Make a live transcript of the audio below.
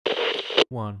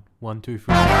One, one, two,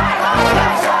 three.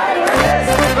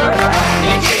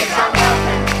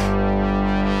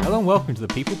 Hello and welcome to the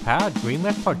people-powered Green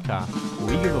Left podcast,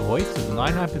 where we give a voice to the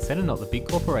 99% and not the big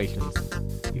corporations.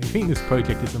 If you think this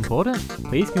project is important,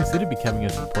 please consider becoming a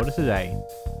supporter today.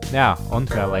 Now, on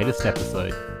to our latest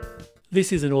episode.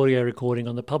 This is an audio recording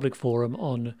on the public forum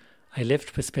on A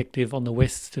Left Perspective on the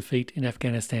West's Defeat in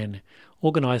Afghanistan,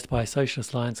 organised by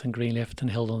Socialist Alliance and Green Left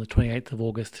and held on the 28th of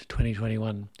August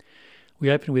 2021. We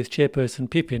open with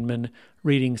Chairperson Pip Inman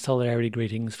reading Solidarity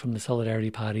Greetings from the Solidarity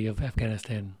Party of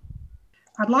Afghanistan.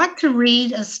 I'd like to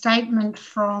read a statement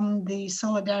from the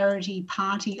Solidarity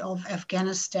Party of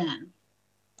Afghanistan,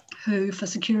 who, for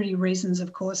security reasons,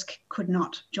 of course, could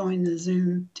not join the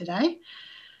Zoom today.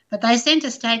 But they sent a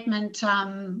statement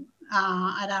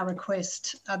at our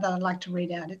request that I'd like to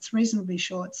read out. It's reasonably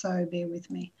short, so bear with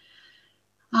me.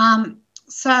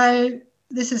 So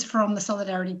this is from the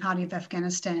Solidarity Party of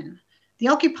Afghanistan. The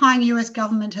occupying US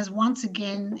government has once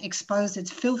again exposed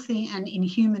its filthy and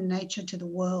inhuman nature to the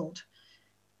world.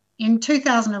 In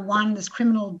 2001, this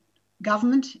criminal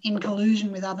government, in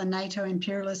collusion with other NATO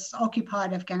imperialists,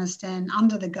 occupied Afghanistan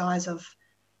under the guise of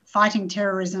fighting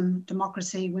terrorism,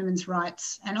 democracy, women's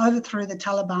rights, and overthrew the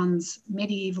Taliban's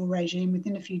medieval regime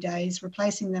within a few days,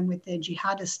 replacing them with their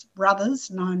jihadist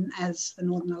brothers known as the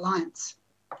Northern Alliance.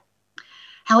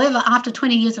 However, after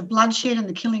 20 years of bloodshed and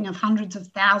the killing of hundreds of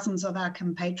thousands of our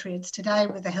compatriots, today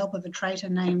with the help of a traitor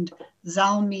named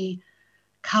Zalmi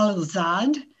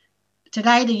Khalilzad,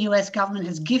 today the US government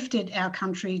has gifted our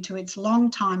country to its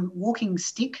long-time walking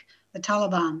stick, the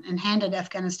Taliban, and handed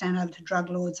Afghanistan over to drug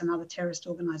lords and other terrorist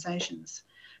organisations.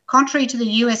 Contrary to the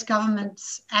US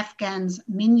government's Afghans'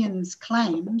 minions'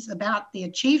 claims about the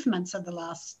achievements of the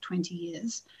last 20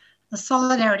 years, the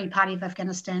Solidarity Party of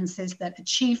Afghanistan says that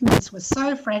achievements were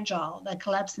so fragile they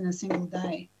collapsed in a single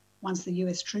day once the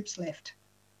US troops left.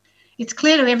 It's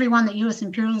clear to everyone that US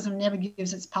imperialism never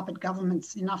gives its puppet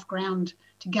governments enough ground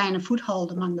to gain a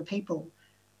foothold among the people,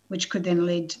 which could then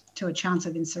lead to a chance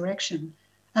of insurrection.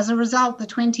 As a result, the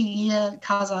 20-year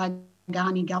Karzai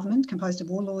Ghani government, composed of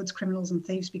warlords, criminals and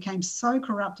thieves, became so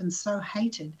corrupt and so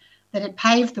hated that it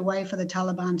paved the way for the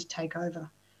Taliban to take over.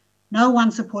 No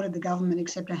one supported the government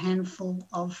except a handful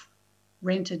of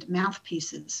rented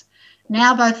mouthpieces.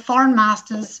 Now both foreign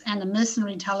masters and the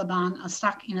mercenary Taliban are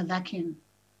stuck in a vacuum.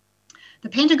 The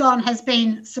Pentagon has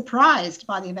been surprised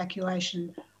by the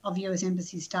evacuation of US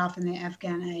embassy staff and their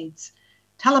Afghan aides.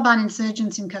 Taliban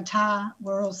insurgents in Qatar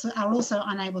are also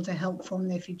unable to help form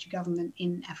their future government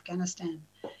in Afghanistan.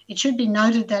 It should be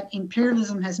noted that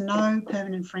imperialism has no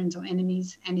permanent friends or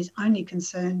enemies and is only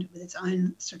concerned with its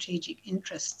own strategic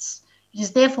interests. It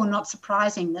is therefore not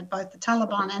surprising that both the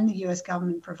Taliban and the US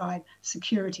government provide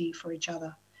security for each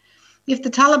other. If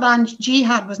the Taliban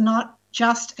jihad was not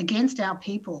just against our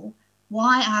people,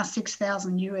 why are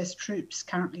 6,000 US troops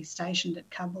currently stationed at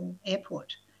Kabul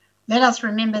airport? Let us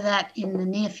remember that in the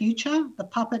near future, the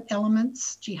puppet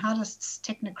elements, jihadists,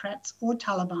 technocrats, or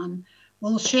Taliban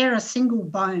will share a single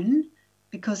bone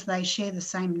because they share the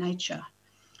same nature.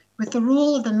 With the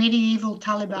rule of the medieval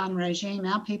Taliban regime,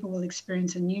 our people will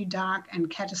experience a new dark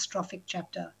and catastrophic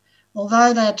chapter.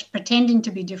 Although they're pretending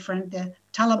to be different, the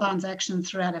Taliban's actions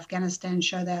throughout Afghanistan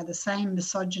show they are the same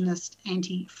misogynist,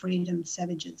 anti-freedom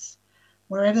savages.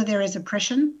 Wherever there is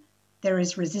oppression, there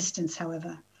is resistance,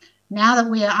 however. Now that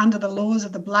we are under the laws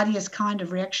of the bloodiest kind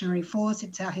of reactionary force,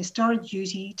 it's our historic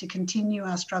duty to continue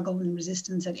our struggle and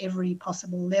resistance at every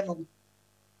possible level.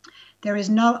 There is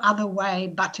no other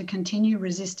way but to continue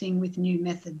resisting with new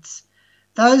methods.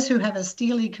 Those who have a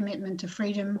steely commitment to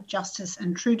freedom, justice,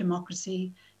 and true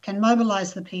democracy can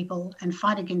mobilise the people and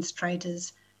fight against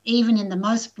traitors, even in the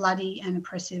most bloody and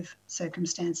oppressive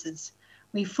circumstances.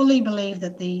 We fully believe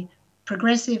that the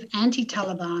progressive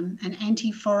anti-Taliban and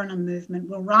anti-foreigner movement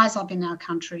will rise up in our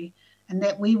country and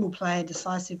that we will play a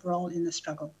decisive role in the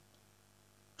struggle.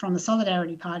 From the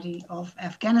Solidarity Party of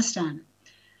Afghanistan.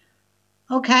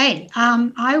 Okay,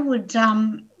 I would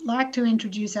like to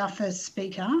introduce our first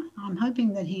speaker. I'm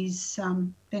hoping that he's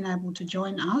been able to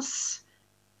join us,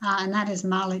 and that is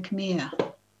Malik Mir.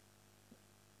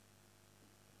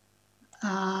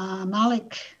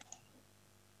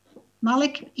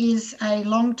 Malik is a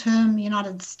long-term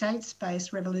United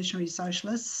States-based revolutionary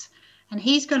socialist, and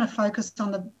he's going to focus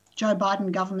on the Joe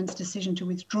Biden government's decision to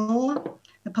withdraw,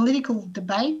 the political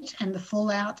debate and the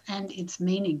fallout and its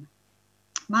meaning.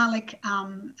 Malik,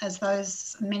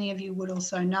 as many of you would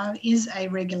also know, is a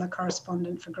regular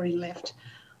correspondent for Green Left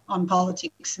on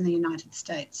politics in the United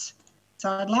States.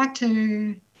 So I'd like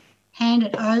to hand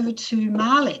it over to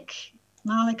Malik.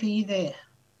 Malik, are you there?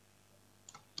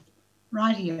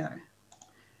 Rightio.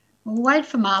 We'll wait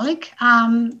for Malik.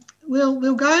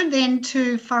 We'll go then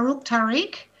to Farouk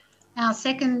Tariq, our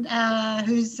second,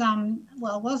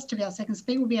 was to be our second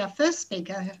speaker, will be our first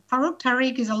speaker. Farouk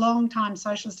Tariq is a long-time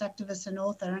socialist activist and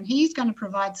author, and he's going to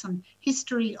provide some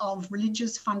history of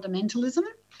religious fundamentalism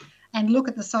and look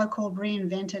at the so-called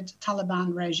reinvented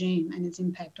Taliban regime and its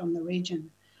impact on the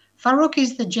region. Farouk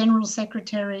is the General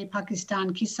Secretary,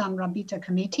 Pakistan Kisan Rabita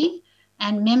Committee,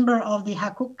 and member of the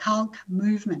Haqq Khalq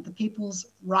movement, the People's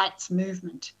Rights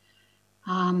Movement.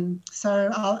 So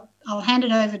I'll hand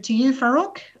it over to you,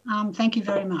 Farouk. Thank you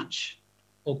very much.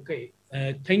 Okay.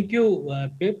 Thank you,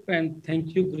 Pip, and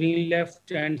thank you, Green Left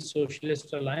and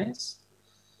Socialist Alliance,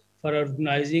 for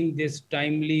organizing this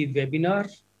timely webinar.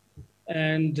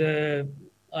 And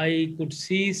I could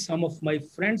see some of my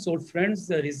friends, old friends.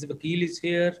 Riz Vakil is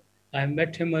here. I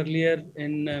met him earlier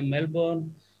in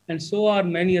Melbourne, and so are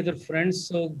many other friends.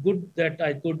 So good that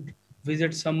I could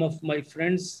visit some of my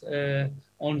friends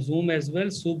on Zoom as well.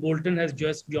 Sue Bolton has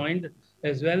just joined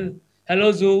as well.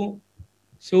 Hello, Sue.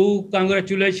 Sue,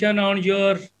 congratulations on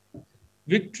your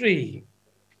victory.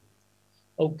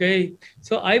 Okay,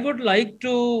 so I would like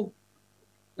to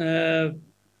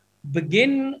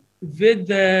begin with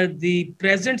the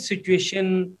present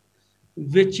situation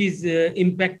which is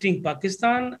impacting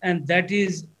Pakistan, and that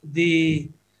is the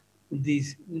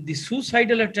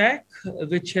suicidal attack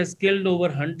which has killed over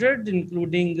 100,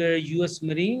 including US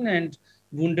Marine, and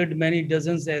wounded many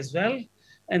dozens as well.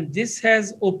 And this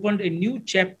has opened a new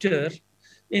chapter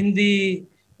in the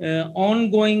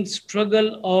ongoing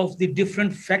struggle of the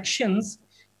different factions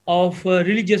of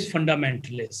religious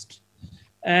fundamentalists.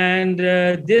 And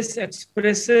this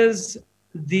expresses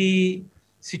the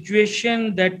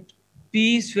situation that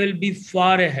peace will be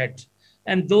far ahead.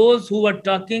 And those who are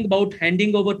talking about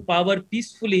handing over power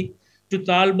peacefully to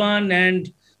Taliban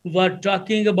and were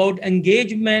talking about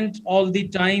engagement all the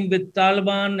time with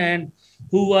Taliban, and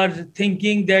who are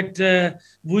thinking that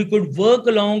we could work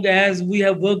along as we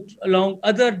have worked along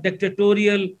other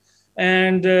dictatorial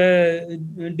and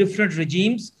different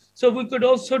regimes. So we could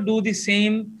also do the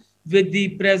same with the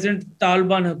present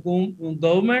Taliban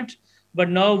government. But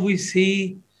now we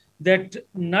see that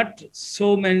not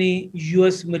so many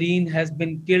US Marine has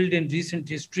been killed in recent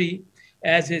history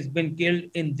as has been killed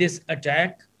in this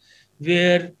attack,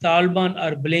 where Taliban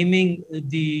are blaming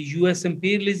the US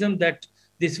imperialism that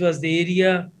this was the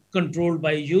area controlled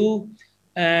by you,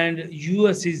 and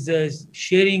US is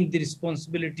sharing the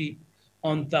responsibility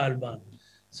on Taliban.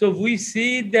 So we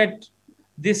see that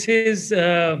this is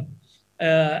a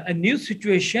new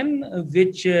situation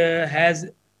which has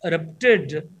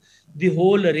erupted the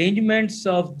whole arrangements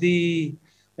of the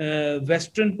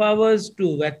Western powers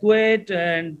to evacuate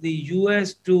and the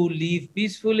US to leave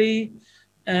peacefully,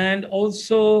 and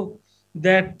also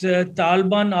that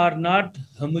Taliban are not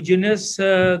homogeneous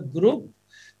group.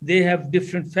 They have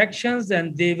different factions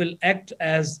and they will act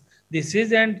as this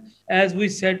is. And as we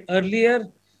said earlier,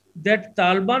 that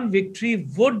Taliban victory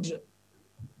would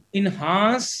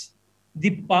enhance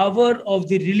the power of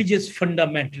the religious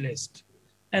fundamentalist.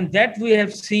 And that we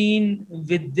have seen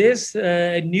with this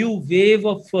new wave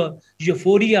of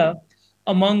euphoria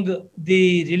among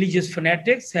the religious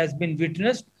fanatics has been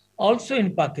witnessed also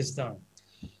in Pakistan.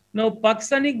 Now,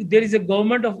 there is a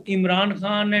government of Imran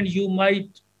Khan, and you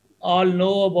might all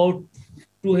know about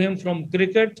to him from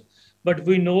cricket, but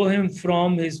we know him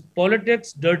from his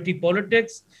politics, dirty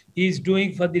politics he's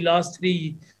doing for the last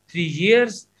three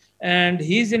years, and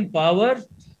he's in power.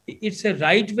 It's a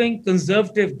right-wing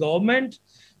conservative government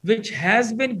which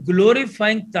has been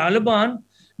glorifying Taliban,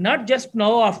 not just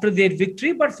now after their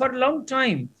victory, but for a long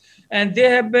time. And they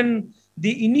have been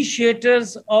the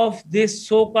initiators of this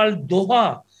so-called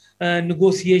Doha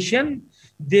negotiation.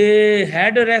 They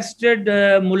had arrested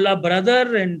Mullah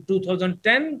Brother in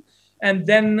 2010, and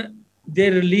then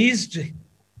they released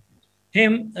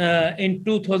him in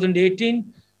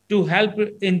 2018 to help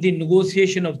in the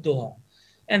negotiation of Doha.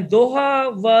 And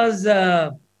Doha was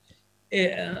a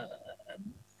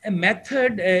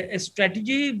method, a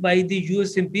strategy by the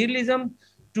US imperialism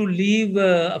to leave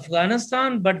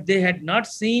Afghanistan, but they had not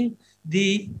seen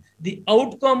the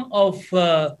outcome of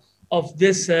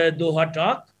this Doha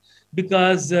talk,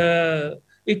 because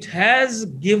it has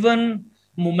given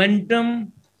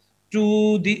momentum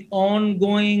to the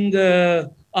ongoing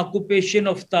occupation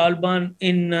of Taliban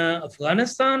in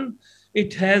Afghanistan.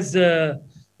 It has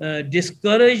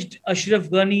discouraged Ashraf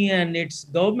Ghani and its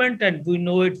government, and we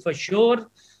know it for sure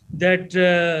that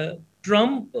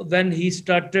Trump, when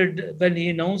he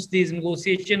announced these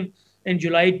negotiations in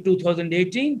July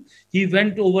 2018, he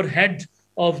went overhead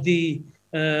of the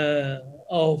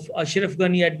of Ashraf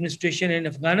Ghani administration in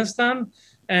Afghanistan,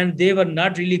 and they were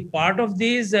not really part of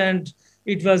these. And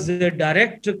it was a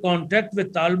direct contact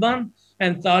with Taliban,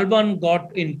 and Taliban got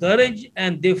encouraged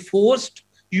and they forced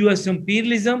US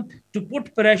imperialism to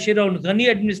put pressure on Ghani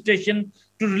administration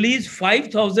to release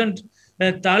 5,000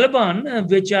 Taliban,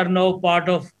 which are now part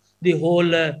of the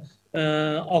whole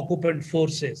occupant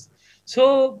forces. So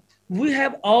we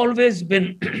have always been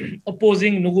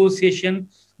opposing negotiation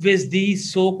with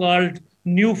these so-called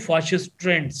new fascist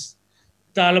trends,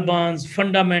 Taliban's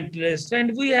fundamentalists,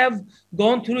 and we have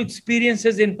gone through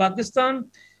experiences in Pakistan.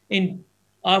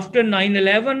 After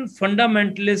 9/11,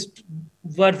 fundamentalists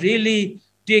were really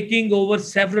taking over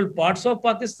several parts of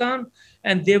Pakistan,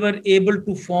 and they were able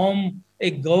to form a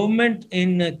government in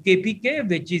KPK,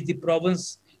 which is the province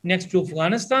next to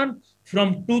Afghanistan, from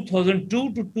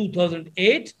 2002 to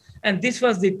 2008. And this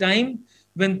was the time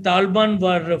when Taliban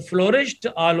were flourished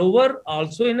all over,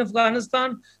 also in Afghanistan.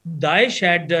 Daesh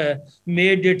had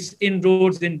made its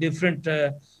inroads in different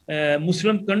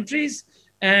Muslim countries,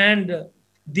 and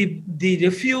the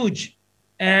refuge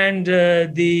and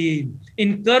the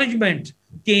encouragement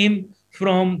came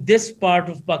from this part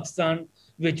of Pakistan,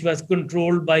 which was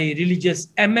controlled by religious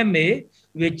MMA,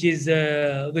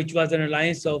 which was an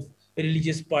alliance of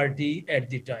religious party at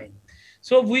the time.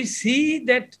 So we see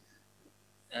that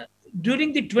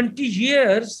during the 20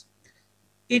 years,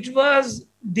 it was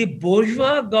the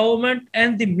bourgeois government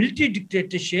and the military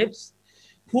dictatorships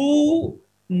who,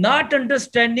 not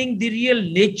understanding the real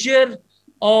nature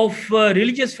of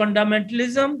religious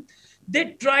fundamentalism, they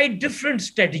tried different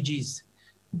strategies.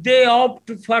 They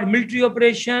opted for military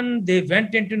operation, they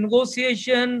went into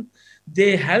negotiation,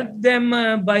 they helped them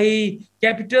by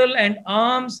capital and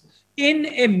arms in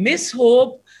a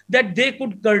mishope that they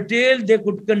could curtail, they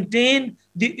could contain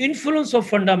the influence of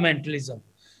fundamentalism.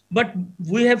 But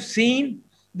we have seen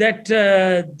that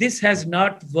this has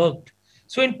not worked.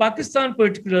 So in Pakistan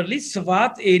particularly,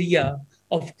 Swat area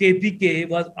of KPK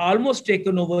was almost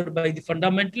taken over by the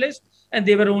fundamentalists, and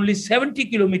they were only 70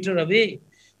 kilometers away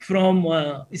from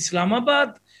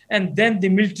Islamabad. And then the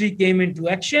military came into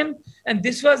action. And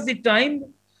this was the time.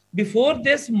 Before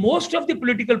this, most of the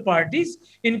political parties,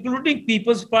 including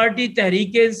People's Party,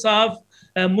 Tehreek-e-Insaf,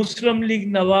 Muslim League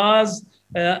Nawaz,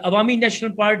 Awami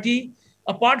National Party,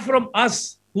 apart from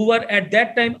us, who were at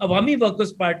that time Awami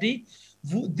Workers' Party,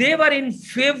 they were in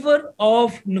favor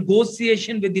of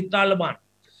negotiation with the Taliban.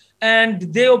 And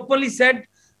they openly said,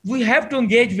 we have to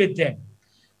engage with them.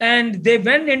 And they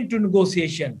went into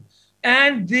negotiation.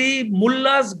 And the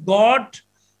mullahs got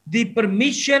the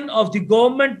permission of the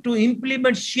government to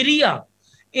implement Sharia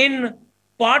in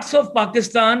parts of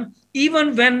Pakistan,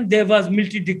 even when there was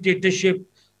military dictatorship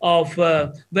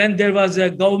when there was a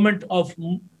government of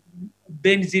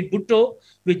Benazir Bhutto,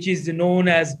 which is known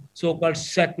as so-called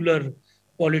secular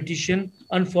politician.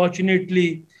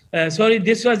 Unfortunately,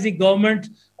 this was the government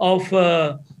of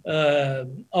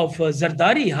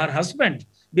Zardari, her husband.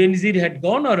 Benazir had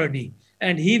gone already,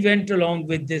 and he went along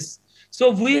with this. So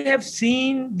we have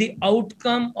seen the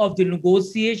outcome of the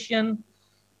negotiation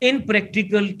in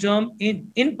practical term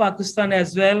in Pakistan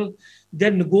as well. The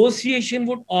negotiation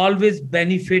would always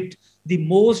benefit the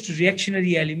most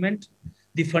reactionary element,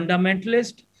 the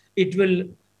fundamentalist. It will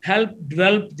help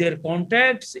develop their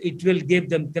contacts. It will give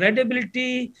them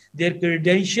credibility. Their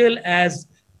credential as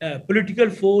a political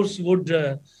force would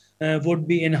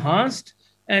be enhanced.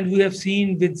 And we have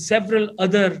seen with several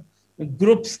other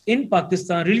groups in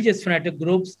Pakistan, religious fanatic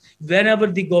groups, whenever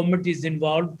the government is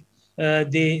involved,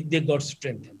 they got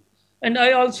strengthened. And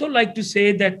I also like to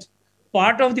say that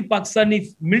part of the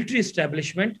Pakistani military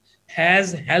establishment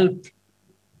has helped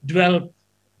develop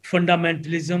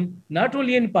fundamentalism, not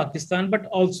only in Pakistan, but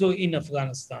also in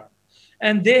Afghanistan.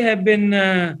 And they have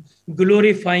been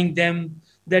glorifying them,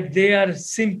 that they are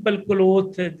simple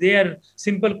cloth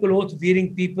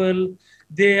wearing people.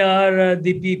 They are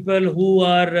the people who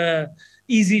are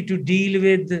easy to deal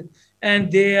with,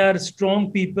 and they are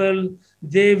strong people.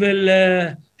 They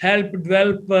will help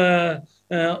develop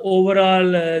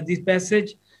overall this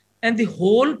passage. And the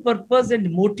whole purpose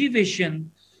and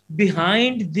motivation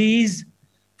behind these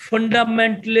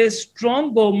fundamentalist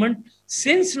strong government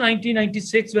since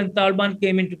 1996, when Taliban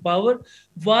came into power,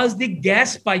 was the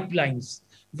gas pipelines.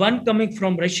 One coming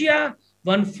from Russia,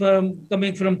 one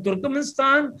coming from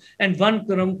Turkmenistan, and one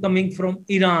coming from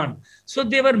Iran. So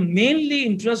they were mainly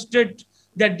interested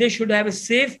that they should have a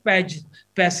safe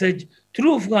passage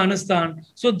through Afghanistan.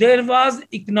 So there was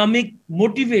economic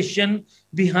motivation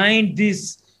behind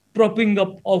this propping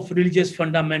up of religious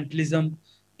fundamentalism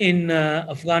in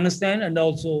Afghanistan and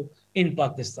also in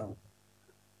Pakistan.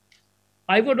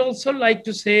 I would also like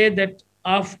to say that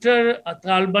after a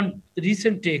Taliban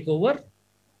recent takeover,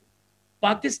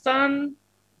 Pakistan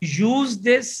used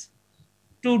this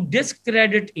to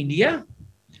discredit India.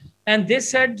 And they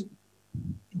said,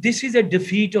 this is a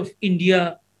defeat of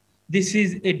India. This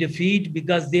is a defeat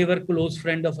because they were close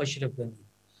friend of Ashraf Ghani.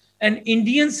 And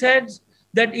Indians said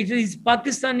that it is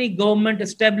Pakistani government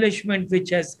establishment which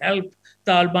has helped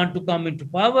Taliban to come into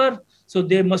power. So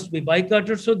they must be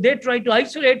boycotted. So they try to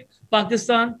isolate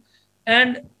Pakistan.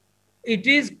 And it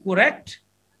is correct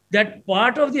that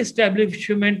part of the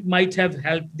establishment might have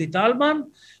helped the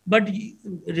Taliban, but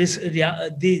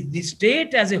the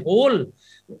state as a whole,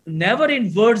 never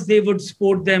in words they would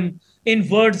support them. In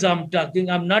words I'm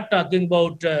not talking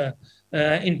about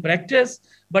in practice,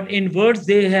 but in words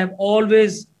they have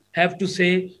always have to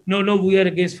say, no, we are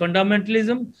against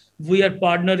fundamentalism, we are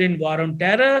partner in war on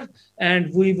terror,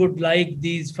 and we would like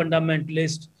these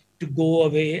fundamentalists to go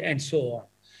away and so on.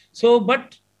 So,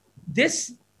 but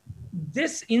this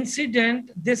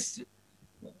incident, this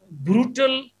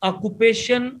brutal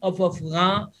occupation of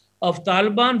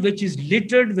Taliban, which is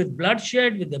littered with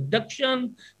bloodshed, with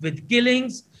abduction, with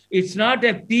killings, it's not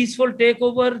a peaceful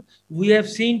takeover. We have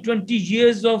seen 20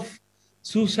 years of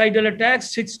suicidal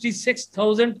attacks,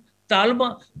 66,000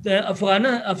 Afghan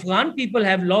people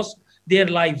have lost their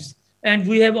lives. And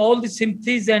we have all the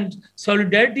sympathies and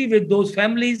solidarity with those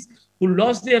families who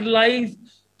lost their life.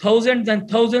 Thousands and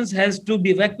thousands has to be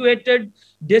evacuated,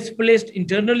 displaced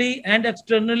internally and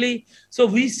externally. So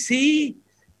we see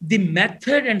the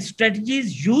method and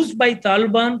strategies used by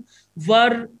Taliban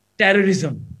were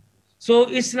terrorism. So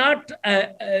it's not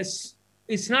a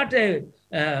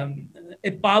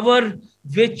power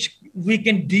which we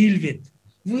can deal with.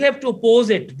 We have to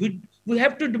oppose it. We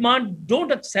have to demand,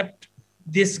 don't accept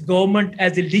this government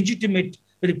as a legitimate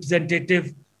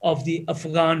representative of the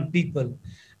Afghan people.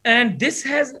 And this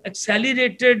has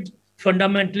accelerated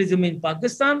fundamentalism in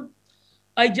Pakistan.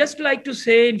 I just like to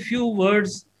say in few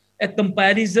words, a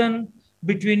comparison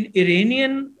between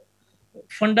Iranian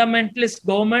fundamentalist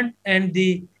government and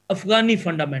the Afghani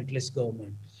fundamentalist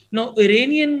government. Now,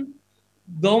 Iranian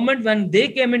government, when they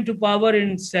came into power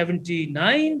in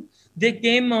 79, they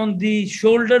came on the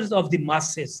shoulders of the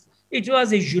masses. It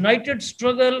was a united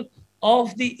struggle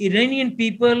of the Iranian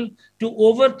people to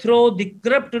overthrow the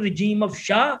corrupt regime of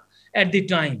Shah at the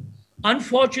time.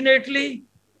 Unfortunately,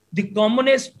 the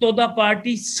Communist Toda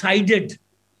party sided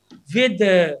with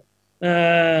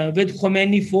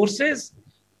Khomeini forces.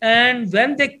 And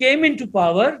when they came into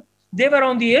power, they were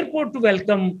on the airport to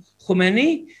welcome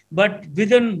Khomeini. But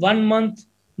within 1 month,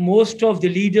 most of the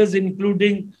leaders,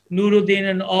 including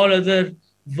Nuruddin and all other,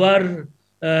 were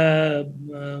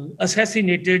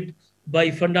assassinated by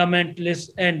fundamentalists,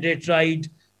 and they tried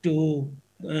to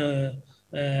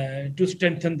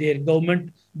strengthen their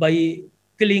government by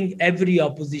killing every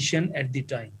opposition at the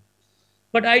time.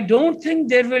 But I don't think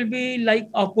there will be like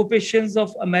occupations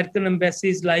of American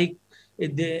embassies like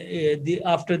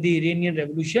after the Iranian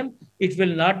Revolution. It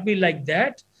will not be like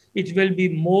that. It will be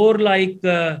more like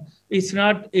it's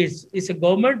a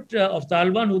government of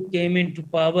Taliban who came into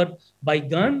power by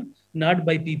gun, not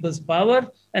by people's power.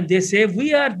 And they say,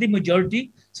 we are the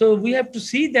majority. So we have to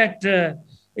see that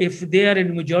if they are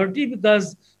in majority,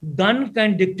 because gun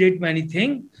can dictate many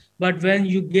things. But when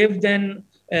you give them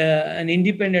an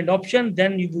independent option,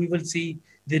 then we will see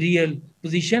the real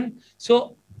position.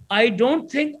 So I don't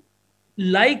think,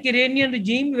 like Iranian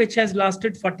regime, which has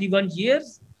lasted 41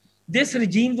 years, this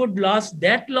regime would last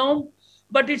that long,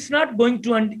 but it's not going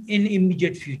to end in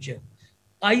immediate future.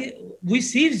 We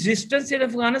see resistance in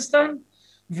Afghanistan.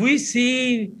 We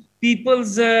see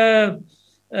people's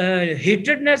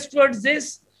hatredness towards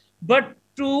this, but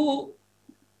to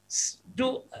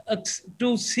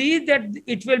see that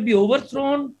it will be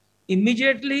overthrown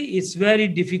immediately is very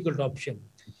difficult option.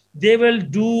 They will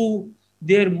do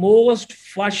their most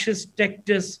fascist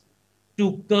tactics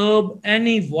to curb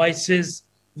any voices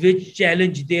which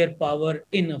challenge their power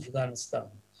in Afghanistan.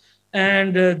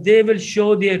 And they will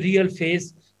show their real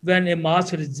face when a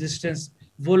mass resistance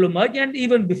will emerge. And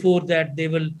even before that, they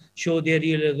will show their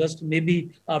real August.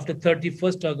 Maybe after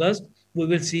 31st August, we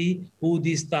will see who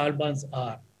these Talibans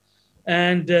are.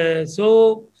 And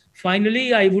so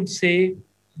finally, I would say,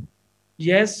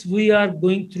 yes, we are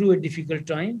going through a difficult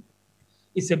time.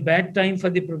 It's a bad time for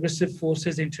the progressive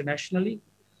forces internationally.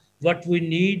 What we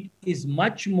need is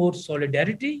much more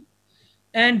solidarity,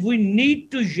 and we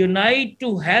need to unite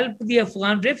to help the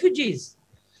Afghan refugees.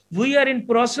 We are in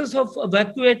process of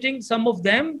evacuating some of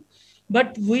them,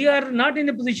 but we are not in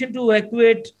a position to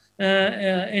evacuate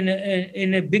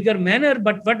in a bigger manner.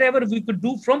 But whatever we could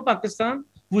do from Pakistan,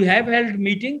 we have held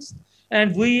meetings,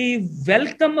 and we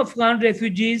welcome Afghan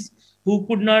refugees who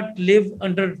could not live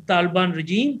under Taliban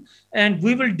regime. And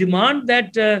we will demand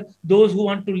that those who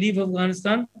want to leave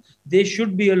Afghanistan, they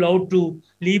should be allowed to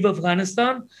leave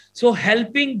Afghanistan. So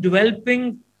helping,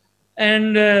 developing,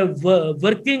 and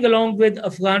working along with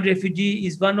Afghan refugee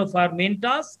is one of our main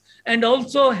tasks, and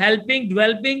also helping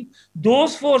developing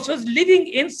those forces living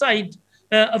inside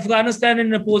Afghanistan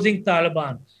and opposing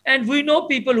Taliban. And we know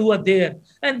people who are there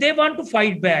and they want to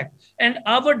fight back. And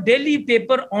our daily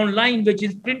paper online, which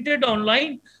is printed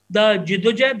online, the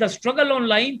Jidojahd, the struggle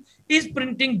online, is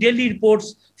printing daily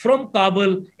reports from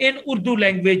Kabul in Urdu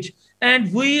language.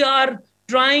 And we are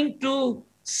trying to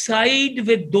side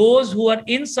with those who are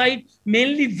inside,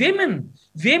 mainly women.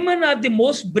 Women are the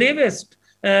most bravest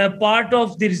part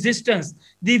of the resistance.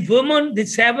 The women, the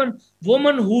 7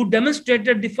 women who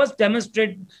demonstrated the first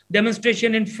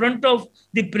demonstration in front of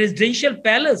the presidential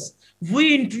palace,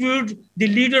 we interviewed the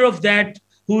leader of that,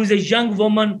 who is a young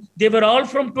woman. They were all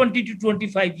from 20 to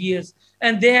 25 years,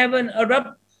 and they have an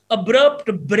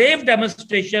abrupt, brave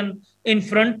demonstration in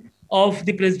front of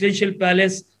the presidential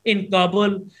palace in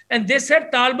Kabul. And they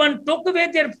said Taliban took away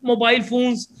their mobile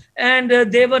phones, and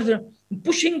they were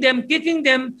pushing them, kicking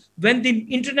them. When the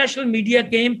international media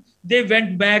came, they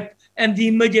went back, and the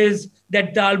images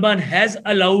that Taliban has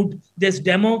allowed this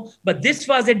demo, but this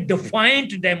was a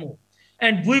defiant demo.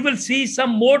 And we will see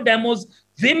some more demos,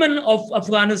 women of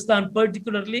Afghanistan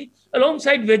particularly,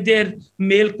 alongside with their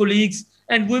male colleagues.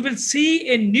 And we will see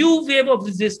a new wave of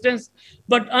resistance.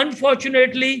 But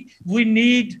unfortunately, we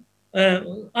will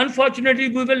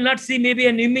not see maybe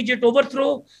an immediate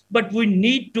overthrow, but we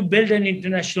need to build an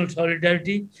international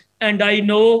solidarity. And I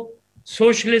know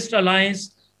Socialist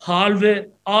Alliance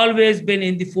always been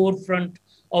in the forefront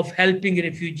of helping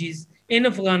refugees in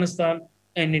Afghanistan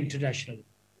and internationally.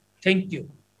 Thank you.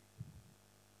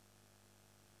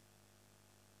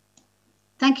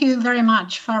 Thank you very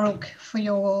much, Farooq, for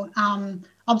your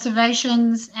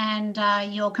observations and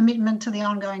your commitment to the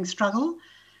ongoing struggle.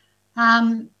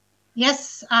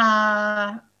 Yes,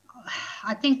 I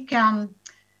think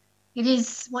it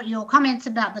is what your comments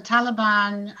about the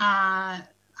Taliban are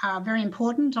very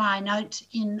important. I note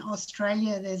in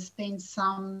Australia there's been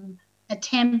some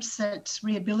attempts at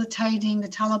rehabilitating the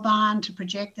Taliban to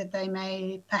project that they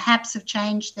may perhaps have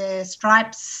changed their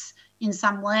stripes in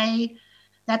some way.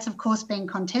 That's, of course, been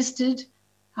contested.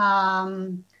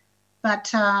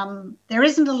 But there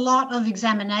isn't a lot of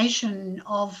examination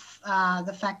of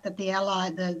the fact that the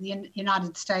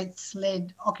United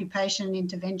States-led occupation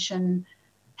intervention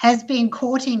has been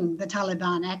courting the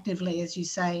Taliban actively, as you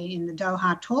say, in the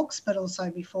Doha talks, but also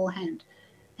beforehand.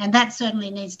 And that certainly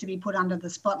needs to be put under the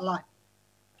spotlight.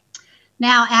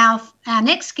 Now, our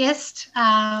next guest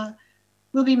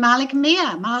will be Malik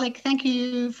Mir. Malik, thank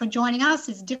you for joining us.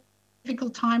 It's a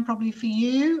difficult time probably for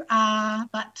you,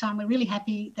 but we're really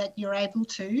happy that you're able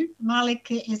to. Malik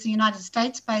is a United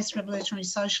States-based revolutionary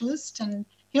socialist, and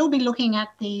he'll be looking at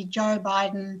the Joe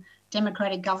Biden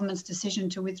Democratic government's decision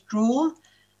to withdraw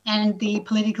and the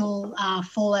political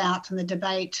fallout and the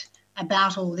debate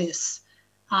about all this.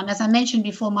 As I mentioned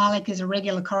before, Malik is a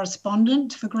regular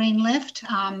correspondent for Green Left.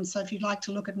 So if you'd like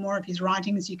to look at more of his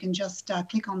writings, you can just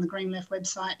click on the Green Left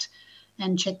website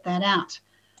and check that out.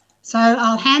 So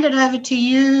I'll hand it over to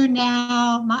you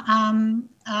now,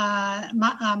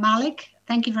 Malik.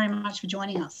 Thank you very much for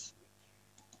joining us.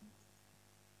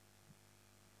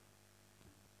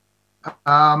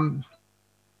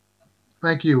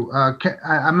 Thank you.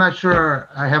 I'm not sure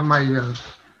I have my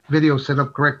video set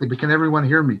up correctly, but can everyone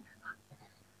hear me?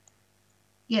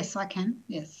 Yes, I can.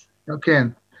 Yes.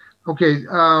 Okay.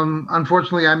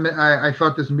 Unfortunately, I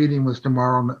thought this meeting was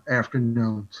tomorrow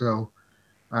afternoon, so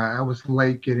I was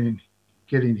late getting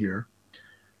here.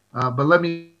 But let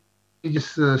me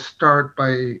just start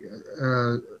by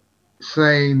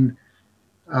saying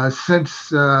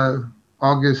since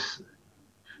August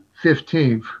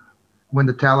 15th, when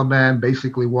the Taliban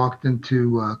basically walked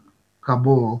into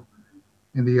Kabul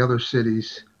and the other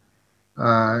cities,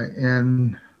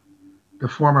 and the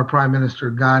former Prime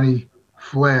Minister Ghani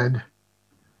fled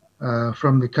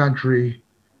from the country,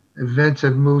 events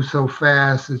have moved so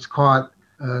fast, it's caught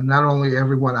not only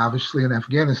everyone, obviously, in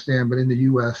Afghanistan, but in the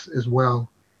U.S. as well,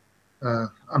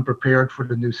 unprepared for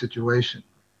the new situation.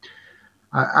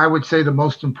 I would say the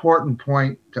most important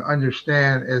point to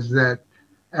understand is that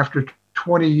after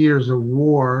 20 years of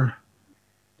war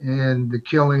and the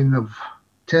killing of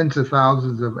tens of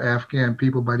thousands of Afghan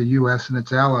people by the U.S. and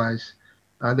its allies,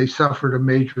 they suffered a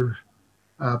major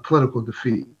political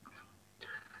defeat.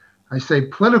 I say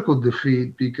political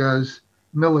defeat because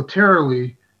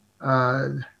militarily,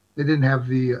 they didn't have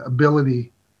the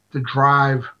ability to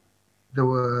drive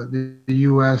the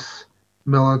U.S.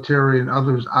 military and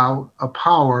others out of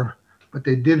power, but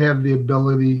they did have the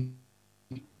ability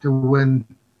to win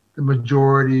the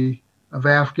majority of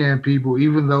Afghan people,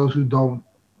 even those who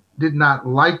did not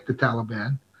like the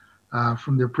Taliban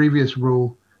from their previous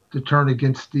rule, to turn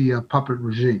against the puppet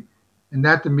regime. And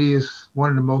that to me is one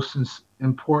of the most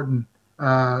important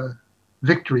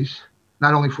victories,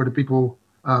 not only for the people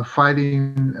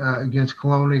fighting against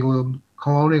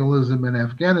colonialism in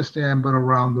Afghanistan, but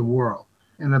around the world,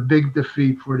 and a big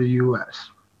defeat for the U.S.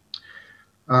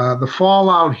 The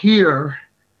fallout here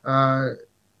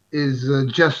is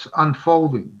just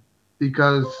unfolding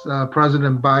because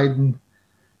President Biden,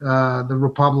 the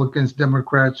Republicans,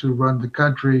 Democrats who run the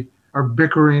country are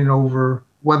bickering over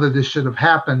whether this should have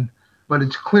happened. But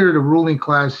it's clear the ruling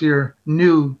class here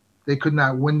knew they could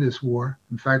not win this war.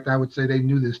 In fact, I would say they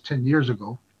knew this 10 years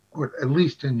ago, or at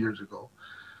least 10 years ago.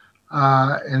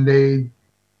 And they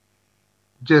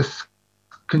just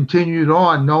continued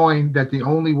on knowing that the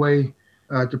only way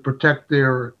to protect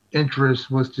their interests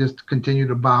was just to continue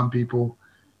to bomb people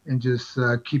and just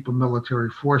keep a military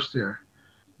force there.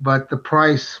 But the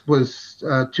price was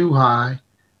too high,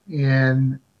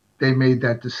 and they made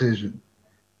that decision.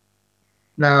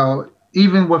 Now,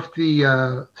 even with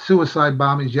the suicide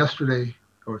bombings yesterday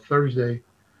or Thursday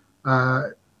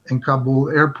in Kabul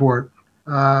airport,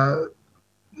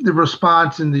 the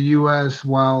response in the U.S.,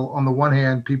 while on the one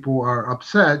hand people are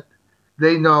upset,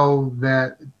 they know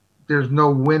that there's no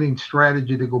winning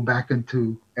strategy to go back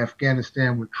into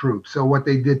Afghanistan with troops. So what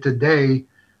they did today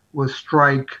was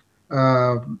strike.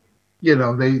 They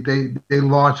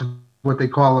launched what they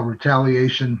call a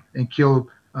retaliation and killed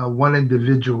one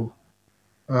individual.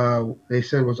 They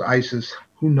said it was ISIS.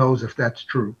 Who knows if that's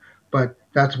true? But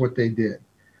that's what they did.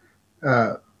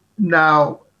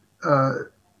 Now,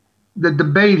 the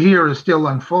debate here is still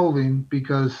unfolding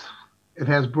because it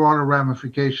has broader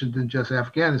ramifications than just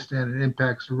Afghanistan. It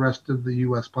impacts the rest of the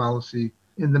U.S. policy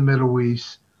in the Middle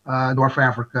East, North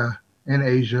Africa, and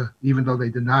Asia, even though they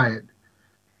deny it.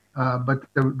 But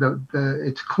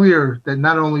it's clear that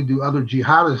not only do other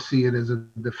jihadists see it as a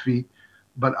defeat,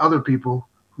 but other people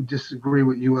who disagree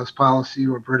with U.S. policy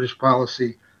or British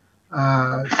policy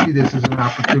see this as an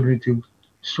opportunity to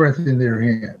strengthen their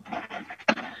hand.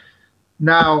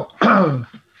 Now,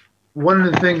 one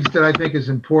of the things that I think is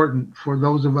important for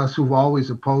those of us who've always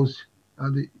opposed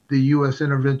the U.S.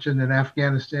 intervention in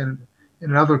Afghanistan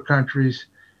and other countries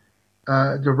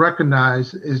to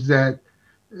recognize is that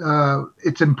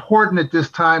it's important at this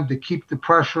time to keep the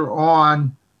pressure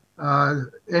on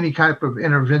any type of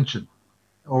intervention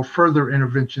or further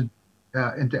intervention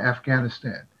into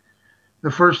Afghanistan.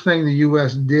 The first thing the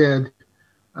U.S. did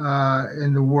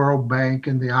and the World Bank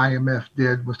and the IMF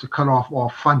did was to cut off all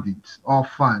funds.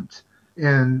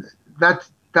 And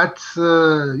that's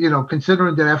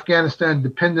considering that Afghanistan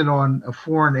depended on a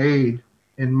foreign aid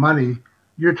and money,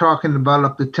 you're talking about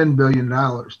up to $10 billion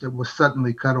that was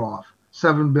suddenly cut off.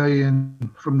 $7 billion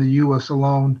from the U.S.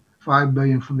 alone, $5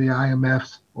 billion from the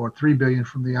IMF, or $3 billion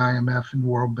from the IMF and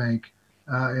World Bank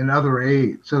and other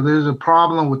aid. So there's a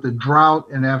problem with the drought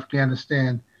in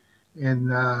Afghanistan and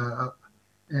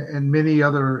many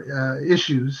other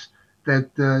issues that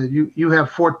you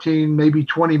have 14, maybe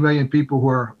 20 million people who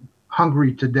are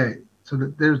hungry today. So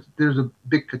that there's a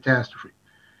big catastrophe.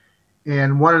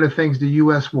 And one of the things the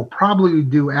U.S. will probably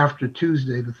do after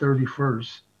Tuesday, the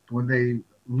 31st, when they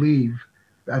leave,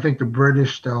 I think the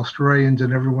British, the Australians,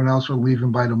 and everyone else are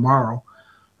leaving by tomorrow.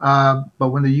 But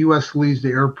when the U.S. leaves the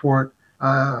airport,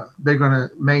 they're going to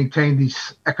maintain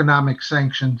these economic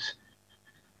sanctions.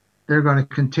 They're going to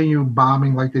continue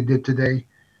bombing like they did today,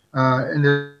 and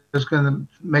they're just going to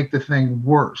make the thing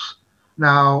worse.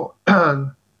 Now,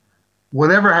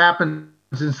 whatever happens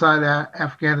inside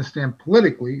Afghanistan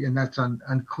politically, and that's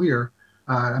unclear.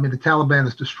 The Taliban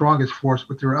is the strongest force,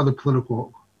 but there are other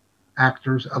political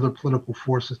actors, other political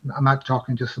forces. I'm not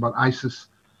talking just about ISIS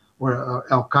or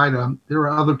Al Qaeda. There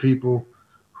are other people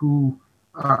who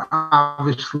are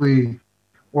obviously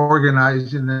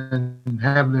organizing and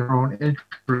have their own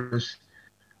interests.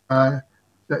 The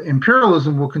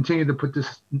imperialism will continue to put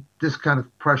this kind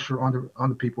of pressure on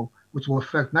the people, which will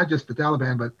affect not just the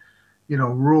Taliban, but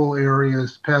rural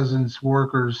areas, peasants,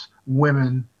 workers,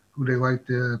 women who they like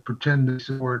to pretend to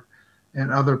support, and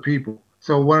other people.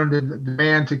 So one of the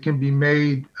demands that can be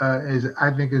made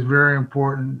I think is very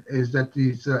important is that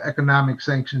these economic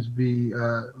sanctions be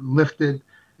lifted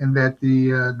and that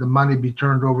the money be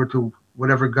turned over to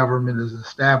whatever government is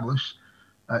established.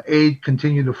 Aid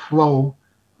continue to flow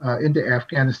into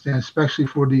Afghanistan, especially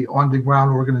for the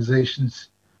on-the-ground organizations,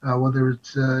 whether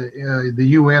it's the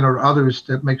UN or others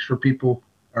that make sure people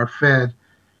are fed.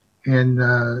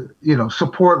 and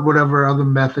support whatever other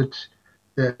methods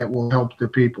that will help the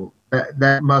people.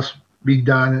 That must be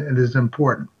done and is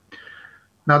important.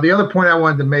 Now, the other point I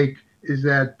wanted to make is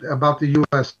that about the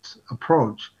U.S.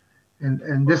 approach,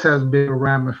 and this has bigger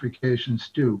ramifications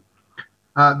too.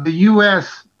 The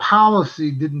U.S.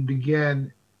 policy didn't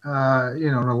begin,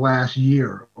 in the last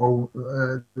year. Or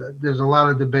there's a lot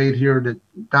of debate here that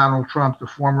Donald Trump, the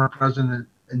former president,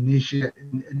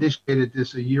 initiated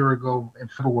this a year ago in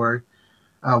February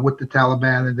with the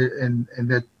Taliban, and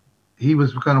that he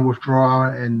was going to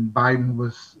withdraw, and Biden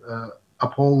was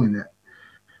upholding it.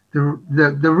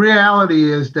 The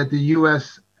reality is that the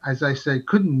U.S., as I said,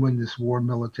 couldn't win this war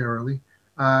militarily,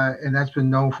 and that's been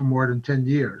known for more than 10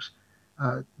 years.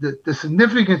 The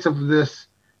significance of this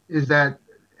is that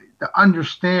to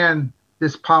understand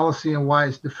this policy and why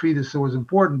its defeat is so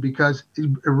important, because it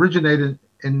originated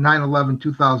in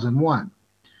 9/11/2001,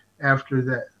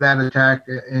 after that attack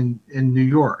in New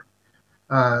York.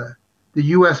 The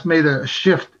U.S. made a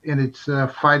shift in its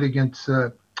fight against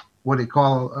what they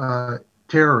call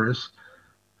terrorists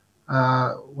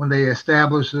when they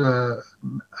established a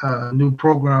new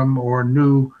program or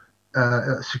new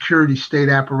security state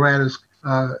apparatus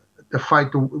to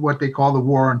fight what they call the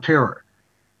war on terror.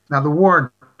 Now, the war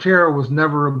on terror was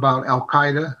never about Al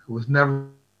Qaeda. It was never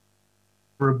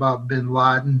about bin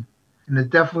Laden, and it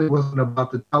definitely wasn't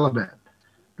about the Taliban.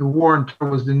 The war on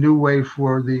terror was the new way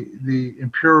for the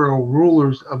imperial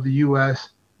rulers of the U.S.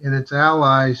 and its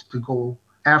allies to go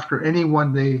after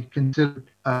anyone they considered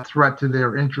a threat to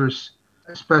their interests,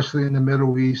 especially in the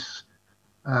Middle East,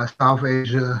 South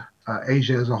Asia,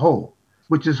 Asia as a whole,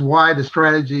 which is why the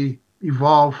strategy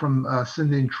evolved from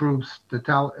sending troops to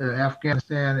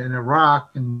Afghanistan and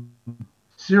Iraq and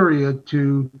Syria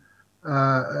to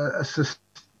the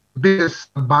biggest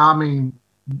bombing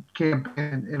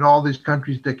campaign in all these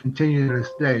countries that continue to this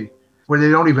day, where they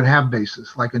don't even have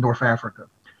bases, like in North Africa.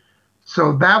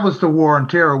 So that was the war on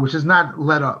terror, which is not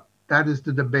let up. That is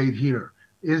the debate here.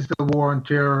 Is the war on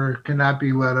terror cannot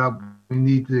be let up? We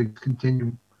need to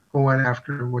continue going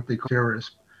after what they call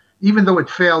terrorists. Even though it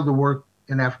failed to work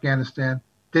in Afghanistan,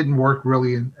 didn't work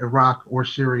really in Iraq or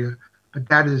Syria, but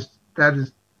that is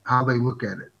how they look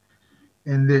at it.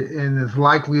 And it's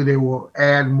likely they will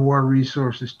add more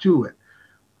resources to it.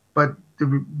 But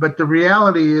the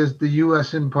reality is the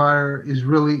U.S. empire is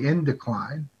really in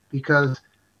decline, because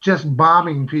just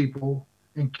bombing people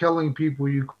and killing people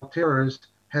you call terrorists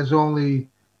has only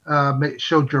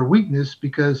showed your weakness,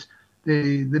 because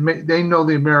they know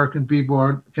the American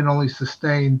people can only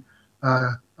sustain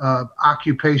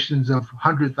occupations of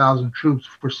 100,000 troops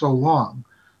for so long.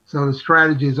 So the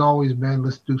strategy has always been,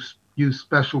 let's use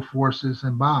special forces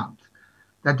and bombs.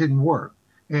 That didn't work.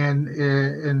 And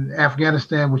in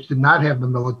Afghanistan, which did not have the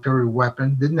military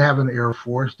weapon, didn't have an air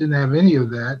force, didn't have any of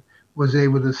that, was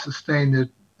able to sustain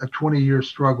a 20-year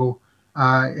struggle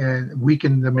and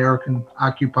weaken the American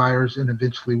occupiers and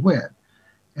eventually win.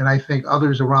 And I think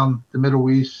others around the Middle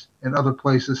East and other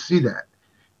places see that.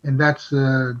 And that's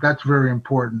very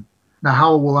important. Now,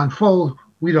 how it will unfold,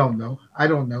 we don't know. I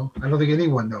don't know. I don't think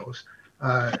anyone knows.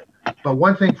 But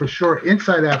one thing for sure,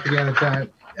 inside Afghanistan,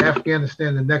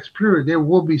 the next period, there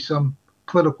will be some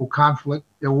political conflict.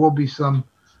 There will be some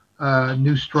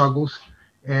new struggles.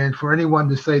 And for anyone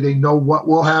to say they know what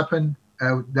will happen,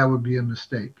 that would be a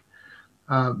mistake.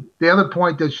 The other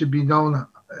point that should be known,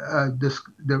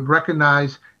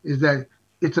 recognized, is that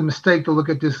it's a mistake to look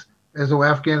at this as though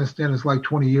Afghanistan is like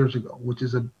 20 years ago, which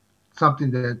is something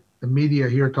that the media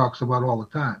here talks about all the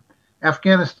time.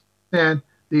 Afghanistan,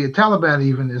 the Taliban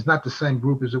even, is not the same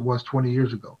group as it was 20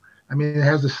 years ago. I mean, it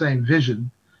has the same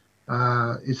vision.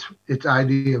 Its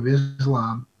idea of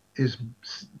Islam is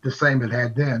the same it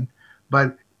had then,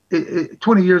 but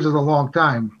 20 years is a long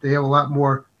time. They have a lot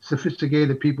more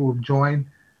sophisticated people who've joined.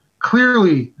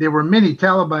 Clearly, there were many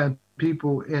Taliban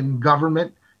people in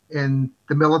government, in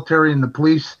the military, and the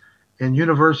police, and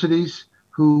universities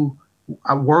who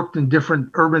worked in different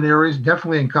urban areas,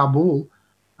 definitely in Kabul.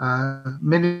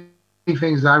 Many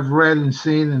things I've read and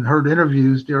seen and heard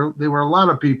interviews, there were a lot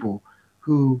of people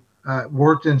who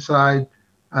worked inside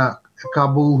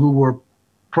Kabul who were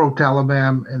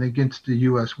pro-Taliban and against the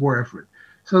U.S. war effort.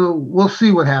 So we'll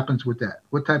see what happens with that,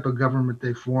 what type of government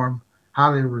they form,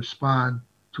 how they respond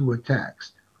to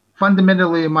attacks.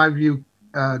 Fundamentally, in my view,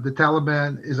 the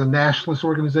Taliban is a nationalist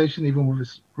organization, even with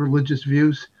its religious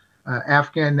views.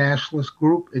 Afghan nationalist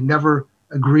group. It never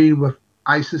agreed with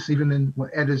ISIS, even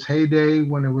at its heyday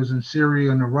when it was in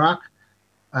Syria and Iraq.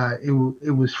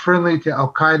 It was friendly to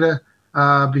Al Qaeda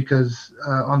because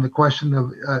on the question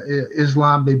of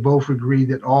Islam, they both agreed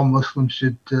that all Muslims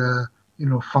should,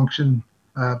 function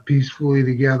peacefully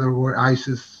together, where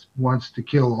ISIS wants to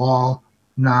kill all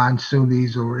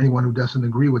non-Sunnis or anyone who doesn't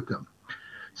agree with them.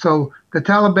 So the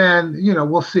Taliban,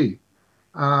 we'll see.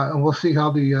 And we'll see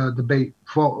how the debate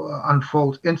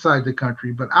unfolds inside the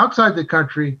country. But outside the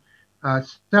country,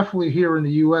 it's definitely here in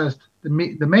the U.S., the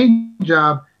main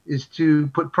job is to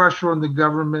put pressure on the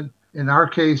government, in our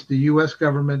case, the U.S.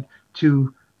 government,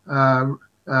 to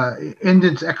end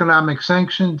its economic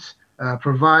sanctions,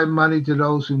 provide money to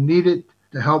those who need it,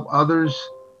 to help others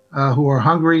who are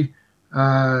hungry,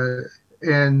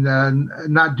 and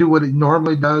not do what it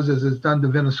normally does, as it's done to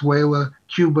Venezuela,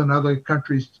 Cuba, and other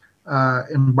countries,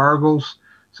 embargoes.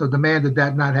 So demand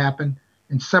that not happen,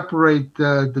 and separate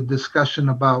the discussion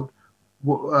about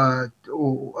what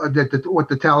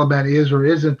the Taliban is or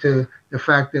isn't to the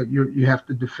fact that you have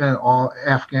to defend all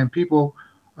Afghan people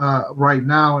right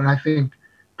now. And I think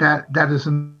that is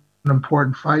an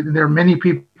important fight. And there are many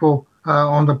people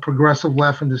on the progressive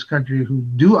left in this country who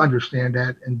do understand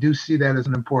that and do see that as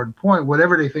an important point,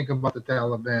 whatever they think about the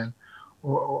Taliban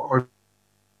or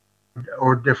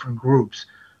different groups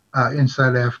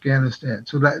inside Afghanistan.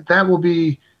 So that will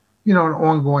be, an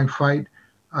ongoing fight.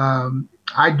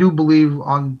 I do believe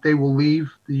they will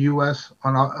leave the U.S.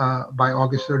 by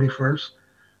August 31st.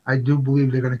 I do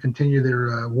believe they're going to continue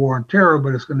their war on terror,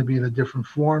 but it's going to be in a different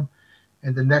form.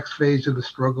 And the next phase of the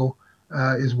struggle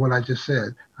is what I just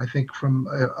said. I think from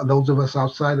those of us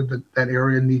outside of that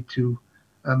area need to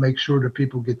make sure that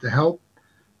people get the help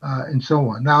and so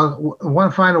on. Now,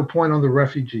 one final point on the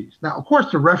refugees. Now, of course,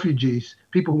 the refugees,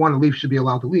 people who want to leave should be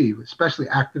allowed to leave, especially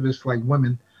activists like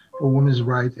women for women's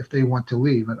rights if they want to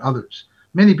leave, and others.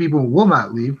 Many people will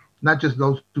not leave, not just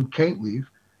those who can't leave,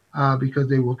 because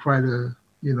they will try to,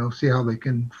 see how they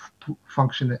can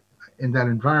function in that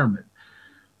environment.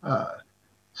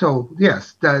 So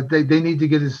yes, they need to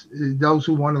get those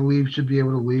who want to leave should be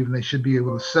able to leave, and they should be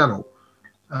able to settle.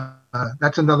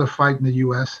 That's another fight in the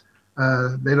U.S.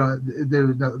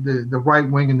 The right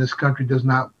wing in this country does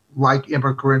not like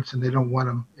immigrants, and they don't want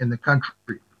them in the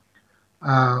country.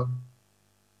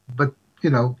 But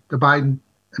the Biden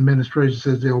administration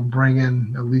says they'll bring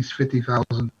in at least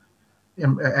 50,000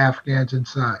 Afghans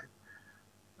inside.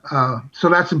 So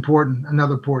that's important,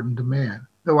 another important demand.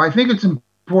 Though I think it's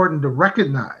important to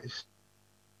recognize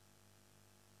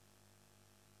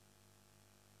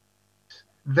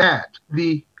that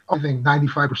I think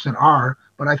 95% are,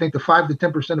 but I think the 5 to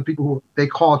 10% of people who they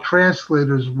call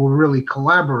translators were really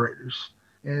collaborators.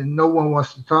 And no one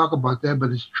wants to talk about that,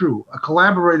 but it's true. A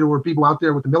collaborator were people out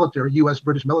there with the military, U.S.,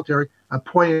 British military,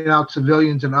 pointing out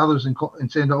civilians and others and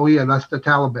saying, oh, yeah, that's the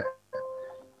Taliban.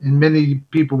 And many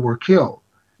people were killed.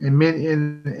 And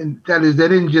that is, they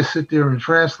didn't just sit there and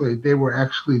translate. They were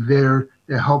actually there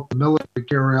to help the military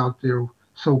carry out their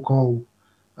so-called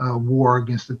war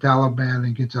against the Taliban and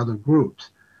against other groups.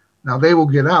 Now, they will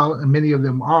get out, and many of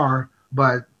them are,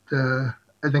 but I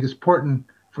think it's important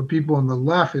for people on the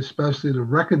left, especially, to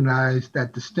recognize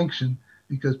that distinction,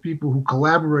 because people who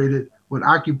collaborated with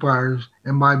occupiers,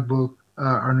 in my book,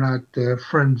 are not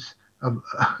friends of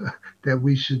that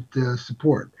we should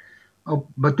support.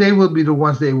 But they will be the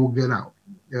ones they will get out.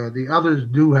 The others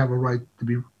do have a right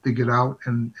to get out,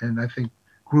 and I think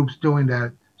groups doing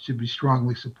that should be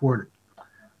strongly supported.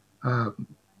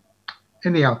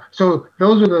 Anyhow, so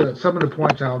those are some of the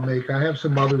points I'll make. I have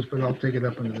some others, but I'll take it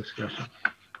up in the discussion.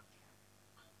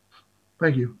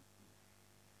 Thank you.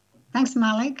 Thanks,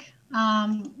 Malik.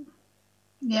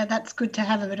 Yeah, that's good to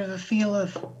have a bit of a feel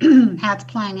of how it's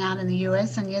playing out in the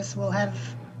US. And yes, we'll have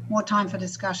more time for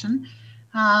discussion.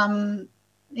 It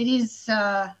is,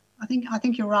 I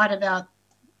think you're right about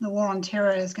the war on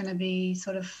terror is going to be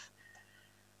sort of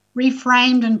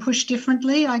reframed and pushed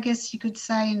differently. I guess you could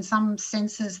say in some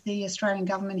senses the Australian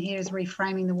government here is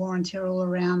reframing the war on terror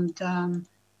around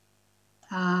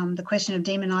the question of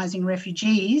demonising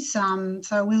refugees.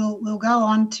 So we'll go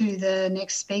on to the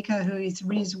next speaker, who is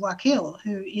Riz Wakil,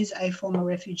 who is a former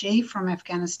refugee from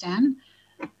Afghanistan,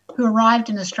 who arrived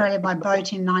in Australia by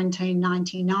boat in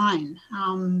 1999.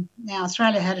 Now,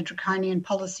 Australia had a draconian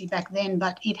policy back then,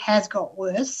 but it has got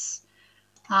worse.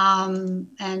 And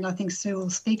I think Sue will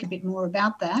speak a bit more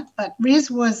about that. But Riz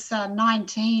was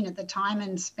 19 at the time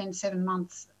and spent 7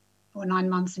 months or 9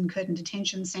 months in Curtin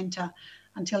Detention Centre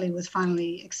until he was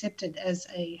finally accepted as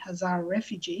a Hazara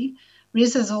refugee.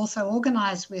 Riz has also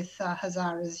organised with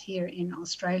Hazaras here in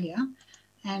Australia.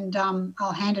 And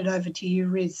I'll hand it over to you,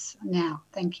 Riz, now.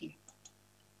 Thank you.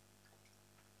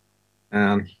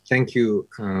 Thank you,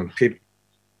 Pip.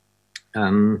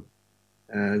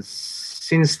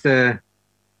 Since the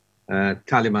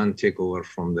Taliban takeover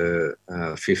from the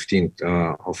 15th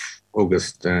of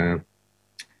August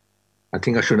I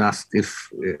think I should ask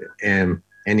if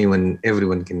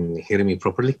everyone can hear me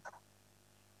properly.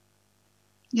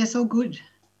 Yes, all good.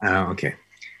 Okay.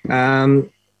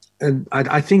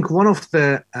 I think one of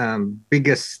the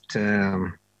biggest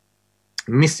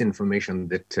misinformation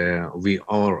that we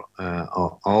all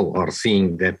are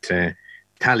seeing that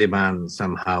Taliban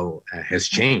somehow has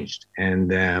changed, and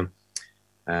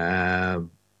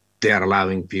they are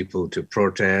allowing people to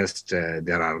protest.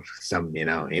 There are some,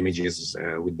 images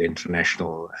with the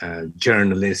international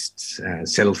journalists,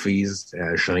 selfies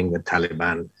showing that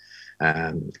Taliban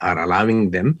are allowing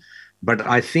them. But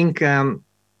I think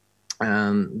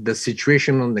the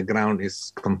situation on the ground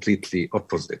is completely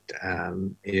opposite.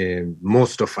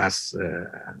 Most of us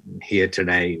here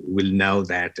today will know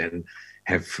that and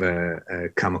have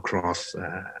come across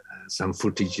some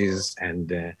footages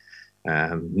and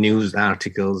news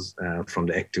articles from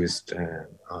the activists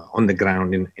on the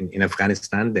ground in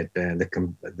Afghanistan that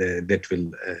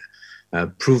will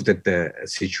prove that the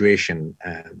situation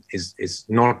is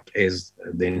not as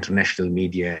the international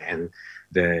media and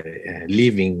the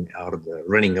leaving or the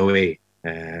running away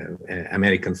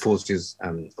American forces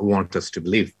want us to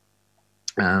believe.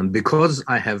 Because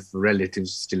I have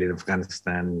relatives still in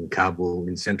Afghanistan, in Kabul,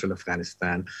 in central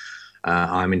Afghanistan,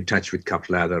 I'm in touch with a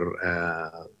couple other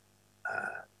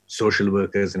social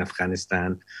workers in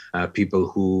Afghanistan, people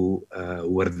who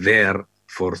were there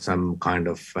for some kind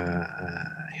of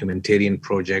humanitarian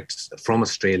projects from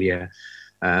Australia.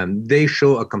 They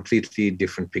show a completely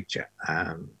different picture.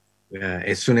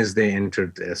 As soon as they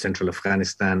entered central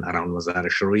Afghanistan around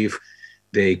Mazar-e-Sharif,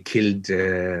 they killed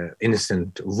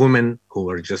innocent women who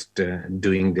were just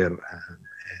doing their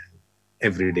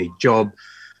everyday job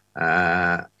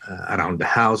around the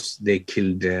house. They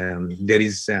killed, there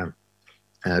is a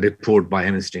report by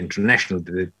Amnesty International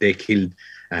that they killed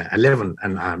 11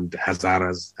 unarmed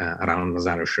Hazaras around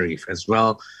Mazar-e-Sharif as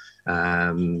well.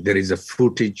 There is a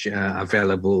footage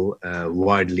available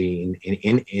widely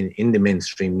in the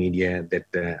mainstream media that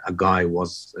a guy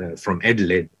was from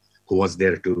Adelaide who was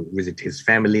there to visit his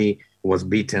family, was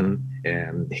beaten,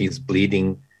 he's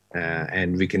bleeding,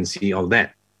 and we can see all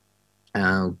that.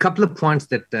 A couple of points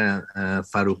that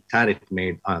Farooq Tariq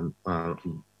made, I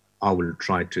will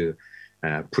try to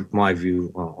put my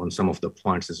view on some of the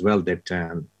points as well, that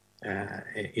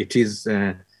it is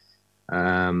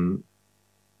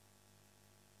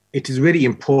very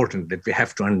important that we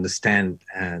have to understand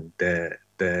the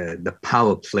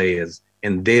power players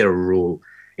and their role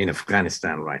in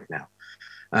Afghanistan right now.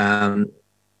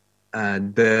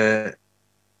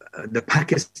 The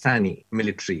Pakistani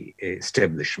military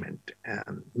establishment,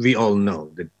 we all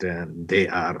know that they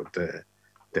are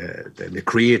the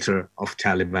creator of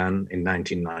Taliban in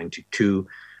 1992,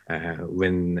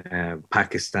 when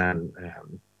Pakistan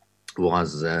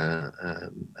was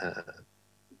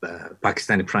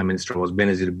Pakistani Prime Minister was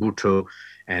Benazir Bhutto,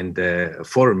 and the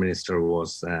Foreign Minister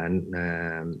was, I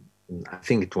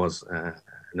think it was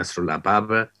Nasrullah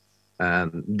Babar.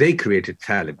 They created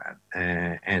Taliban,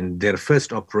 and their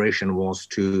first operation was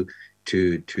to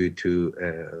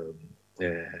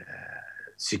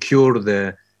secure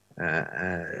the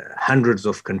hundreds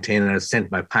of containers sent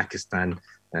by Pakistan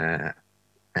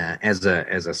as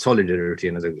a solidarity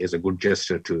and as a good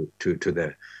gesture to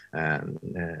the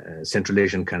Central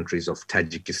Asian countries of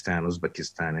Tajikistan,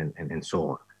 Uzbekistan, and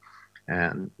so on.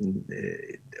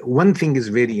 One thing is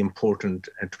very important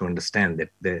to understand, that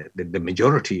the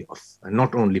majority of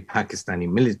not only Pakistani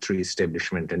military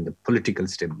establishment and the political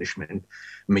establishment,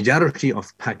 majority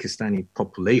of Pakistani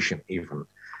population even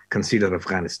consider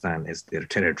Afghanistan as their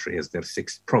territory, as their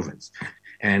sixth province.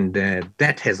 And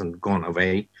that hasn't gone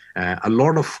away. A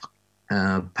lot of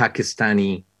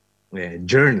Pakistani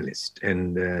journalists,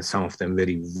 and some of them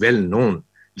very well-known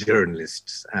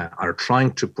journalists, are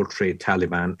trying to portray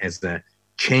Taliban as a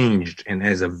changed and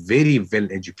as a very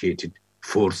well-educated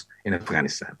force in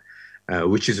Afghanistan,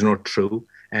 which is not true.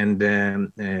 And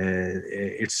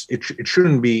it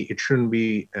shouldn't be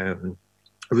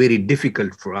very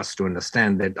difficult for us to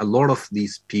understand that a lot of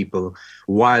these people,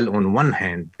 while on one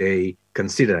hand they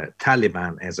consider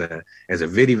Taliban as a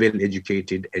very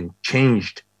well-educated and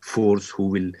changed force who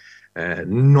will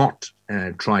not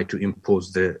try to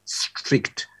impose the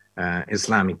strict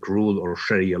Islamic rule or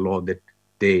Sharia law that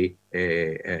they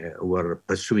were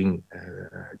pursuing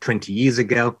 20 years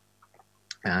ago.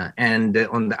 And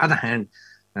on the other hand,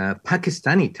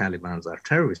 Pakistani Talibans are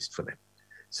terrorists for them.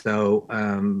 So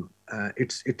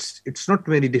it's not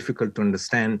very difficult to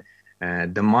understand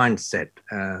the mindset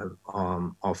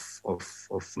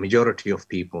of majority of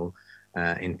people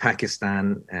in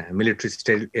Pakistan, military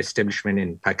establishment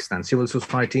in Pakistan civil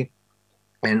society,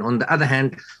 And on the other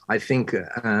hand, I think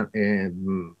a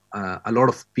lot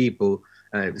of people,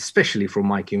 especially from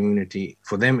my community,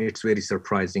 for them it's very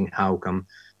surprising how come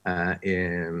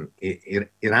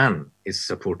Iran is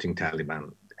supporting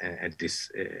Taliban at this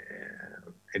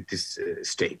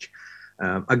stage.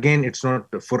 Again, it's not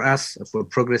for us, for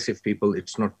progressive people,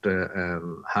 it's not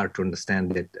hard to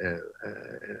understand that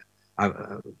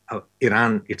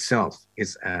Iran itself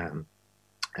is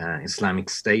Islamic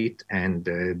State, and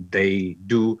they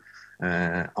do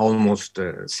almost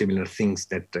similar things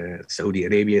that Saudi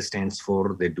Arabia stands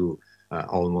for. They do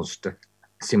almost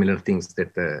similar things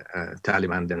that the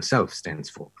Taliban themselves stands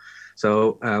for.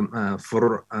 So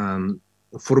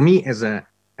for me as a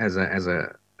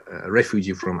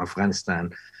refugee from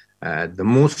Afghanistan, the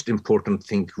most important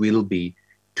thing will be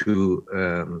to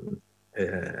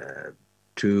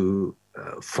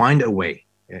find a way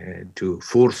to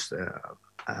force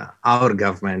our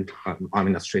government, I'm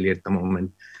in Australia at the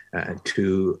moment,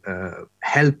 to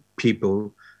help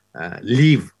people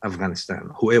leave Afghanistan,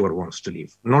 whoever wants to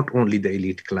leave, not only the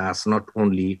elite class, not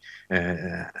only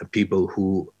people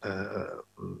who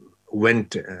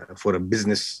went for a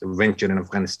business venture in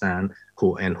Afghanistan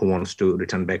who wants to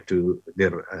return back to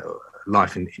their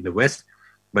life in the West,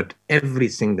 but every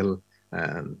single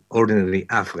ordinary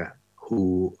Afghan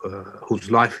whose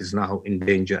life is now in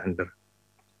danger under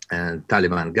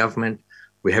Taliban government.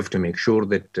 We have to make sure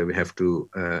that we have to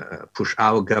push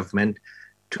our government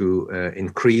to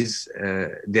increase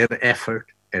their effort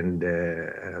and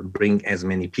bring as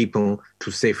many people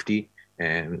to safety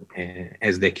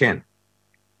as they can.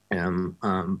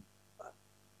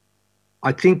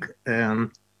 I think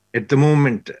at the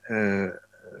moment,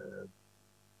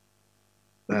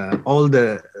 all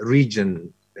the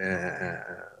region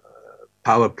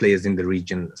power players in the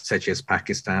region, such as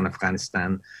Pakistan,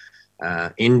 Afghanistan,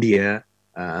 India,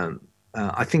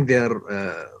 I think they're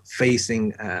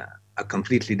facing a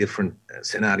completely different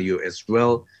scenario as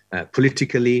well,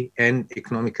 politically and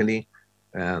economically.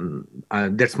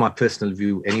 That's my personal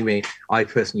view anyway. I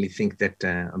personally think that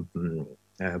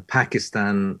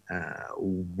Pakistan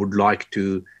would like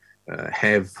to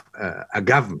have a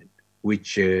government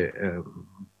which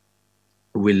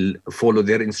will follow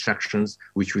their instructions,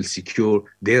 which will secure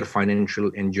their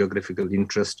financial and geographical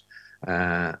interest,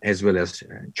 as well as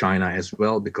China as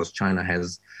well, because China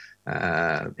has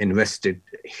invested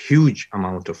huge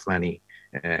amount of money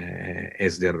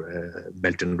as their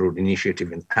Belt and Road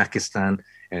Initiative in Pakistan,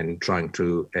 and trying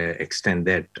to extend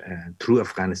that through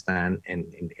Afghanistan and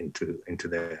into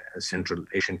the Central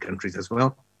Asian countries as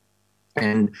well.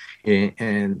 And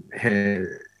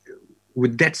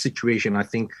with that situation, I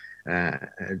think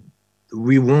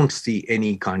we won't see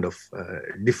any kind of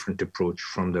different approach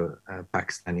from the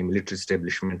Pakistani military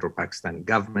establishment or Pakistani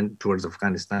government towards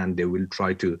Afghanistan. They will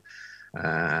try to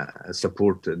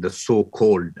support the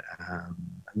so-called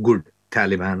good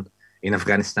Taliban in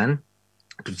Afghanistan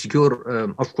to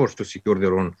secure, of course, to secure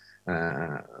their own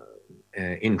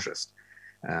interest.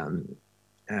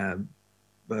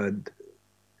 But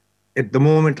at the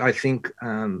moment, I think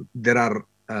there are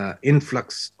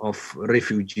influx of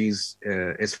refugees,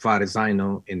 as far as I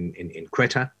know, in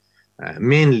Quetta,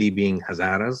 mainly being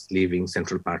Hazaras leaving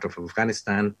central part of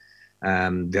Afghanistan.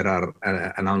 There are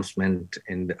announcements,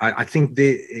 and I think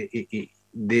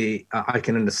I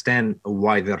can understand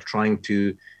why they're trying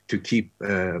to keep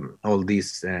all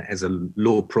these as a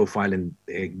low profile and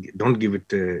don't give it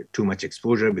too much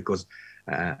exposure, because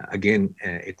again,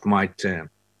 it might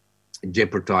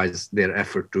jeopardize their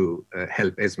effort to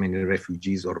help as many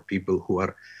refugees or people who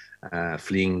are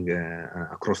fleeing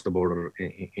across the border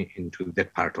into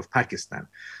that part of Pakistan.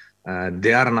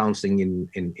 They are announcing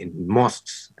in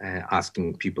mosques,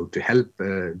 asking people to help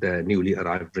the newly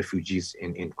arrived refugees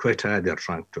in Quetta. They're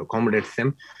trying to accommodate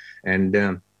them.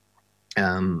 And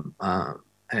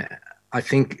I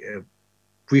think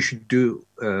we should do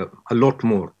a lot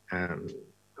more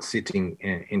sitting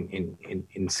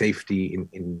in safety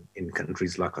in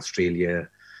countries like Australia,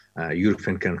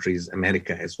 European countries,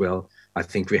 America as well. I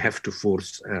think we have to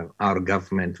force our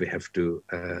government, we have to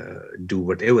do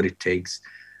whatever it takes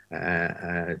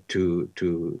to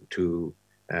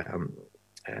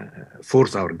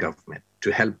force our government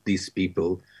to help these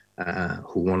people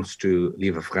who wants to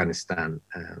leave Afghanistan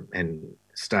and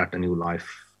start a new life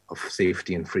of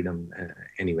safety and freedom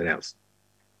anywhere else.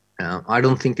 I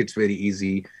don't think it's very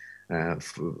easy,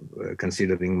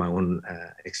 considering my own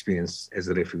experience as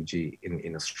a refugee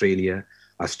in Australia.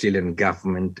 Australian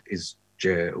government is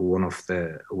one of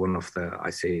the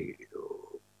I say,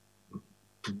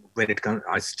 when it comes,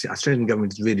 Australian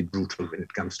government is very brutal when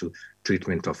it comes to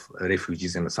treatment of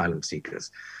refugees and asylum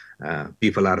seekers.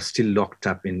 People are still locked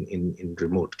up in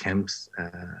remote camps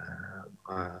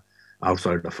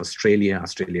outside of Australia.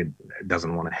 Australia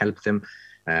doesn't want to help them.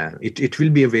 It will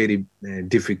be a very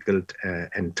difficult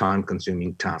and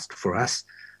time-consuming task for us,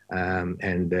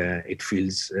 and it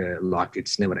feels like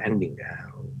it's never ending.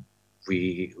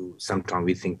 Sometimes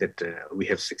we think that we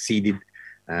have succeeded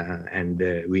and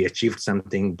we achieved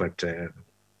something, but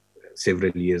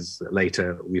several years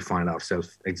later, we find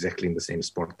ourselves exactly in the same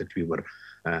spot that we were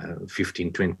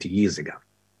 15, 20 years ago.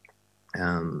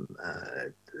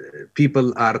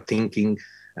 People are thinking,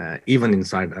 even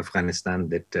inside Afghanistan,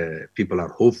 that people are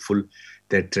hopeful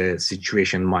that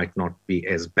situation might not be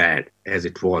as bad as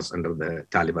it was under the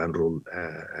Taliban rule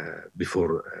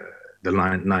before the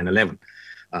 9/11.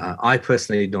 I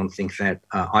personally don't think that.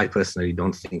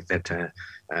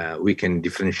 We can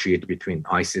differentiate between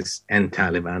ISIS and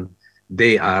Taliban.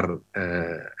 They are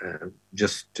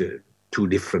just two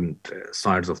different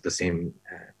sides of the same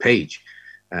page.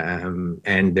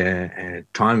 And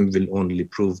time will only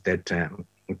prove that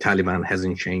Taliban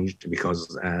hasn't changed,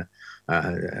 because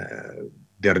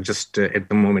they're just, at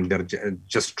the moment, they're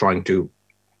just trying to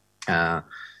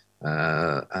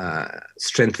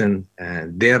strengthen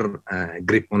their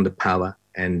grip on the power.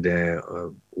 And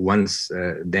once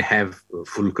they have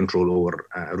full control over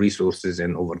resources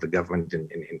and over the government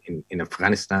in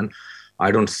Afghanistan,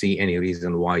 I don't see any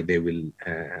reason why they will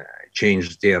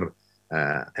change their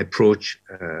approach,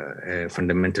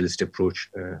 fundamentalist approach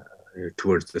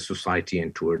towards the society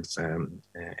and towards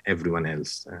everyone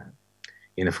else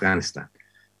in Afghanistan.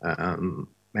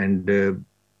 And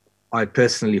I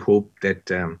personally hope that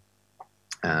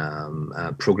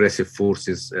progressive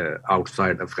forces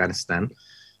outside Afghanistan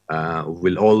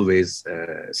will always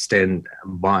stand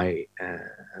by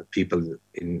people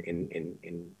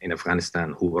in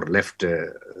Afghanistan who were left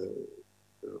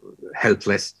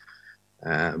helpless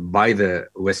by the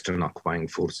Western occupying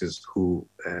forces, who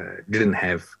didn't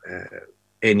have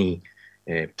any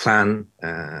plan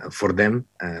for them,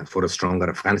 for a stronger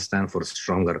Afghanistan, for a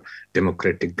stronger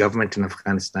democratic government in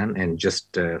Afghanistan, and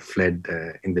just fled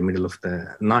in the middle of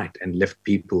the night and left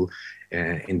people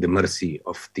in the mercy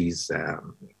of these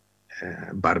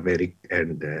barbaric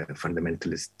and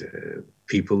fundamentalist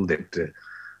people that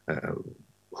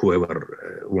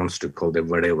whoever wants to call them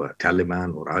whatever,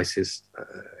 Taliban or ISIS.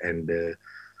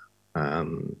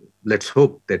 Let's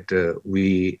hope that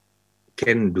we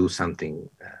can do something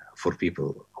for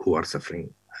people who are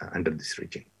suffering under this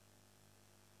regime.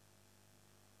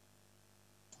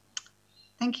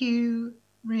 Thank you,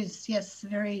 Riz. Yes,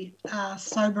 very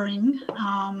sobering,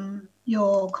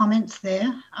 your comments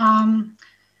there.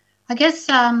 I guess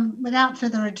without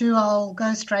further ado, I'll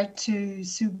go straight to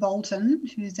Sue Bolton,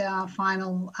 who's our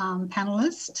final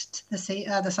panellist this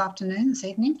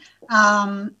evening.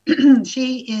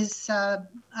 She is a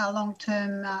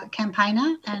long-term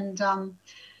campaigner, and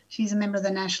she's a member of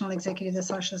the National Executive of the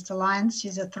Socialist Alliance.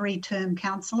 She's a 3-term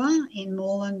councillor in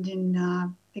Moreland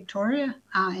in Victoria,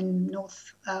 in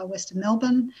north-west of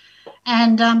Melbourne.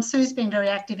 And Sue's been very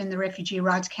active in the refugee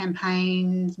rights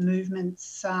campaigns,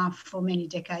 movements for many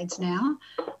decades now.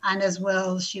 And as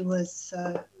well, she was,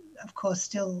 of course,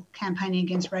 still campaigning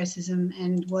against racism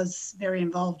and was very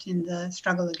involved in the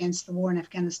struggle against the war in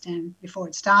Afghanistan before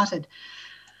it started.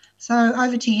 So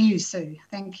over to you, Sue.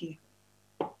 Thank you.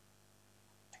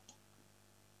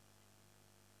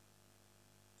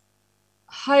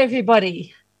 Hi,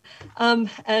 everybody.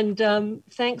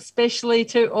 Thanks especially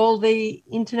to all the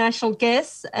international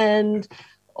guests, and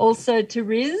also to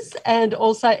Riz, and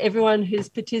also everyone who's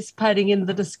participating in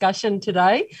the discussion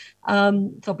today.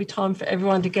 There'll be time for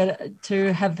everyone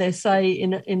to have their say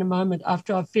in a moment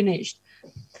after I've finished.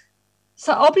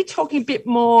 So I'll be talking a bit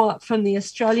more from the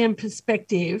Australian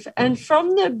perspective. And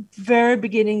from the very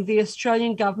beginning, the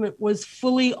Australian government was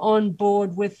fully on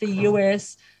board with the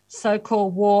US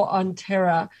so-called war on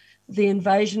terror, the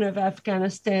invasion of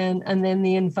Afghanistan, and then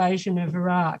the invasion of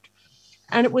Iraq.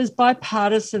 And it was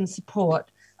bipartisan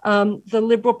support. The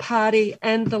Liberal Party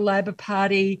and the Labor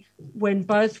Party, when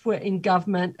both were in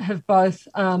government, have both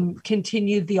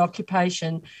continued the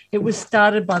occupation. It was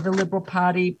started by the Liberal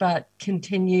Party, but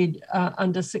continued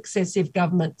under successive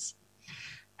governments.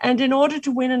 And in order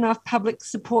to win enough public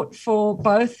support for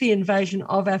both the invasion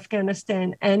of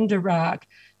Afghanistan and Iraq,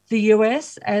 the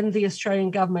US and the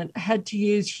Australian government had to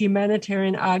use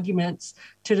humanitarian arguments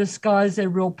to disguise their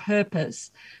real purpose.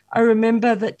 I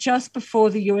remember that just before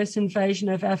the US invasion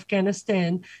of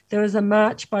Afghanistan, there was a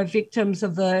march by victims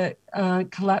of the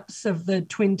collapse of the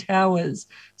Twin Towers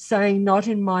saying, "Not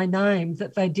in my name,"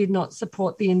 that they did not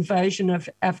support the invasion of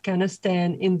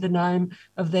Afghanistan in the name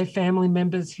of their family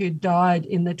members who died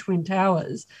in the Twin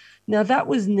Towers. Now, that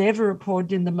was never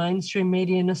reported in the mainstream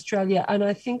media in Australia, and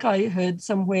I think I heard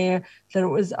somewhere that it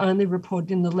was only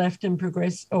reported in the left and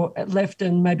left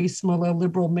and maybe smaller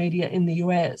liberal media in the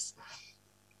US.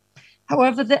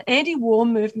 However, the anti-war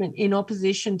movement in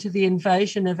opposition to the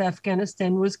invasion of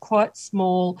Afghanistan was quite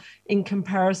small in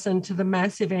comparison to the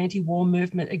massive anti-war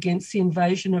movement against the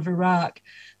invasion of Iraq.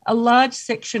 A large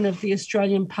section of the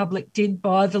Australian public did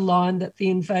buy the line that the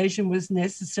invasion was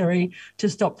necessary to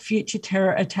stop future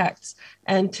terror attacks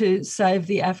and to save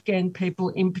the Afghan people,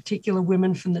 in particular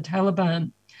women, from the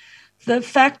Taliban. The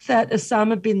fact that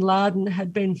Osama bin Laden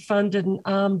had been funded and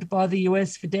armed by the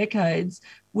US for decades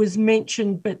was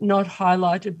mentioned but not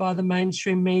highlighted by the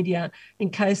mainstream media in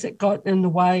case it got in the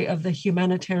way of the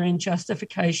humanitarian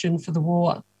justification for the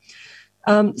war.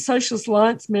 Socialist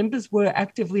Alliance members were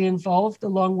actively involved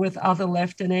along with other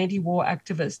left and anti-war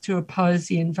activists to oppose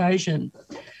the invasion.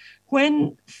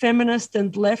 When feminist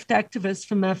and left activists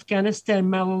from Afghanistan,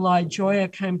 Malalai Joya,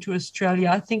 came to Australia,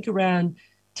 I think around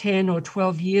 10 or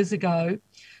 12 years ago,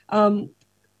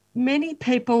 many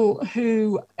people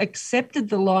who accepted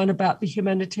the line about the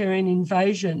humanitarian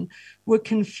invasion were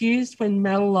confused when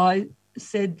Malalai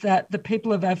said that the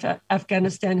people of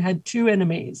Afghanistan had two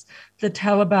enemies, the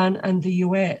Taliban and the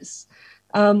US.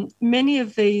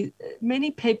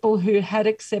 Many people who had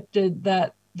accepted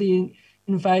that the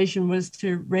invasion was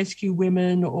to rescue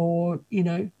women or,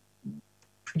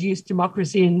 produce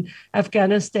democracy in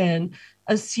Afghanistan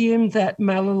assumed that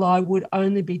Malalai would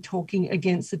only be talking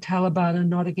against the Taliban and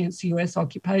not against the US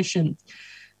occupation.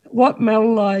 What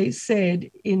Malalai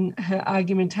said in her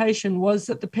argumentation was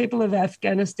that the people of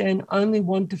Afghanistan only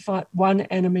want to fight one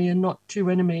enemy and not two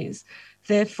enemies.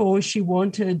 Therefore, she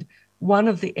wanted one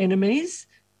of the enemies,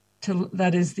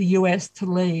 that is the US, to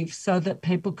leave so that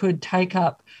people could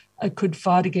could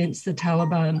fight against the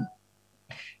Taliban.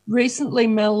 Recently,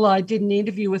 Malalai did an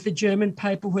interview with a German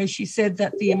paper where she said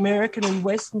that the American and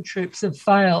Western troops have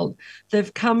failed.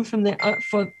 They've come for their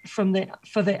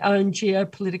own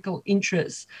geopolitical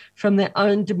interests, from their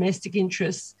own domestic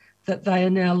interests that they are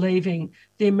now leaving.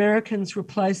 The Americans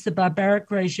replaced the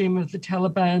barbaric regime of the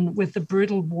Taliban with the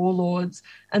brutal warlords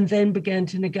and then began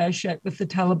to negotiate with the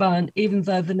Taliban, even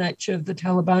though the nature of the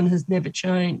Taliban has never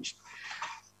changed.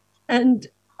 And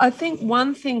I think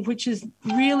one thing which is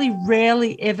really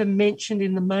rarely ever mentioned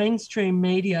in the mainstream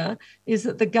media is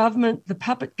that the government, the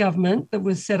puppet government that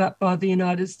was set up by the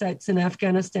United States in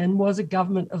Afghanistan, was a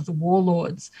government of the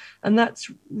warlords. And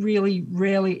that's really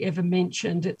rarely ever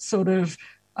mentioned. It's sort of,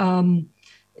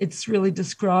 it's really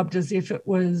described as if it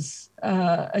was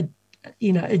a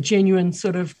genuine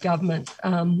sort of government,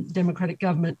 democratic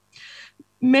government.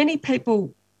 Many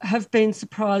people have been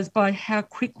surprised by how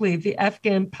quickly the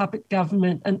Afghan puppet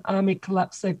government and army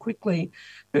collapsed so quickly.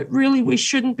 But really, we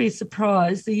shouldn't be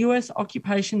surprised. The US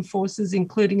occupation forces,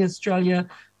 including Australia,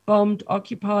 bombed,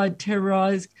 occupied,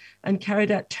 terrorised, and carried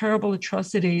out terrible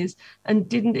atrocities and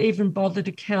didn't even bother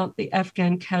to count the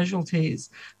Afghan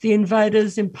casualties. The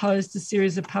invaders imposed a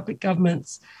series of puppet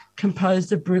governments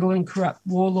composed of brutal and corrupt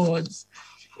warlords.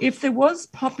 If there was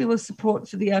popular support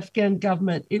for the Afghan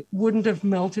government, it wouldn't have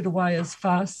melted away as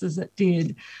fast as it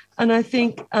did. And I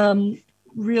think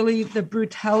really the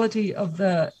brutality of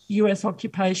the US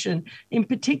occupation, in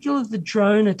particular the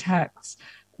drone attacks,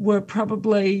 were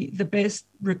probably the best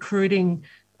recruiting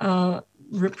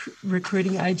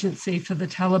agency for the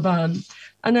Taliban.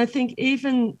 And I think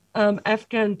even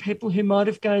Afghan people who might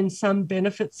have gained some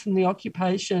benefits from the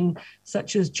occupation,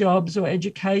 such as jobs or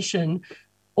education,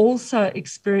 also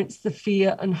experienced the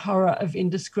fear and horror of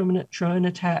indiscriminate drone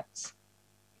attacks.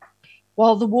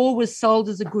 While the war was sold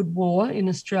as a good war in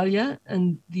Australia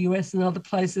and the US and other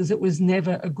places, it was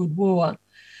never a good war.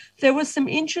 There were some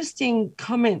interesting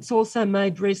comments also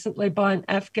made recently by an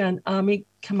Afghan army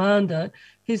commander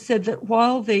who said that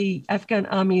while the Afghan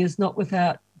army is not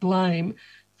without blame,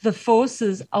 the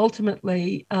forces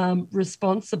ultimately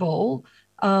responsible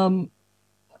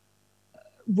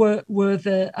were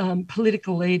the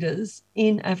political leaders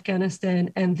in Afghanistan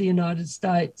and the United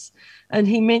States. And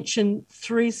he mentioned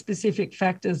three specific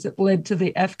factors that led to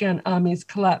the Afghan army's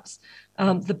collapse.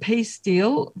 The peace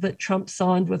deal that Trump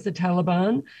signed with the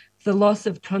Taliban, the loss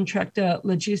of contractor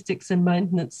logistics and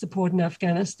maintenance support in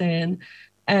Afghanistan,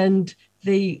 and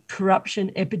the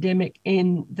corruption epidemic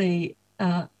in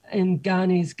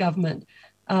Ghani's government.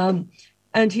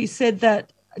 And he said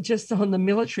that just on the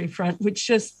military front, which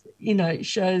just,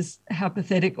 shows how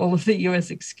pathetic all of the US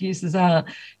excuses are.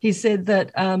 He said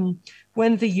that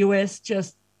when the US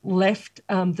just left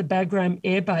the Bagram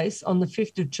Air Base on the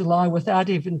 5th of July without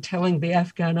even telling the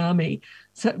Afghan army,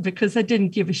 because they didn't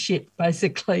give a shit,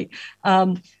 basically,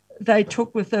 they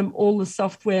took with them all the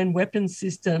software and weapons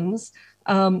systems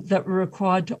that were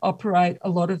required to operate a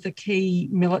lot of the key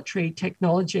military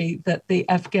technology that the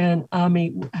Afghan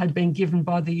army had been given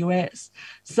by the US.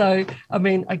 So, I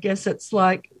mean, I guess it's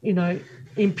like,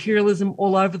 imperialism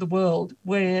all over the world,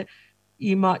 where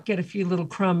you might get a few little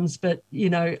crumbs, but,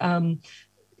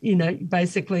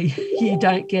 basically you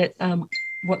don't get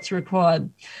what's required.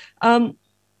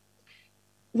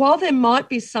 While there might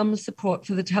be some support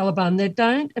for the Taliban, there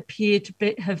doesn't appear to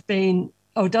have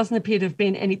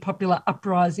been any popular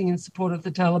uprising in support of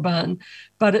the Taliban,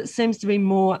 but it seems to be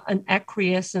more an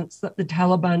acquiescence that the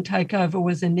Taliban takeover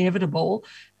was inevitable,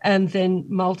 and then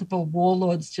multiple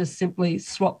warlords just simply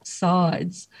swapped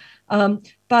sides.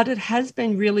 But it has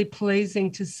been really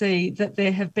pleasing to see that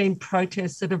there have been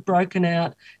protests that have broken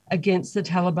out against the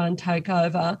Taliban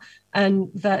takeover, and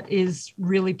that is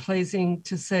really pleasing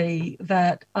to see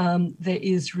that there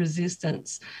is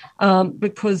resistance,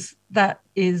 because that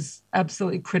is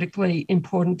absolutely critically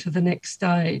important to the next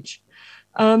stage.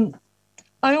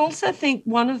 I also think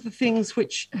one of the things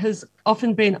which has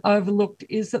often been overlooked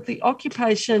is that the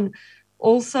occupation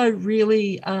also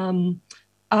really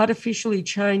artificially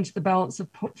changed the balance of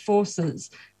forces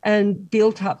and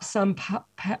built up some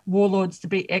warlords to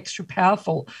be extra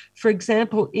powerful. For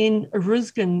example, in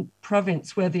Uruzgan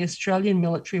province, where the Australian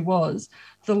military was,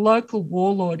 the local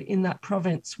warlord in that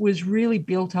province was really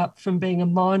built up from being a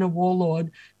minor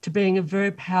warlord to being a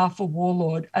very powerful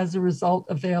warlord as a result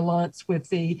of their alliance with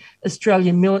the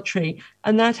Australian military.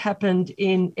 And that happened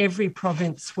in every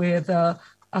province where the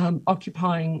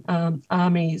occupying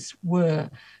armies were.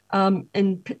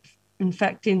 In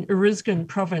fact, in Uruzgan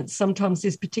province, sometimes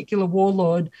this particular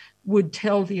warlord would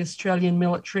tell the Australian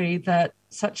military that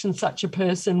such and such a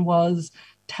person was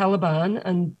Taliban,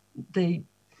 and the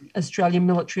Australian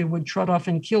military would trot off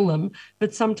and kill them.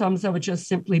 But sometimes they were just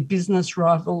simply business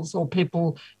rivals or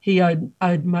people he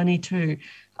owed money to.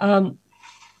 So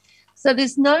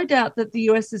there's no doubt that the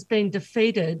US has been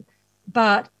defeated,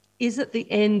 but is it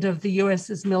the end of the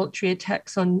US's military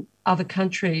attacks on other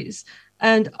countries?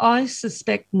 And I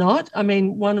suspect not. I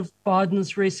mean, one of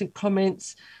Biden's recent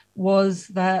comments was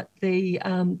that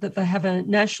that they have a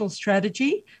national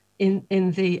strategy in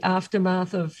the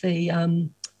aftermath of the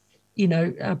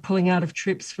pulling out of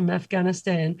troops from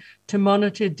Afghanistan to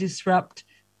monitor, disrupt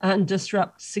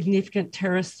significant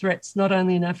terrorist threats, not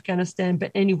only in Afghanistan,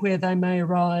 but anywhere they may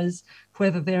arise,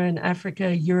 whether they're in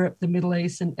Africa, Europe, the Middle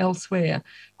East, and elsewhere.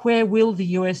 Where will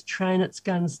the US train its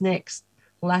guns next?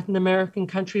 Latin American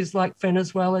countries like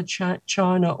Venezuela,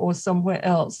 China, or somewhere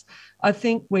else? I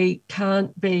think we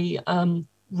can't be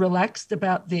relaxed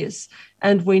about this,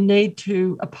 and we need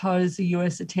to oppose the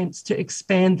US attempts to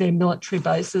expand their military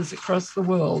bases across the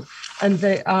world. And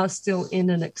they are still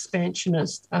in an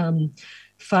expansionist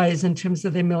phase in terms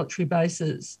of their military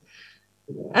bases.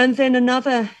 And then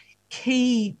another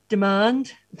key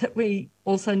demand that we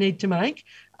also need to make,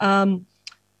 along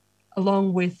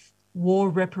with war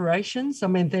reparations. I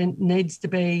mean, there needs to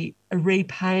be a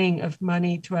repaying of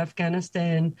money to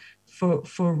Afghanistan for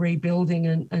rebuilding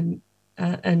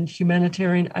and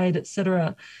humanitarian aid,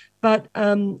 etc. But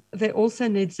there also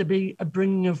needs to be a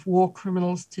bringing of war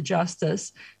criminals to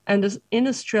justice. And in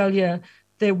Australia,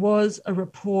 there was a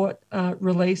report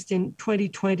released in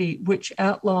 2020 which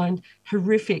outlined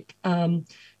horrific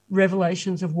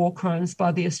revelations of war crimes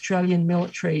by the Australian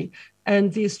military.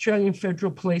 And the Australian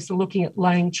Federal Police are looking at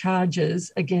laying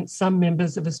charges against some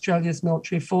members of Australia's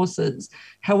military forces.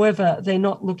 However, they're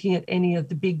not looking at any of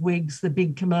the big wigs, the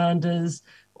big commanders,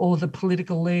 or the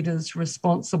political leaders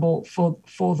responsible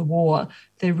for the war.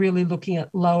 They're really looking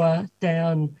at lower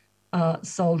down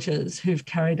soldiers who've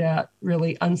carried out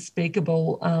really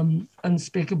unspeakable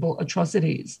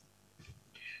atrocities.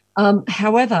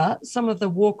 However, some of the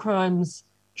war crimes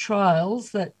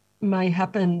trials that may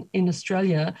happen in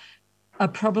Australia are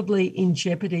probably in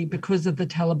jeopardy because of the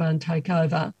Taliban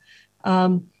takeover.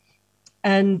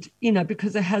 And,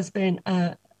 because there has been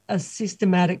a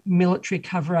systematic military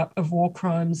cover-up of war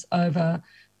crimes over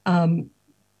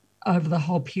the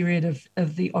whole period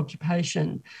of the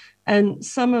occupation. And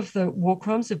some of the war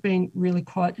crimes have been really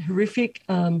quite horrific,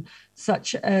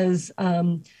 such as,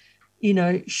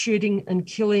 shooting and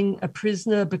killing a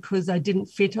prisoner because they didn't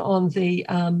fit on the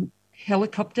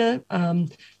helicopter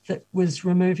that was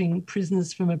removing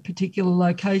prisoners from a particular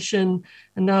location.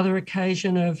 Another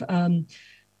occasion of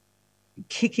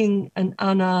kicking an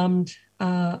unarmed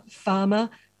farmer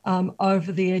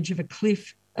over the edge of a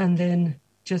cliff and then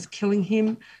just killing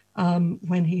him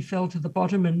when he fell to the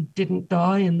bottom and didn't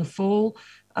die in the fall.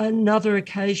 Another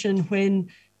occasion when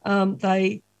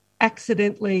they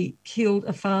accidentally killed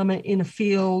a farmer in a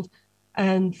field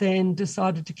and then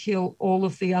decided to kill all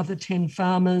of the other 10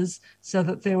 farmers so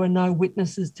that there were no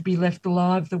witnesses to be left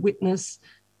alive. The witness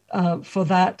for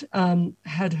that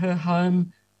had her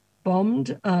home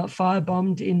bombed,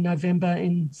 firebombed in November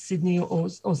in Sydney or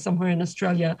somewhere in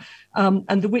Australia.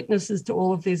 And the witnesses to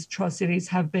all of these atrocities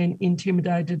have been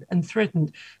intimidated and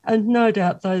threatened. And no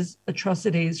doubt those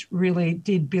atrocities really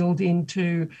did build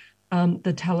into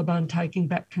the Taliban taking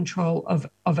back control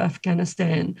of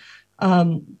Afghanistan.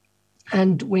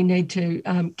 And we need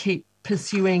to keep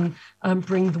pursuing,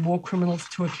 bring the war criminals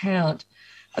to account.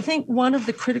 I think one of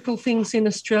the critical things in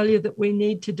Australia that we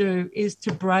need to do is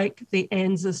to break the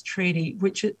ANZUS Treaty,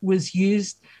 which was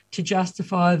used to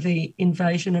justify the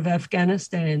invasion of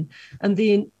Afghanistan. And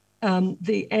the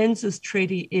ANZUS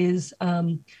Treaty is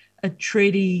a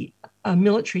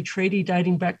military treaty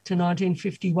dating back to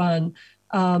 1951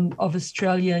 of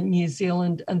Australia, New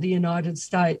Zealand, and the United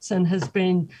States, and has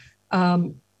been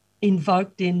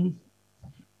invoked in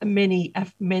many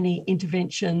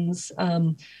interventions.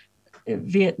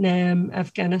 Vietnam,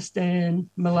 Afghanistan,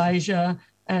 Malaysia,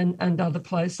 and other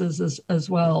places as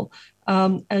well.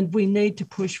 And we need to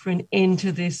push for an end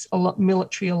to this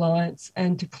military alliance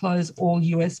and to close all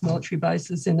US military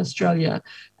bases in Australia.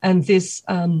 And this,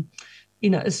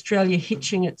 Australia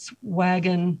hitching its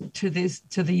wagon to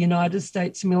the United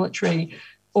States military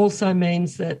also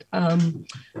means that,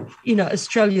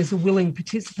 Australia is a willing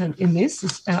participant in this,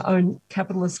 it's our own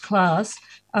capitalist class,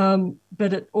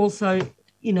 but it also,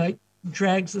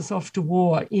 drags us off to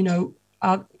war.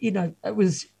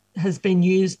 Has been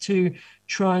used to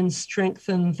try and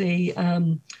strengthen the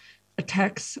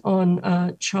attacks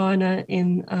on China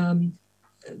in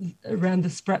around the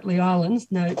Spratly Islands.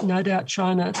 No doubt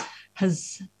China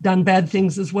has done bad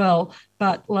things as well,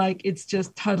 but it's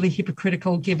just totally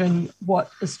hypocritical given what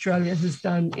Australia has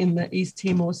done in the East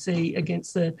Timor Sea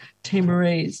against the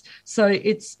Timorese. So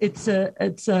it's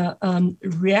a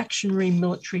reactionary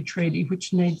military treaty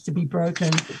which needs to be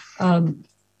broken. So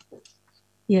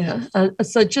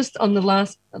just on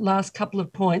the last couple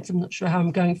of points, I'm not sure how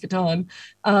I'm going for time.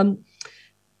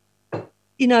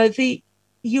 The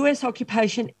US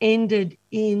occupation ended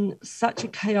in such a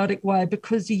chaotic way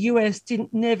because the US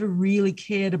never really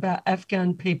cared about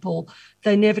Afghan people.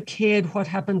 They never cared what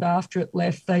happened after it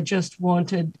left. They just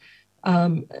wanted,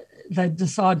 they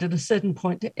decided at a certain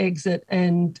point to exit,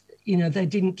 and, they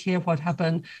didn't care what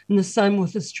happened. And the same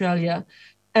with Australia.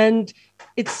 And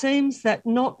it seems that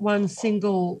not one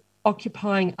single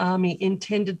occupying army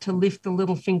intended to lift the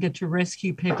little finger to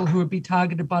rescue people who would be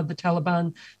targeted by the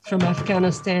Taliban from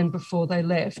Afghanistan before they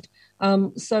left.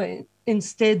 So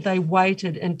instead, they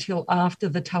waited until after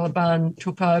the Taliban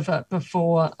took over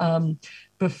before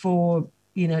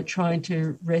trying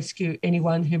to rescue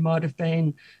anyone who might have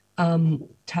been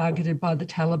targeted by the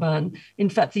Taliban. In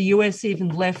fact, the US even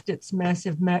left its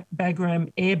massive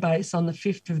Bagram air base on the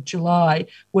 5th of July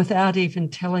without even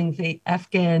telling the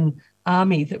Afghan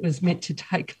army that was meant to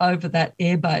take over that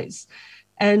airbase.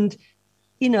 And,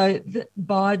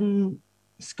 Biden,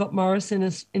 Scott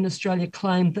Morrison in Australia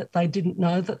claimed that they didn't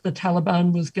know that the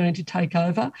Taliban was going to take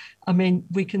over. I mean,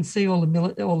 we can see all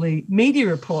the media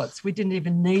reports. We didn't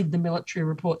even need the military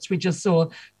reports. We just saw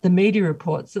the media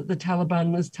reports that the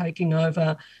Taliban was taking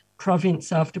over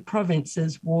province after province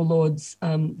as warlords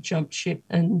jumped ship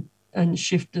and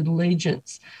shifted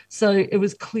allegiance. So it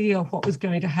was clear what was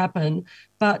going to happen.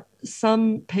 But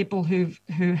some people who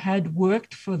had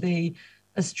worked for the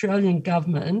Australian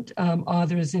government,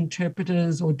 either as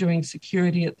interpreters or doing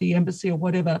security at the embassy or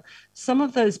whatever, some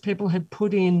of those people had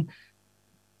put in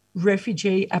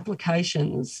refugee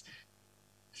applications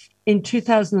in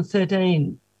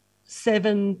 2013,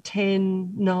 7,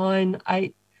 10, 9,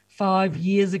 8, 5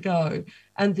 years ago,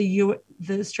 and the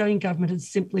Australian government had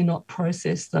simply not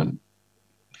processed them.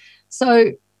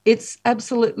 So it's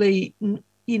absolutely,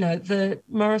 the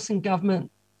Morrison government,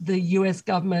 the US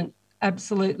government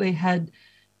absolutely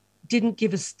didn't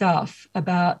give a stuff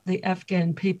about the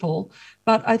Afghan people.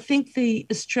 But I think the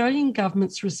Australian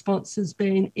government's response has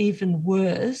been even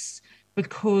worse,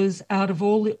 because out of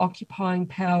all the occupying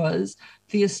powers,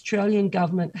 the Australian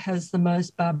government has the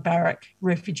most barbaric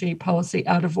refugee policy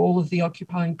out of all of the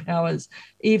occupying powers,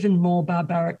 even more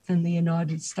barbaric than the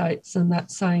United States, and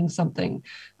that's saying something.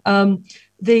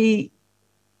 The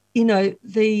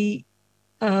the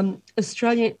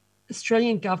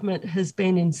Australian government has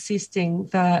been insisting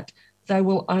that they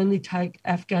will only take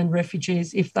Afghan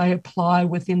refugees if they apply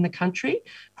within the country,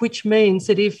 which means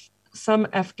that if some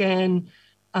Afghan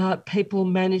people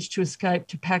manage to escape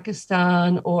to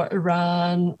Pakistan or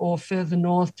Iran or further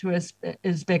north to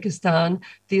Uzbekistan,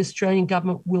 the Australian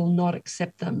government will not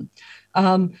accept them.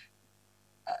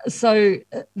 So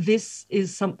this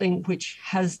is something which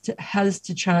has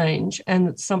to change, and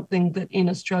it's something that in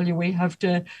Australia we have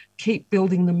to keep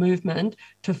building the movement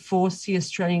to force the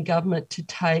Australian government to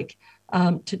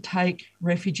take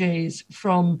refugees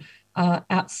from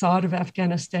outside of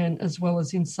Afghanistan as well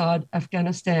as inside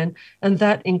Afghanistan, and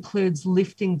that includes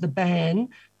lifting the ban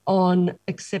on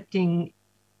accepting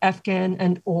Afghan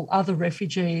and all other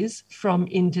refugees from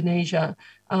Indonesia.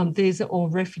 These are all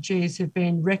refugees who've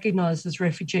been recognised as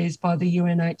refugees by the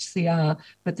UNHCR,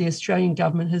 but the Australian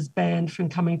government has banned from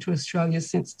coming to Australia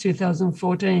since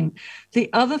 2014. The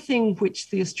other thing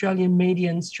which the Australian media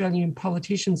and Australian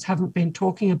politicians haven't been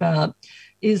talking about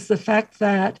is the fact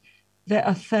that there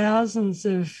are thousands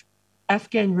of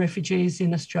Afghan refugees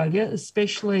in Australia,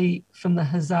 especially from the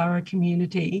Hazara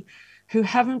community, who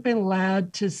haven't been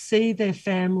allowed to see their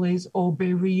families or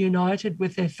be reunited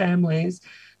with their families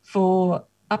for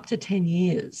up to 10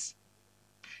 years.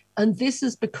 And this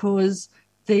is because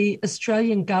the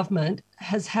Australian government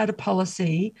has had a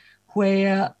policy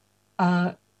where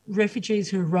refugees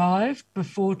who arrived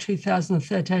before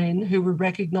 2013, who were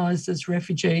recognised as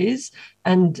refugees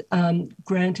and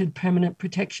granted permanent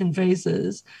protection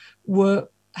visas,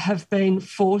 have been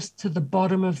forced to the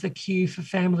bottom of the queue for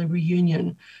family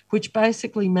reunion, which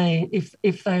basically means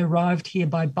if they arrived here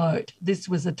by boat. This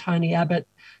was a Tony Abbott,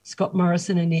 Scott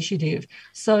Morrison initiative.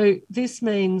 So this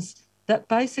means that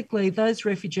basically those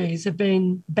refugees have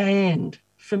been banned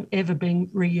from ever being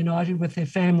reunited with their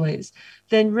families.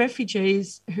 Then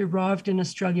refugees who arrived in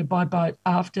Australia by boat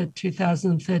after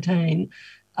 2013,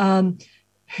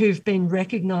 who've been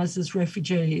recognised as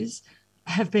refugees,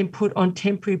 have been put on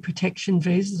temporary protection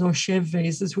visas or SHEV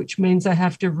visas, which means they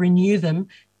have to renew them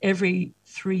every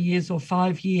 3 years or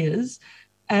 5 years.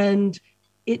 And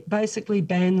it basically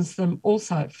bans them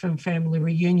also from family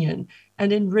reunion.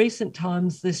 And in recent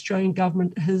times, the Australian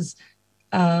government has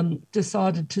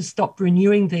decided to stop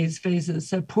renewing these visas,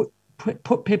 so put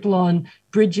people on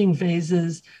bridging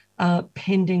visas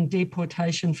pending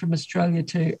deportation from Australia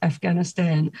to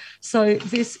Afghanistan. So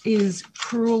this is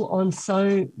cruel on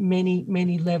so many,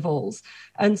 many levels.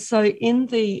 And so in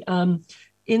the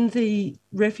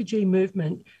refugee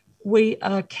movement, we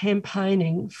are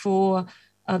campaigning for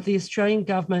the Australian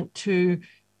government to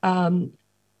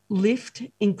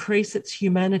increase its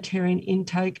humanitarian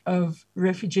intake of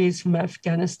refugees from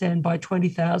Afghanistan by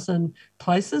 20,000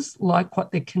 places, like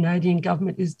what the Canadian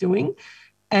government is doing.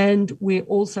 And we're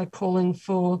also calling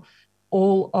for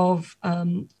all of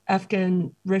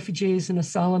Afghan refugees and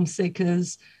asylum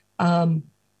seekers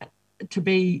to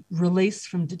be released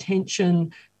from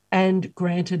detention and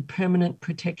granted permanent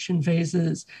protection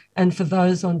visas, and for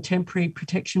those on temporary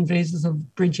protection visas or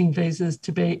bridging visas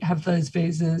to have those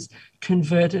visas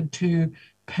converted to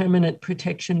permanent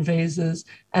protection visas,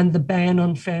 and the ban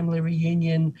on family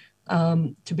reunion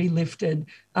to be lifted.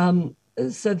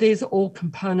 So these are all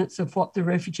components of what the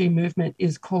refugee movement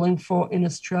is calling for in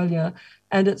Australia,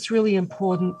 and it's really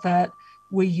important that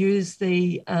we use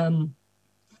the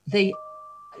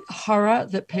horror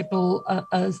that people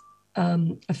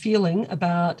are feeling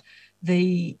about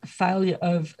the failure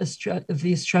of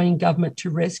the Australian government to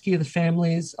rescue the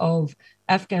families of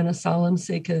Afghan asylum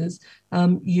seekers,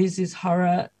 use this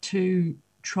horror to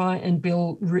try and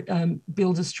build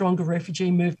a stronger refugee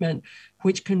movement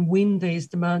which can win these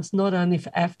demands, not only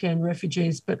for Afghan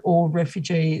refugees, but all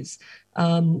refugees,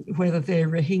 whether they're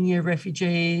Rohingya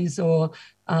refugees or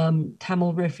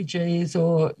Tamil refugees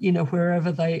or,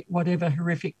 whatever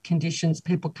horrific conditions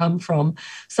people come from.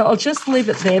 So I'll just leave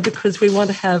it there because we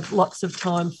want to have lots of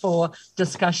time for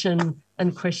discussion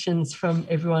and questions from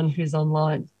everyone who's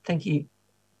online. Thank you.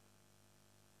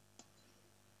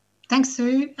 Thanks,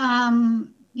 Sue.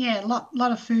 A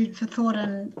lot of food for thought,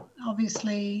 and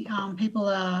obviously people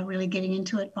are really getting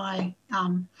into it by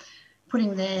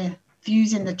putting their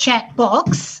views in the chat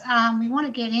box. We want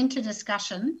to get into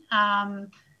discussion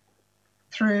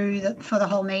for the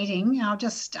whole meeting. I'll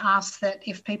just ask that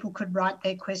if people could write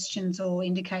their questions or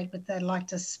indicate that they'd like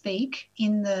to speak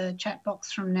in the chat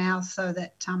box from now so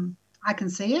that I can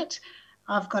see it.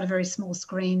 I've got a very small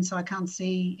screen, so I can't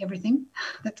see everything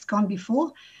that's gone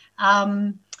before.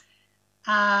 And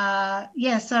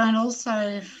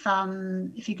also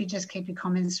if you could just keep your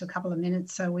comments to a couple of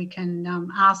minutes so we can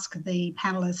ask the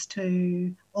panellists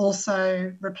to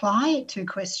also reply to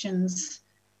questions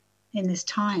in this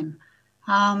time.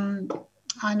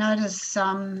 I notice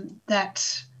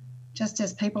that just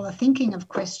as people are thinking of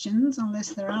questions, unless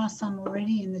there are some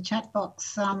already in the chat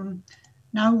box,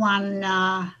 no one,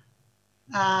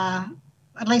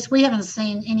 at least we haven't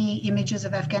seen any images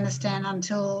of Afghanistan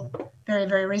until very,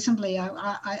 very recently.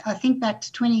 I think back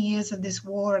to 20 years of this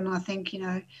war, and I think,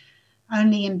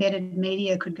 only embedded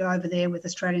media could go over there with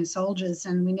Australian soldiers,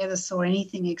 and we never saw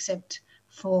anything except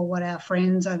for what our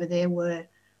friends over there were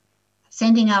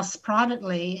sending us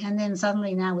privately. And then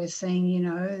suddenly now we're seeing,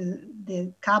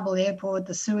 the Kabul airport,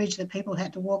 the sewage that people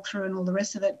had to walk through and all the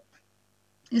rest of it.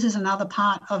 This is another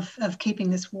part of keeping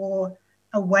this war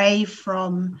away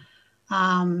from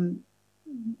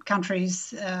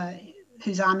countries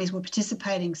whose armies were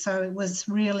participating. So it was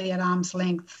really at arm's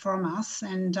length from us.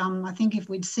 And I think if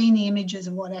we'd seen the images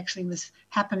of what actually was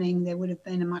happening, there would have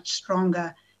been a much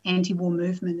stronger anti-war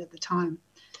movement at the time.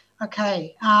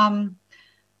 Okay.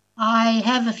 I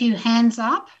have a few hands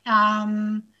up,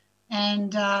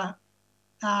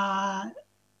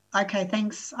 okay,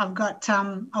 thanks. I've got,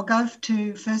 I'll go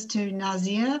first to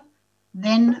Nazir,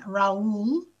 then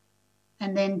Raoul,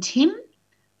 and then Tim.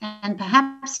 And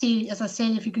perhaps, as I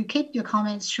said, if you could keep your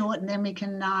comments short, and then we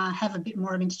can have a bit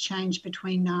more of interchange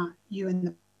between you and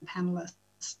the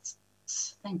panelists.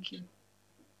 Thank you.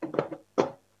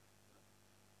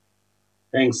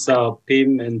 Thanks,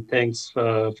 Pim, and thanks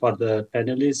for the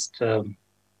panelists.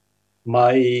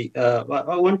 I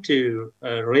want to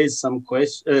raise some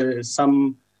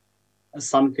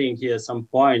something here, some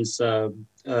points.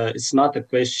 It's not a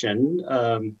question.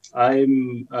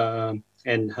 I'm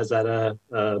and Hazara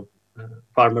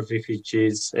farmer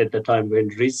refugees at the time when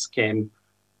Riz came.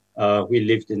 We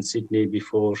lived in Sydney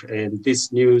before, and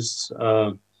this news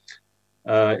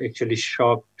actually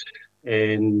shocked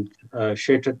and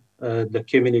shattered the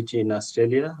community in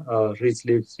Australia. Riz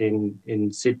lives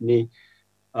in Sydney,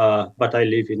 but I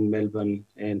live in Melbourne.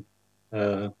 And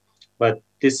but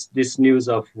this news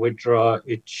of withdrawal,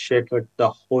 it shattered the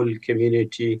whole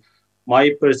community.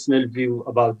 My personal view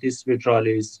about this withdrawal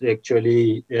is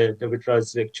actually, the withdrawal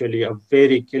is actually a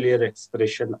very clear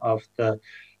expression of the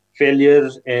failure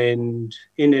and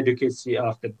inadequacy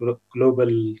of the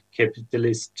global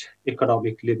capitalist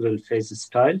economic liberal phase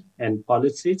style and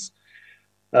policies.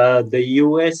 The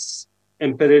US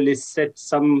imperialists set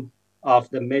some of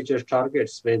the major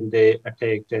targets when they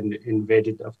attacked and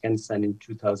invaded Afghanistan in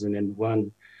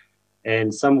 2001.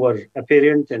 And some were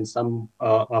apparent and some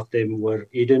of them were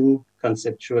hidden,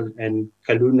 conceptual and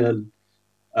colonial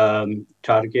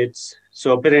targets.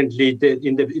 So apparently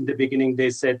in the beginning,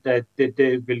 they said that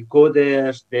they will go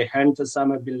there, they hunt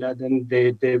Osama bin Laden,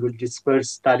 they will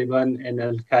disperse Taliban and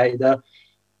Al-Qaeda.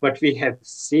 But we have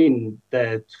seen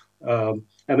that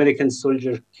American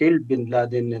soldiers killed bin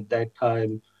Laden at that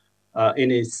time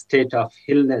in a state of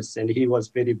illness, and he was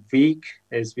very weak,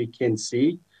 as we can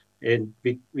see. And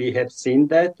we have seen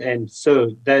that, and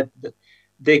so that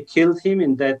they killed him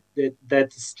in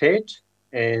that state.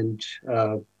 And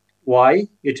why?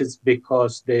 It is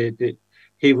because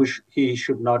he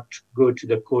should not go to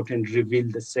the court and reveal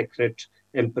the secret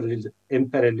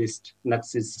imperialist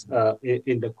Nazis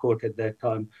in the court at that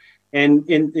time. And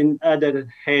in other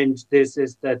hand, they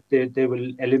says that they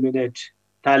will eliminate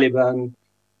Taliban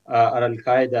or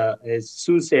Al-Qaeda. As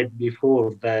Sue said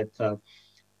before, that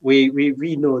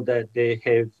we know that they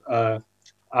have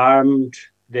armed,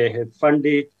 they have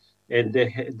funded, and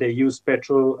they use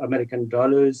Petro-American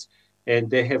dollars, and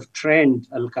they have trained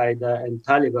Al-Qaeda and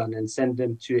Taliban and sent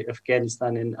them to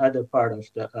Afghanistan and other part of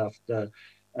the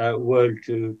world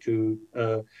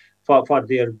for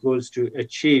their goals to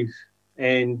achieve.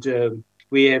 And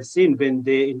we have seen when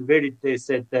they invaded, they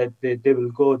said that they will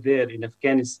go there in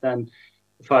Afghanistan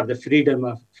for the freedom,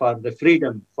 for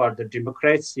the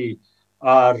democracy,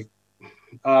 or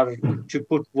to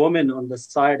put women on the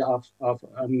side of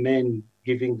men,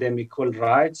 giving them equal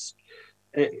rights,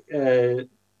 and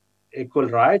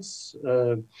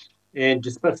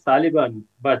disperse Taliban.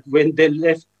 But when they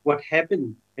left, what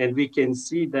happened? And we can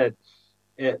see that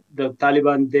the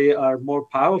Taliban, they are more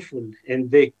powerful,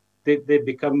 and they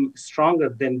become stronger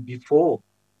than before.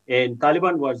 And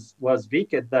Taliban was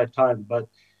weak at that time, but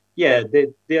yeah,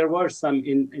 there were some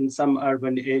in some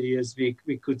urban areas. We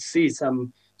could see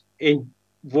some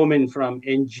women from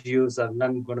NGOs or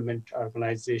non-government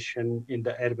organization in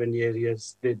the urban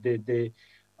areas. They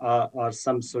are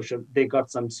some social. They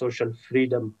got some social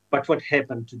freedom. But what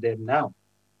happened to them now?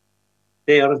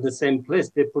 They are in the same place.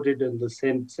 They put it in the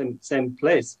same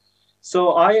place.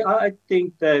 So I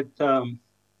think that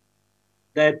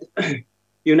that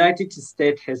United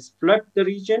States has flooded the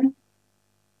region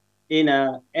in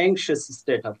an anxious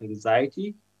state of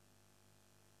anxiety.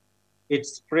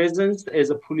 Its presence as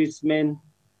a policeman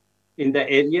in the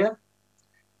area,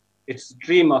 its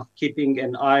dream of keeping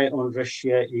an eye on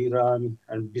Russia, Iran,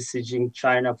 and besieging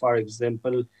China, for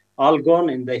example, all gone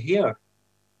in the year.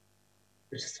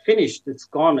 It's finished, it's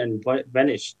gone and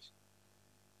vanished.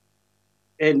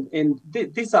 And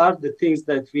these are the things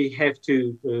that we have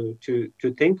to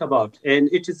think about. And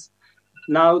it is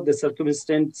now the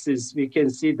circumstances, we can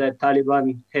see that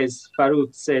Taliban, as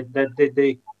Farouk said, that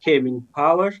they came in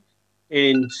power,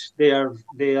 and they are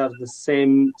the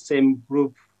same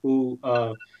group who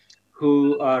are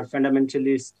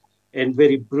fundamentalist and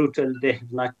very brutal. They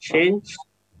have not changed.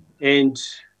 And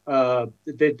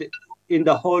in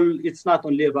the whole, it's not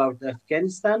only about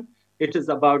Afghanistan, it is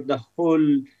about the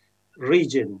whole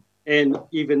region, and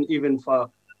even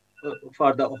for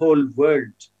the whole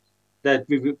world, that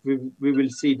we will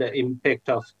see the impact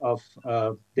of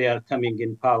their coming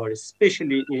in power,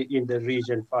 especially in the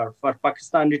region. For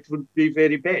Pakistan, it would be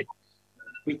very bad.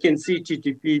 We can see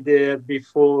TTP there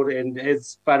before, and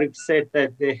as Farouk said,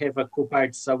 that they have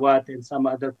occupied Swat and some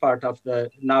other part of the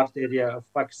north area of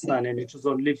Pakistan, and it was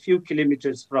only a few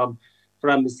kilometers from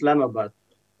Islamabad.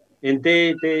 And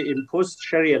they imposed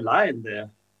Sharia law in there.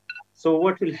 So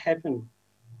what will happen?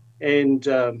 And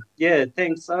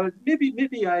thanks.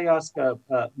 Maybe I ask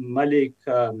Malik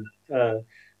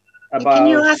about. Can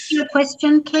you ask your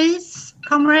question, please,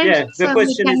 comrade? Yeah, the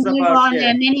question is about. There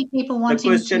are many people wanting to. The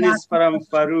question is from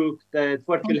Farouk, that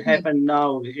what will happen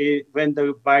now when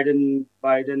the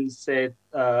Biden said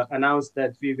announced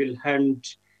that we will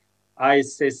hunt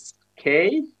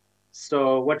ISIS-K.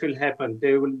 So what will happen?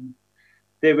 They will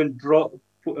drop.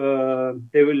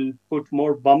 They will put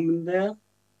more bomb in there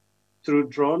through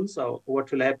drones, or what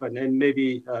will happen? And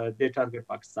maybe they target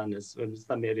Pakistan as well,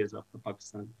 some areas of the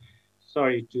Pakistan.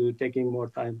 Sorry to taking more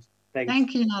time. Thanks.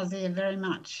 Thank you, Nazir, very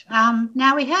much.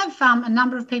 Now we have a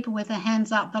number of people with their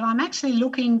hands up, but I'm actually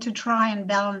looking to try and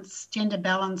gender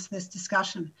balance this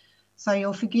discussion. So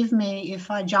you'll forgive me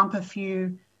if I jump a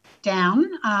few down.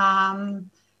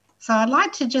 So I'd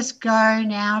like to just go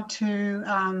now to,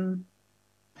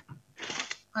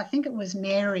 I think it was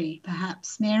Mary,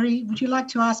 perhaps. Mary, would you like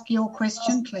to ask your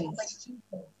question, please?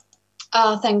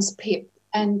 Thanks, Pip,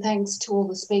 and thanks to all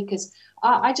the speakers.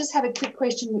 I just have a quick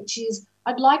question, which is,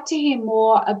 I'd like to hear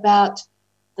more about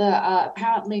the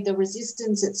apparently the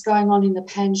resistance that's going on in the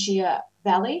Panjshir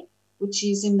Valley, which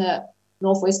is in the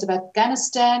northwest of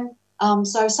Afghanistan.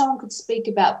 So if someone could speak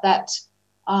about that,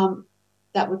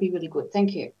 that would be really good.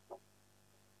 Thank you.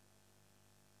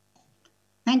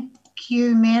 Thank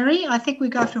you, Mary. I think we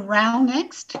go to Raul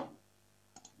next.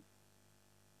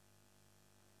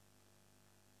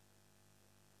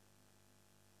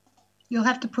 You'll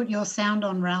have to put your sound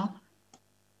on, Raul.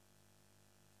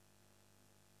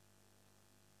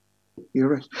 You're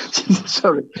right.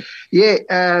 Sorry. Yeah,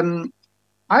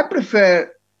 I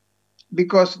prefer,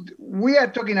 because we are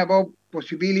talking about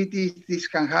possibilities, this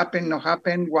can happen, not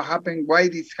happen, what happened, why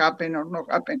this happened or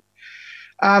not happen.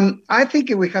 I think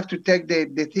we have to take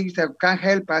the things that can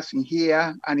help us in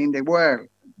here and in the world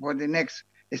for the next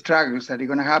struggles that are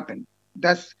going to happen.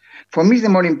 That's, for me, the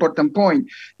more important point.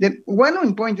 The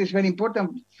one point is very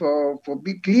important for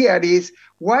be clear is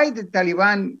why the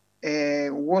Taliban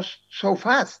was so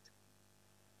fast.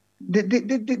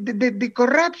 The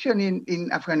corruption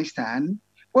in Afghanistan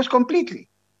was completely.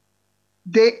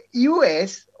 The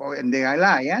US and the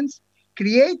alliance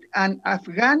create an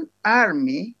Afghan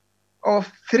army of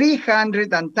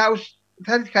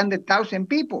 300,000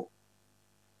 people.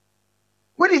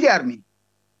 What is the army?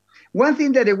 One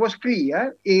thing that it was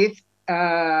clear is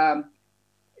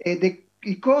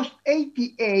it cost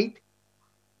 $88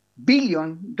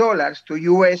 billion to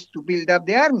US to build up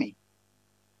the army.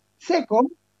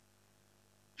 Second,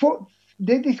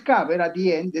 they discovered at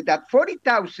the end that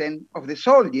 40,000 of the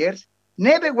soldiers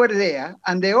never were there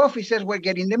and the officers were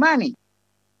getting the money.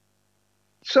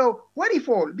 So what if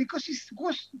all? Because it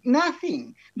was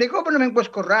nothing. The government was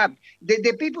corrupt.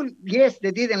 The people, yes,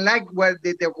 they didn't like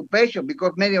the occupation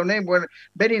because many of them were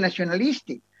very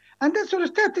nationalistic. And that sort of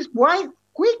stuff is why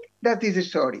quick that is the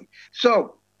story.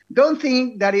 So don't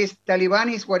think that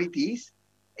Taliban is what it is.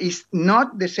 It's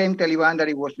not the same Taliban that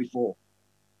it was before.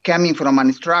 Coming from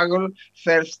a struggle,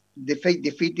 first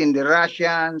defeating the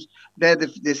Russians, then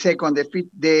the second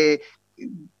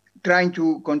trying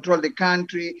to control the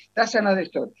country. That's another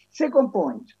story. Second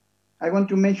point I want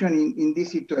to mention in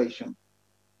this situation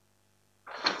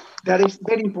that is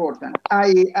very important.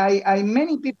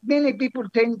 Many people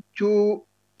tend to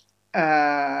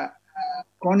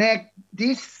connect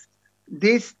this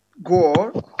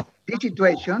war this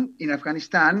situation in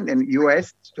Afghanistan and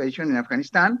U.S. situation in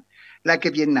Afghanistan, like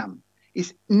Vietnam,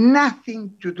 is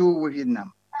nothing to do with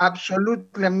Vietnam.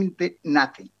 Absolutely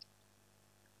nothing.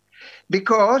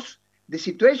 Because the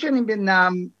situation in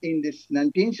Vietnam in this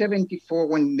 1974,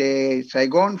 when the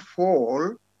Saigon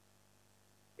fall,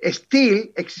 still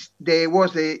there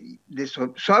was the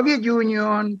Soviet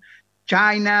Union,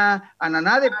 China, and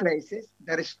another places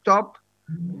that stopped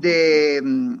the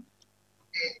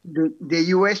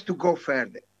U.S. to go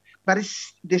further. But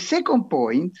it's the second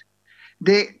point,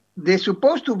 they're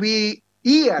supposed to be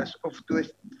years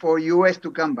for U.S.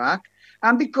 to come back,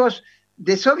 and because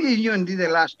the Soviet Union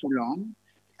didn't last too long,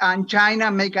 and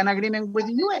China make an agreement with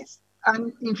the U.S.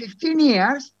 And in 15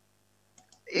 years,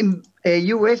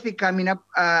 U.S. becoming up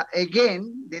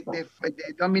again the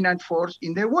dominant force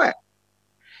in the world.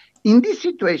 In this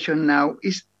situation now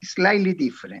is slightly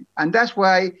different, and that's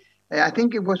why I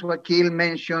think it was Wakil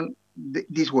mentioned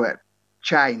this word,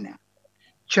 China.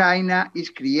 China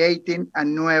is creating a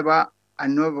nuevo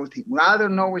thing. I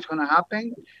don't know what's going to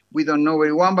happen. We don't know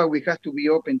everyone, but we have to be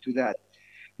open to that.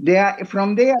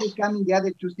 From there is coming the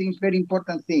other two things, very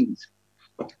important things.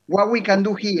 What we can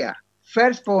do here.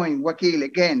 First point, Wakil,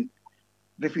 again,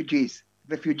 refugees.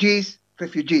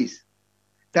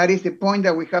 That is the point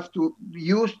that we have to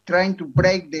use, trying to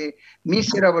break the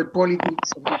miserable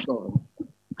politics of the government.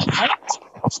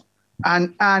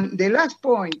 And the last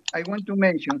point I want to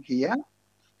mention here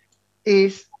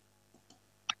is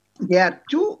there are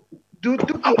two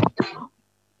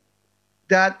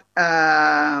that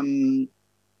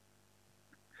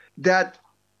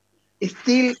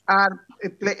still are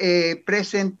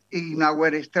present in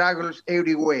our struggles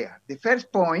everywhere. The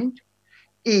first point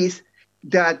is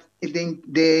that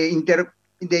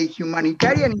the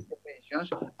humanitarian interventions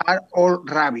are all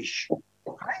rubbish.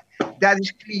 Okay? That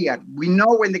is clear. We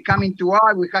know when they come into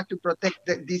us, we have to protect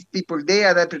these people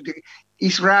there. That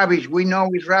is rubbish. We know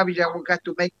it's rubbish, and we have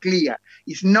to make clear.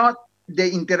 It's not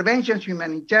the interventions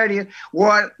humanitarian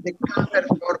were the cover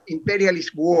for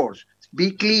imperialist wars.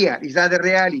 Be clear. Is that the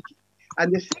reality?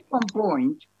 And the second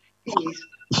point is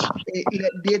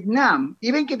Vietnam.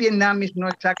 Even if Vietnam is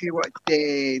not exactly what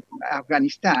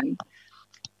Afghanistan,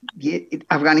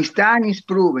 Afghanistan is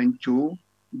proven too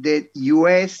that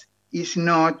U.S. is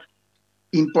not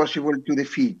impossible to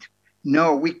defeat.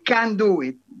 No, we can do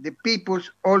it. The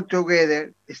peoples all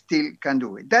together still can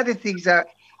do it. That is things that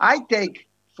I take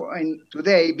for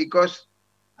today, because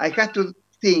I have to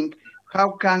think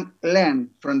how can learn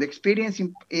from the experience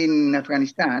in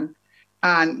Afghanistan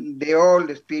and the old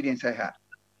experience I have.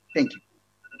 Thank you.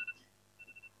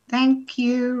 Thank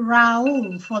you,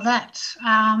 Raul, for that.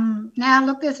 Now,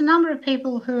 look, there's a number of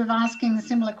people who are asking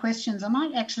similar questions. I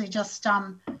might actually just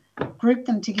group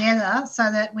them together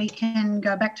so that we can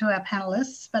go back to our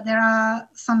panelists. But there are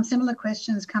some similar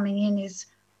questions coming in. Is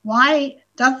why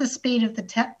does the speed of the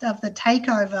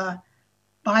takeover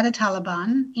by the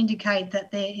Taliban indicate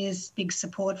that there is big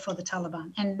support for the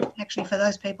Taliban? And actually, for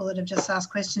those people that have just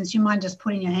asked questions, you mind just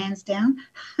putting your hands down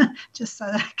just so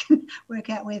that I can work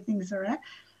out where things are at.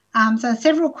 So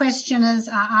several questioners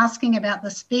are asking about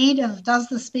does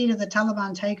the speed of the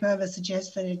Taliban takeover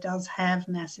suggest that it does have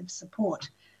massive support?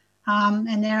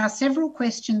 And there are several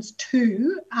questions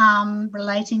too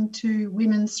relating to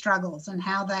women's struggles and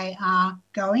how they are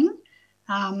going.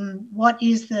 What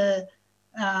is the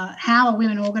how are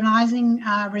women organising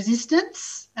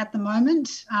resistance at the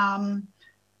moment?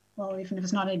 Well, even if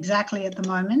it's not exactly at the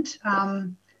moment,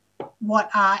 what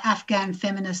are Afghan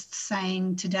feminists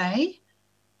saying today?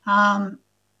 And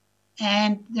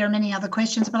there are many other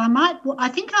questions, but I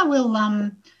think I will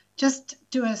just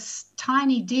do a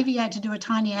tiny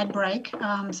ad break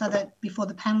so that before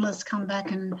the panelists come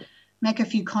back and make a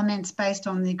few comments based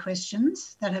on the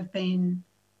questions that have been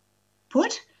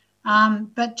put.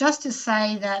 But just to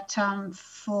say that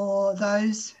for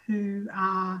those who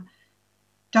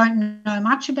don't know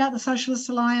much about the Socialist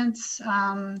Alliance,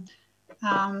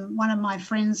 one of my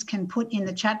friends can put in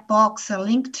the chat box a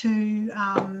link to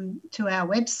our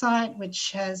website,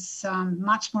 which has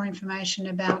much more information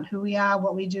about who we are,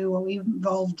 what we do, what we're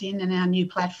involved in, and our new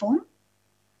platform.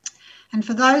 And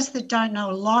for those that don't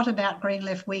know a lot about Green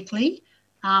Left Weekly,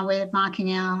 we're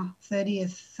marking our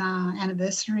 30th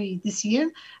anniversary this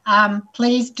year.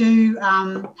 Please do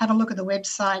have a look at the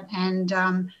website and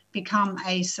become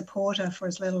a supporter for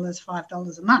as little as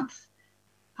 $5 a month.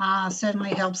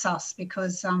 Certainly helps us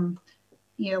because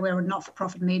we're a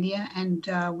not-for-profit media and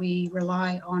we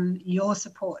rely on your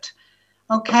support.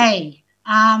 Okay,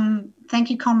 thank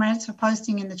you, comrades, for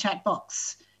posting in the chat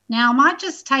box. Now, I might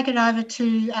just take it over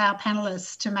to our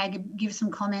panellists to give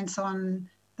some comments on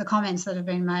the comments that have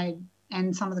been made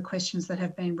and some of the questions that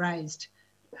have been raised.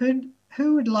 Who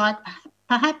would like,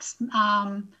 perhaps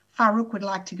Farouk would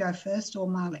like to go first, or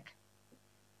Malik?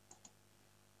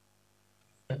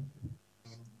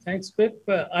 Thanks, Pip.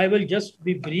 I will just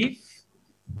be brief.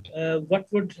 What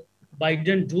would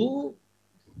Biden do?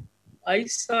 I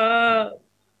saw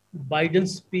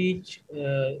Biden's speech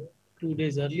 2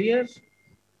 days earlier,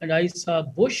 and I saw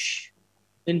Bush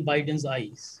in Biden's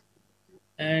eyes.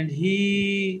 And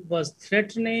he was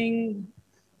threatening,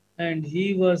 and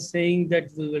he was saying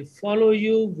that we will follow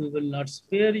you, we will not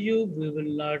spare you, we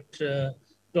will not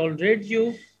tolerate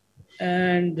you.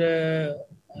 And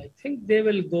I think they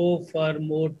will go for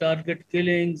more target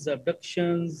killings,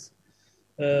 abductions,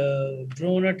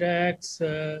 drone attacks,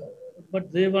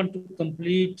 but they want to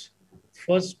complete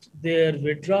first their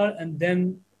withdrawal, and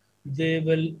then they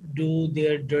will do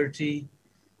their dirty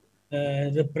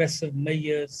repressive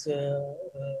measures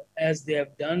as they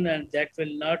have done, and that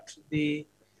will not be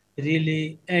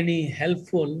really any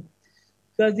helpful,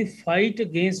 because the fight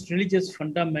against religious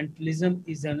fundamentalism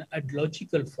is an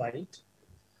ideological fight.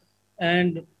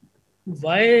 And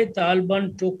why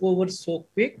Taliban took over so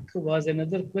quick was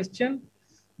another question,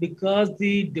 because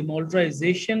the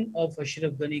demoralization of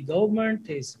Ashraf Ghani government,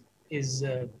 his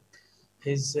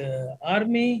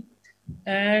army,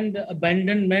 and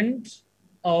abandonment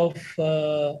of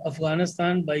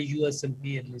Afghanistan by US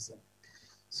imperialism.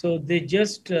 So they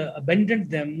just abandoned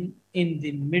them in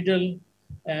the middle,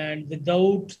 and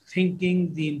without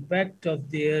thinking the impact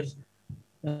of their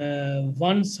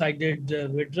one-sided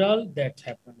withdrawal that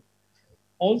happened.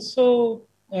 Also,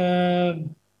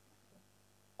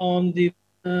 on the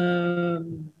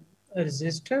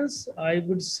resistance, I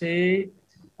would say,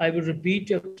 I would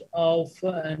repeat it of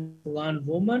an Afghan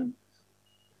woman.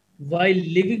 While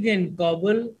living in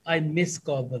Kabul, I miss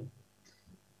Kabul,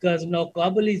 because now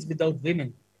Kabul is without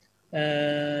women.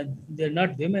 There are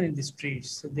not women in the streets,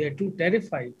 so they are too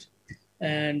terrified.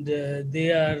 And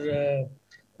they are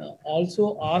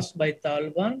also asked by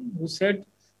Taliban, who said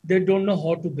they don't know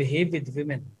how to behave with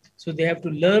women. So they have to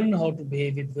learn how to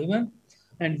behave with women.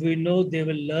 And we know they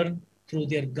will learn through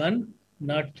their gun,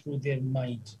 not through their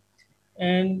mind.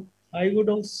 And I would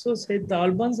also say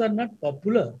Talibans are not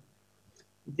popular.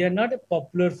 They are not a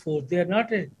popular force. They are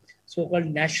not a so-called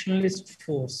nationalist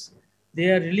force. They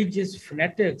are religious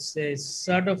fanatics, a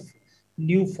sort of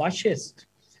new fascist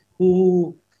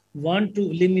who want to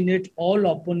eliminate all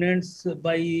opponents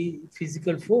by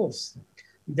physical force.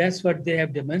 That's what they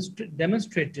have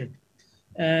demonstrated.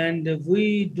 And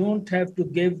we don't have to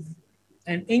give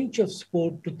an inch of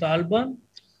support to Taliban.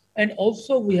 And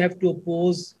also we have to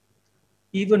oppose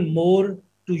even more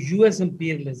to US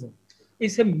imperialism.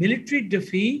 It's a military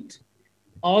defeat,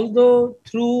 although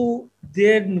through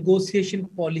their negotiation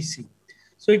policy.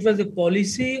 So it was a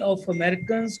policy of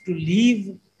Americans to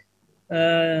leave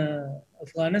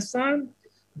Afghanistan,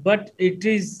 but it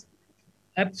is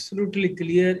absolutely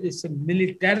clear it's a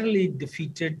militarily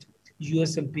defeated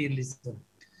US imperialism.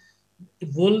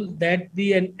 Will that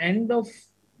be an end of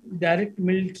direct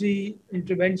military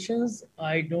interventions?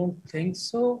 I don't think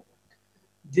so.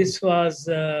 This was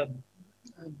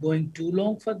going too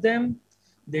long for them.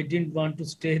 They didn't want to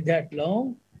stay that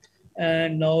long.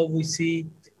 And now we see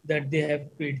that they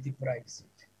have paid the price.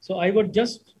 So I would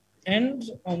just end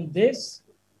on this,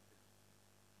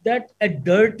 that a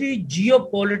dirty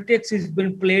geopolitics has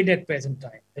been played at present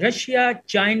time. Russia,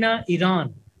 China,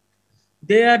 Iran,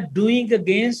 they are doing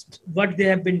against what they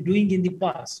have been doing in the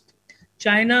past.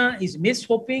 China is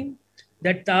mishoping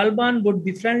that Taliban would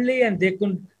be friendly and they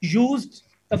could use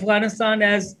Afghanistan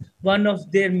as one of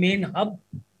their main hub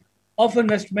of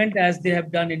investment, as they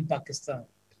have done in Pakistan.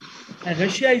 And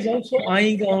Russia is also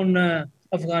eyeing on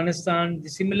Afghanistan in a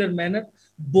similar manner.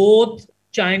 Both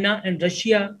China and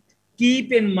Russia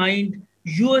keep in mind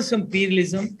US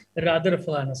imperialism rather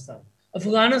Afghanistan.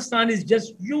 Afghanistan is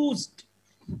just used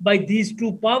by these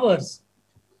two powers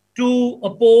to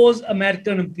oppose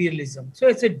American imperialism. So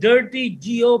it's a dirty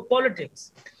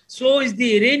geopolitics. So is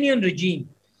the Iranian regime.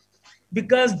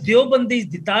 Because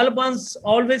Deobandis, the Talibans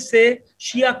always say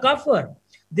Shia Kafir.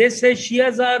 They say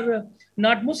Shias are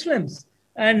not Muslims.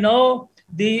 And now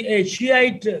the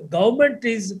Shiite government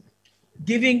is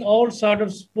giving all sort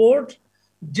of support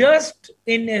just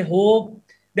in a hope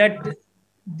that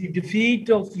the defeat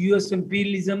of US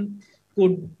imperialism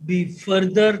could be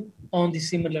further on the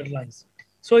similar lines.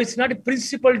 So it's not a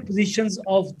principled positions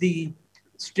of the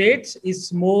states,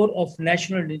 it's more of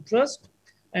national interest.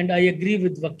 And I agree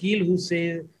with Vakil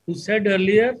who said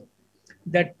earlier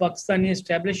that Pakistani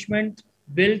establishment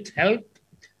built, helped,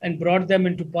 and brought them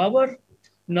into power.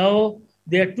 Now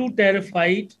they are too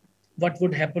terrified what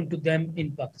would happen to them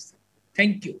in Pakistan.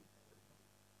 Thank you.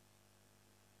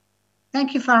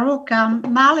 Thank you, Farouk.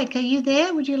 Malik, are you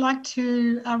there? Would you like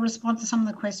to respond to some of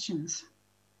the questions?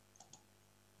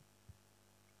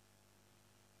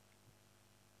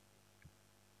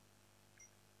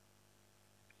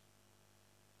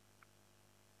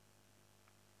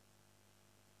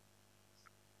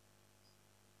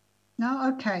 No?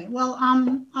 Okay. Well,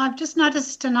 I've just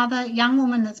noticed another young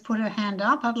woman that's put her hand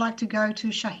up. I'd like to go to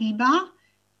Shahiba,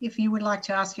 if you would like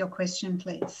to ask your question,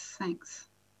 please. Thanks.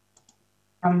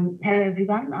 Hello,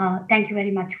 everyone. Thank you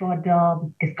very much for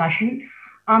the discussion.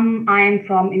 I am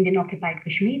from Indian occupied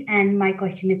Kashmir, and my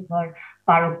question is for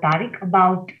Farouk Tariq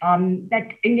about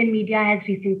that Indian media has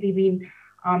recently been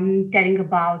telling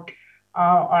about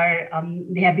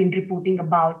they have been reporting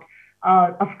about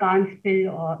Afghan the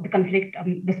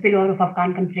spillover of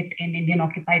Afghan conflict in Indian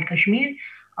occupied Kashmir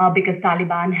because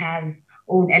Taliban has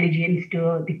owed allegiance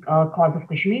to the cause of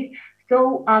Kashmir.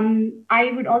 So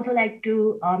I would also like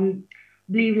to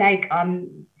believe, like,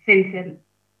 since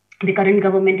the current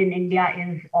government in India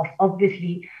is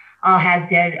obviously has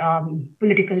their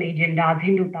political agendas,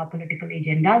 Hindutva political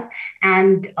agendas,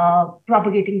 and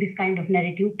propagating this kind of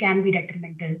narrative can be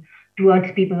detrimental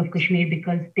towards people of Kashmir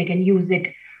because they can use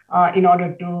it in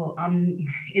order to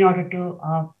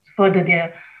further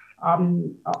their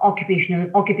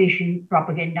occupation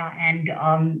propaganda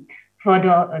and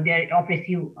further their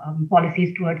oppressive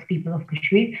policies towards people of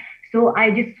Kashmir. So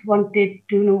I just wanted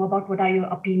to know about what are your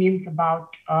opinions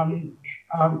about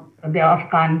the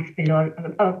Afghan spillover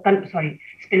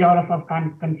of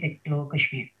Afghan conflict to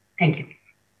Kashmir. Thank you.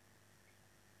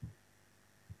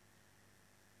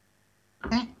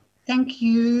 Okay. Thank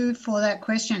you for that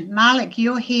question. Malik,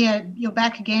 you're here. You're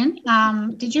back again.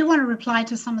 Did you want to reply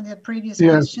to some of the previous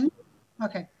questions?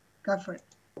 Okay, go for it.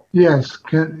 Yes.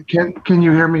 Can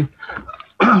you hear me?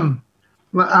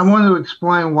 I want to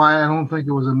explain why I don't think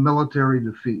it was a military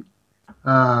defeat,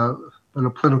 but a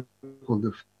political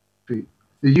defeat.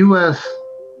 The U.S.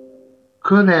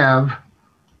 could have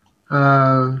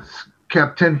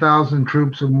kept 10,000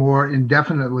 troops or more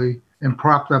indefinitely and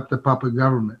propped up the puppet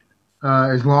government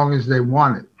as long as they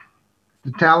wanted.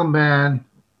 The Taliban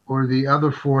or the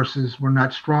other forces were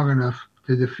not strong enough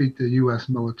to defeat the U.S.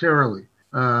 militarily.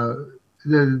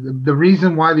 The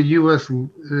reason why the U.S.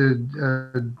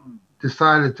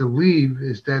 decided to leave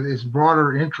is that its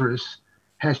broader interests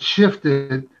has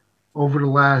shifted over the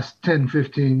last 10,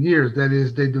 15 years. That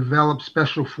is, they developed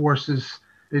special forces,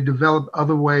 they developed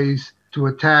other ways to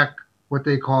attack what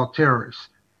they call terrorists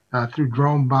through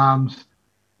drone bombs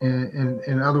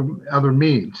and other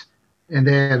means. And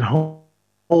they had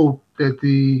hoped that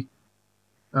the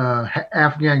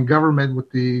Afghan government with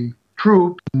the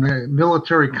troops and the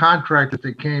military contractors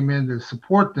that came in to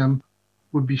support them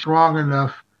would be strong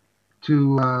enough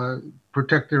to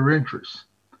protect their interests.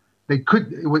 They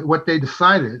could. What they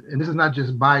decided, and this is not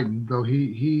just Biden, though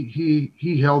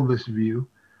he held this view,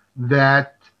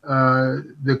 that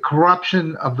the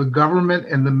corruption of the government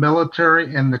and the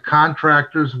military and the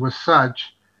contractors was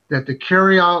such that to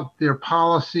carry out their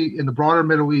policy in the broader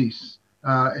Middle East,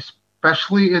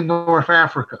 especially in North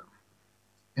Africa,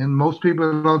 and most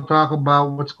people don't talk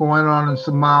about what's going on in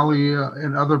Somalia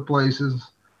and other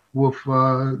places with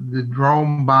the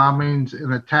drone bombings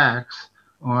and attacks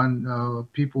on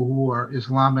people who are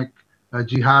Islamic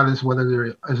jihadists, whether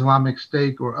they're Islamic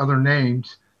State or other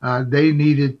names. They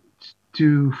needed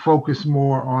to focus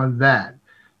more on that.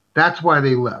 That's why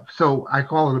they left. So I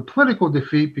call it a political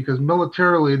defeat because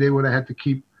militarily they would have had to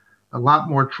keep a lot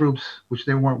more troops, which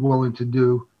they weren't willing to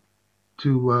do,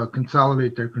 to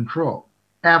consolidate their control.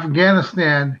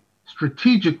 Afghanistan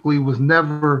strategically was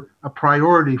never a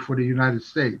priority for the United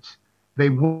States. They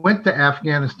went to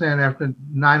Afghanistan after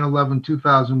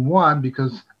 9/11/2001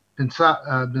 because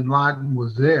bin Laden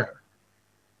was there.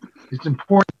 It's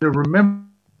important to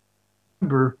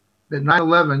remember that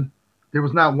 9/11, there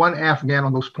was not one Afghan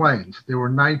on those planes. There were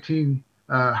 19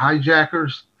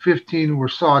 hijackers, 15 were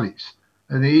Saudis.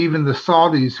 And even the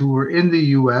Saudis who were in the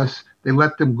U.S., they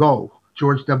let them go.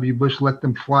 George W. Bush let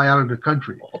them fly out of the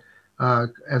country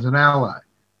as an ally.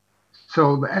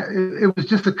 So it was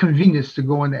just a convenience to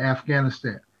go into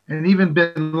Afghanistan. And even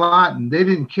bin Laden, they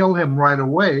didn't kill him right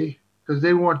away because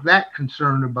they weren't that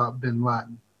concerned about bin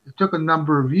Laden. It took a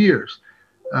number of years.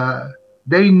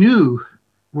 They knew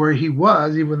where he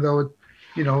was, even though,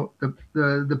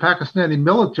 the Pakistani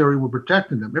military were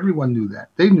protecting them. Everyone knew that.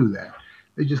 They knew that.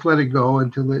 They just let it go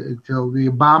until the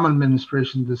Obama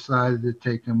administration decided to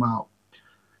take him out.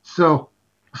 So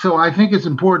I think it's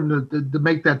important to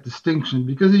make that distinction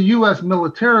because the U.S.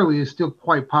 militarily is still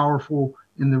quite powerful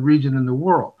in the region and the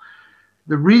world.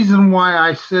 The reason why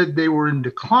I said they were in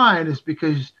decline is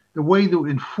because the way to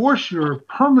enforce your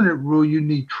permanent rule, you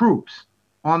need troops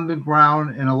on the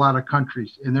ground in a lot of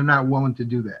countries, and they're not willing to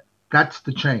do that. That's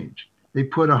the change. They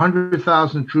put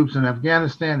 100,000 troops in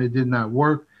Afghanistan. It did not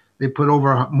work. They put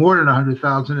more than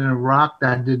 100,000 in Iraq.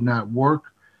 That did not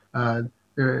work. And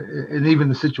even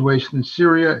the situation in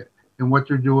Syria and what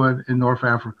they're doing in North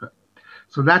Africa.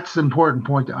 So that's the important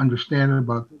point to understand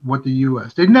about what the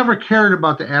U.S. They never cared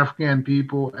about the Afghan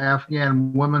people,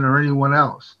 Afghan women, or anyone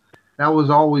else. That was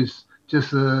always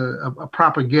just a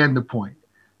propaganda point,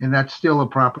 and that's still a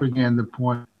propaganda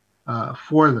point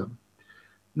for them.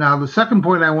 Now, the second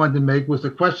point I wanted to make was the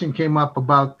question came up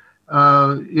about,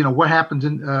 what happens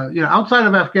in, outside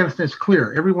of Afghanistan. It's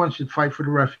clear everyone should fight for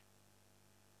the refugees.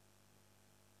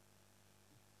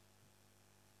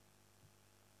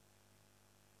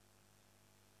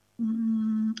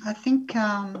 I think,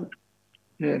 Malik,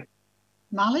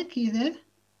 are you there?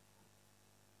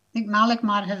 I think Malik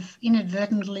might have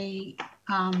inadvertently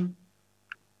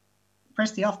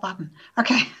pressed the off button.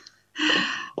 Okay.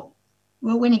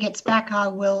 Well, when he gets back, I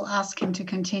will ask him to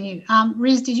continue.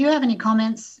 Riz, did you have any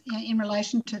comments in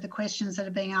relation to the questions that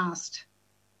are being asked?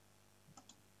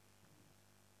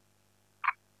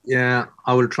 Yeah,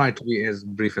 I will try to be as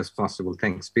brief as possible.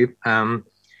 Thanks, Pip.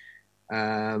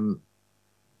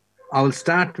 I will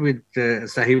start with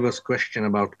Sahiba's question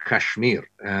about Kashmir,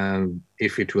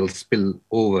 if it will spill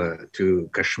over to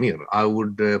Kashmir. I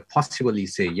would possibly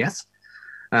say yes,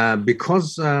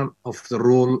 because of the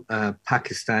role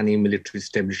Pakistani military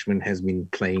establishment has been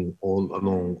playing all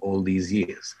along all these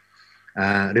years.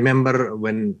 Remember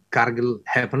when Kargil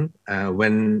happened,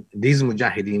 when these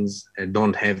Mujahideens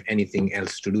don't have anything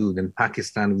else to do, then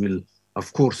Pakistan will,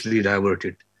 of course, redivert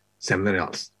it somewhere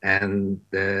else. And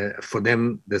for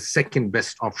them, the second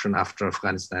best option after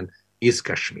Afghanistan is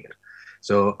Kashmir.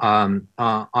 So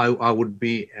I would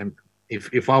be,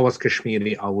 if I was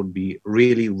Kashmiri, I would be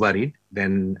really worried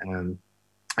then,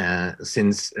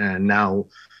 since now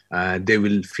they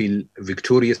will feel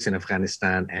victorious in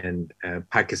Afghanistan, and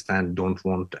Pakistan don't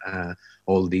want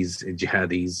all these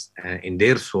jihadis in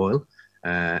their soil.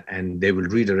 And they will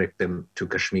redirect them to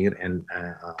Kashmir, and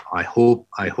I hope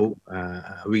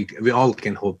we all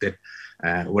can hope that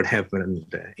what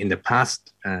happened in the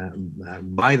past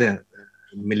by the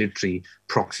military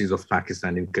proxies of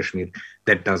Pakistan in Kashmir,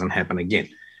 that doesn't happen again.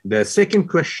 The second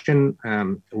question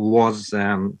was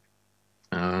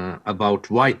about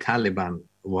why Taliban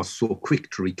was so quick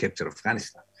to recapture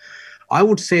Afghanistan. I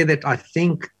would say that I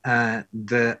think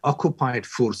the occupied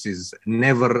forces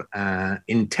never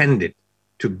intended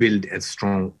to build a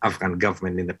strong Afghan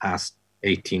government in the past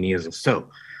 18 years or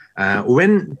so.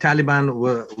 When Taliban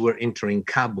were entering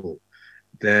Kabul,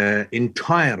 the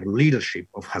entire leadership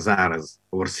of Hazaras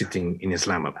were sitting in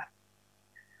Islamabad.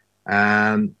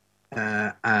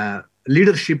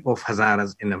 Leadership of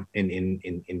Hazaras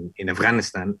in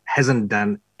Afghanistan hasn't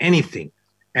done anything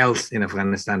else in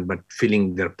Afghanistan but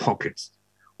filling their pockets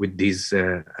with this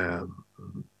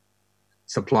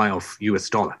supply of US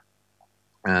dollar.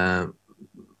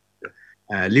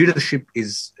 Leadership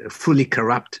is fully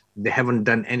corrupt. They haven't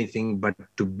done anything but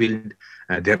to build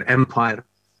their empire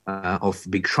of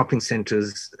big shopping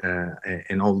centers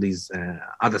and all these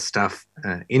other stuff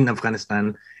in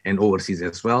Afghanistan and overseas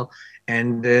as well.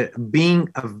 And being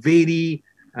a very,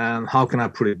 how can I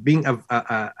put it, being a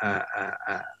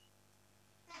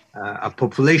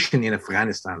population in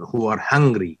Afghanistan who are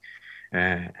hungry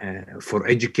for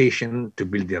education, to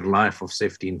build their life of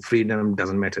safety and freedom,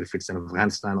 doesn't matter if it's in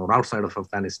Afghanistan or outside of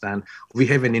Afghanistan. We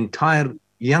have an entire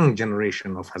young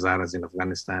generation of Hazaras in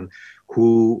Afghanistan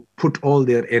who put all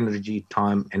their energy,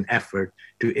 time, and effort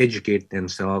to educate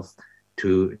themselves,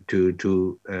 to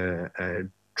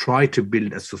try to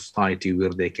build a society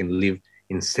where they can live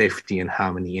in safety and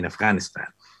harmony in Afghanistan.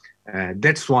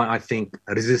 That's why I think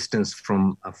resistance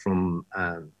from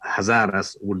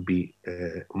Hazaras would be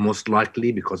most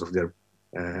likely because of their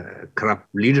corrupt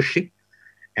leadership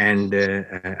and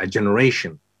a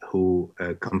generation who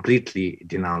completely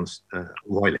denounce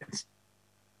violence.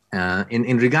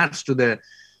 In regards to the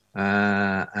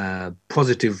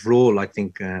positive role, I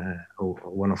think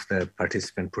one of the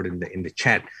participants put in the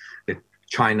chat that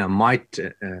China might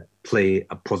play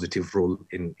a positive role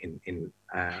in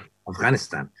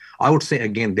Afghanistan. I would say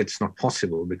again that's not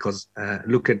possible because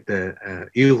look at the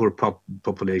Uyghur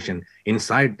population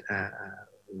inside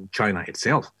China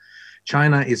itself.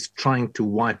 China is trying to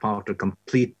wipe out a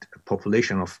complete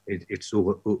population of its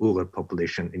Uyghur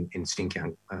population in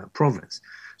Xinjiang province.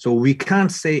 So we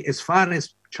can't say, as far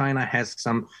as China has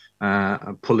some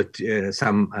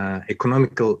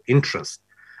economical interest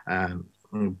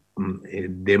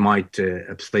they might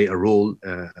play a role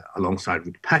alongside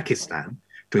with Pakistan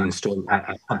to install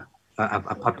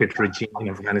a puppet regime in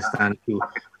Afghanistan to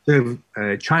serve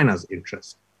China's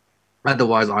interests.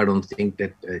 Otherwise, I don't think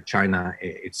that China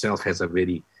itself has a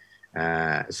very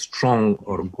strong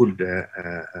or good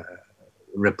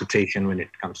reputation when it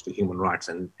comes to human rights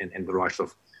and the rights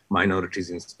of minorities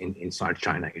inside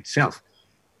China itself.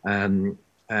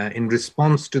 In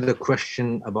response to the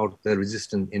question about the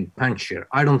resistance in Panjshir,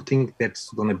 I don't think that's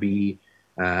going to be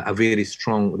a very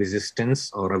strong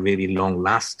resistance or a very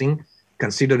long-lasting,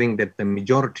 considering that the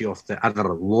majority of the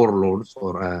other warlords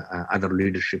or other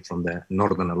leadership from the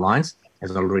Northern Alliance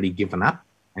has already given up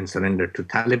and surrendered to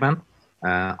Taliban.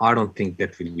 I don't think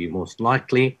that will be most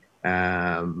likely.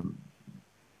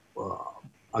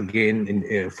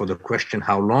 Again, for the question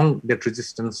how long that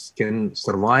resistance can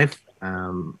survive,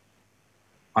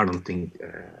 I don't think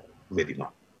very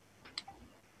long.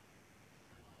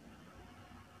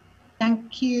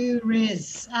 Thank you,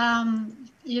 Riz.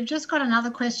 You've just got another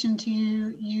question to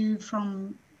you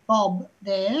from Bob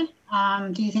there.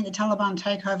 Do you think the Taliban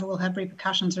takeover will have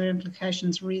repercussions or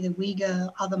implications for either Uyghur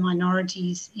or other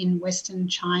minorities in Western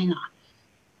China?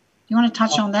 You want to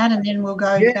touch on that, and then we'll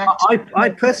go back to... I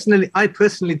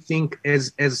personally think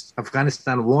as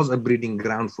Afghanistan was a breeding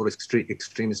ground for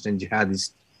extremists and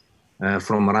jihadists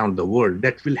from around the world,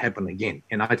 that will happen again.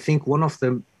 And I think one of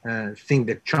the things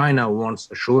that China wants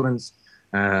assurance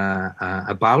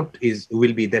about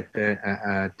will be that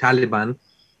Taliban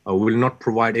will not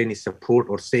provide any support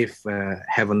or safe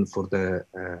haven for the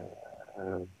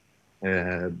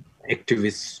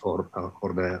activists or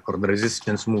the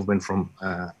resistance movement from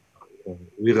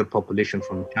Uyghur population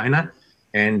from China.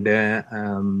 And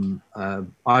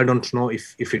I don't know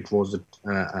if it was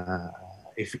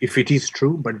if it is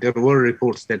true, but there were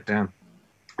reports that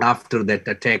after that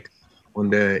attack on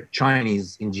the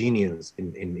Chinese engineers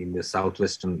in the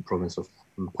southwestern province of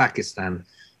Pakistan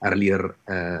earlier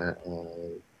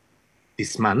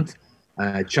this month,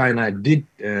 China did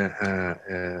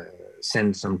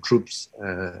send some troops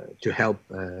to help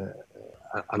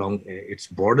along its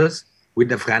borders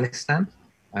with Afghanistan.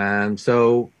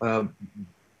 So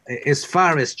as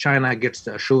far as China gets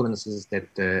the assurances that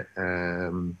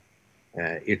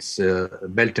its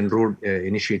Belt and Road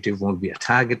initiative won't be a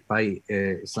target by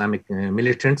Islamic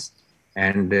militants,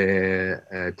 and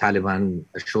Taliban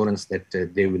assurance that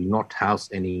they will not house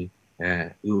any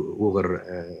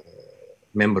Uyghur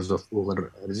members of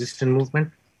Uyghur resistance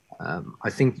movement, I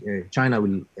think China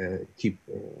will keep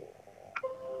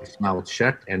its mouth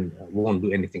shut and won't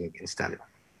do anything against Taliban.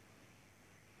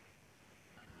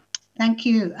 Thank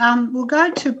you. We'll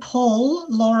go to Paul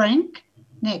Lorenc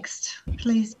next.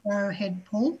 Please go ahead,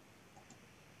 Paul.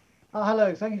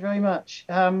 Hello, thank you very much.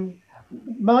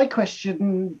 My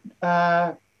question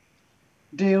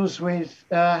deals with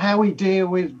how we deal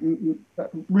with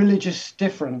religious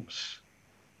difference.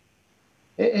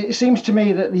 It seems to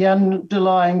me that the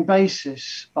underlying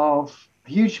basis of a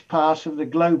huge part of the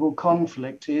global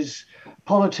conflict is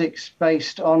politics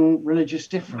based on religious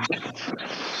difference.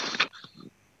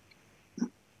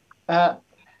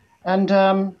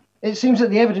 It seems that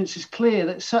the evidence is clear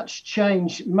that such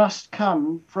change must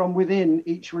come from within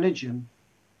each religion.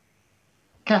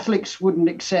 Catholics wouldn't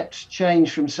accept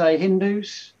change from, say,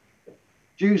 Hindus.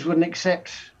 Jews wouldn't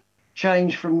accept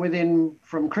change from within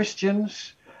from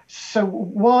Christians. So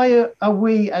why are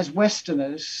we as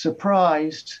Westerners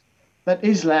surprised that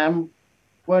Islam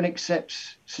won't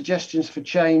accept suggestions for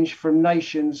change from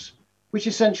nations which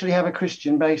essentially have a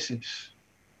Christian basis?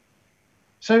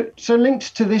 So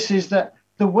linked to this is that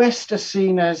the West are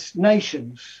seen as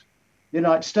nations, the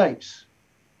United States,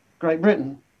 Great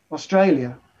Britain,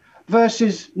 Australia,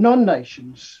 versus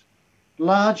non-nations,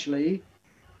 largely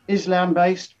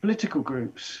Islam-based political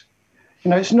groups. You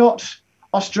know, it's not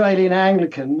Australian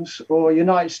Anglicans or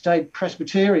United States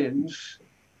Presbyterians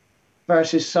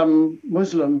versus some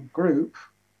Muslim group.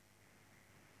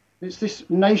 It's this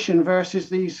nation versus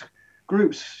these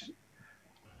groups.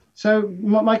 So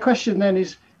my question then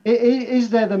is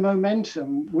there the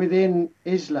momentum within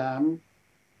Islam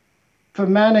for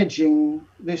managing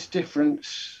this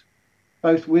difference,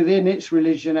 both within its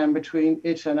religion and between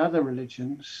it and other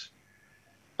religions,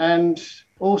 and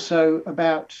also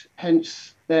about,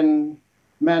 hence, then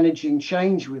managing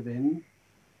change within?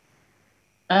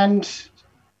 And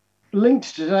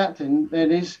linked to that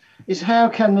then is how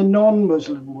can the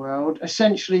non-Muslim world,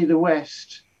 essentially the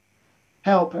West,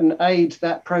 help and aid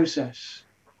that process?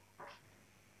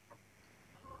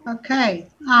 Okay,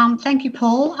 thank you,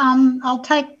 Paul. I'll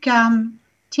take Tim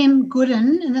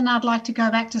Gooden, and then I'd like to go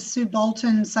back to Sue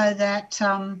Bolton so that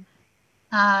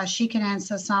she can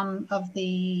answer some of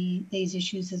these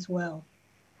issues as well.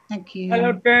 Thank you.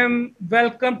 Hello, Tim.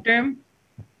 Welcome, Tim.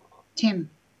 Tim.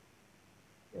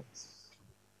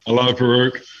 Hello,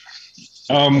 Farouk.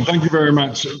 Thank you very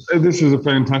much. This is a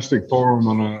fantastic forum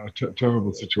on a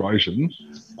terrible situation.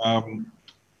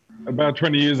 About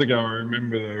 20 years ago, I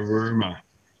remember the rumour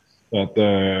that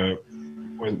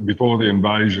before the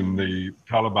invasion, the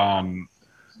Taliban,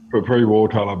 pre-war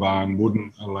Taliban,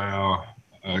 wouldn't allow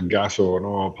a gas or an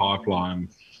oil pipeline,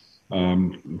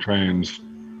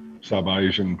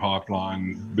 trans-Sub-Asian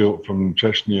pipeline built from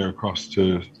Chechnya across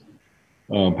to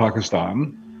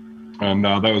Pakistan. And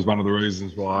that was one of the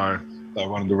reasons why they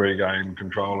wanted to regain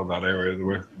control of that area,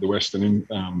 the Western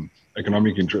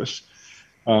economic interests.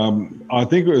 I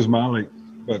think it was Malik,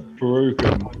 but Farouk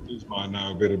and Liz might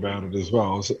know a bit about it as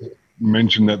well,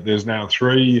 mentioned that there's now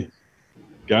 3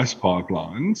 gas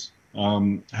pipelines.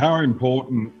 How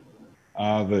important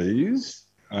are these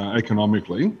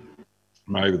economically?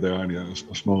 Maybe they're only a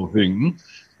small thing.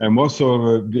 And what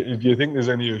sort of, do you think there's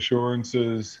any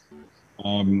assurances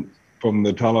from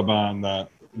the Taliban that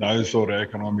those sort of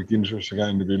economic interests are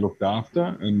going to be looked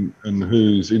after, and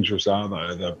whose interests are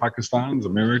they? The Pakistan's,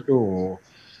 America, or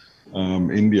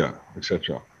India,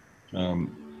 etc.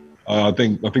 I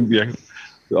think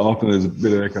often there's a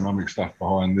bit of economic stuff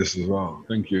behind this as well.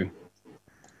 Thank you.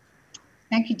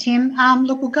 Thank you, Tim.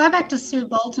 Look, we'll go back to Sue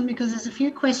Bolton because there's a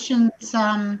few questions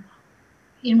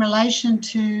in relation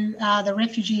to the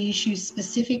refugee issue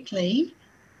specifically,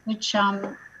 which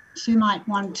Sue might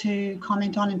want to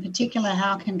comment on, in particular,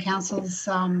 how can councils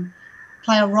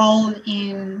play a role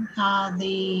in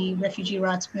the refugee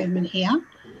rights movement here.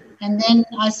 And then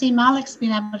I see Malik's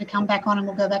been able to come back on, and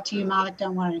we'll go back to you, Malik,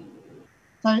 don't worry.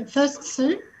 So first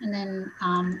Sue, and then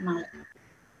Malik.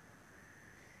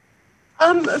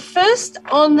 First,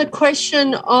 on the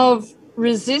question of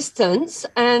resistance,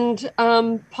 and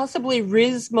possibly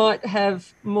Riz might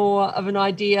have more of an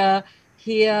idea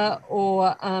here,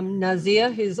 or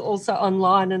Nazir, who's also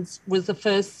online and was the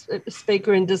first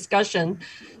speaker in discussion.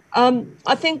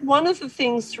 I think one of the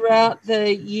things throughout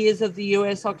the years of the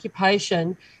US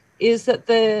occupation is that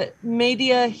the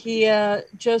media here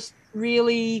just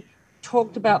really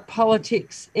talked about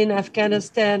politics in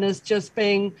Afghanistan as just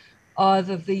being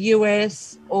either the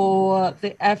US or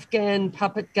the Afghan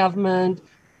puppet government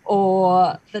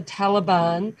or the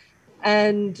Taliban.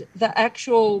 And the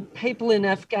actual people in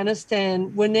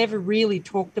Afghanistan were never really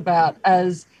talked about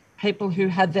as people who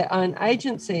had their own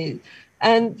agency.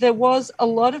 And there was a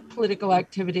lot of political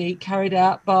activity carried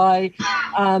out by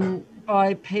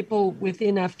people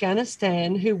within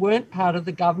Afghanistan who weren't part of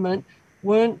the government,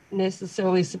 weren't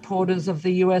necessarily supporters of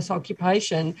the US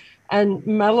occupation. And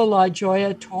Malalai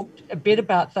Joya talked a bit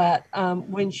about that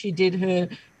when she did her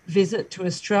visit to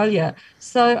Australia.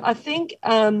 So I think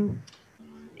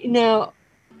now,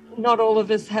 not all of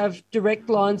us have direct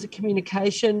lines of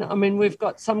communication. I mean, we've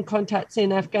got some contacts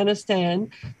in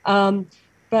Afghanistan,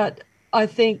 but I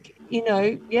think, we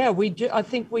do. I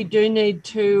think we do need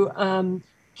to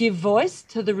give voice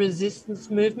to the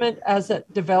resistance movement as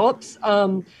it develops.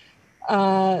 And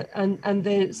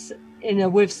there's,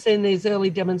 we've seen these early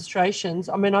demonstrations.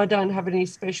 I mean, I don't have any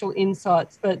special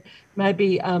insights, but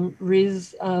maybe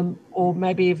Riz or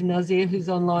maybe even Nazir, who's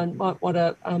online, might want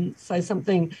to say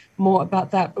something more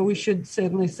about that, but we should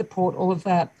certainly support all of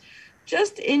that.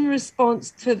 Just in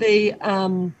response to the,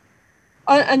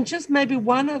 and just maybe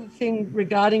one other thing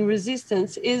regarding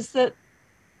resistance is that,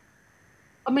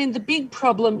 I mean, the big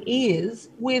problem is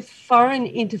with foreign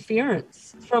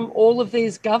interference from all of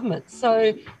these governments.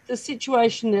 So the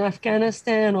situation in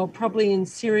Afghanistan, or probably in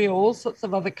Syria, all sorts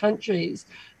of other countries,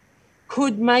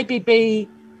 could maybe be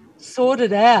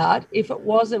sorted out if it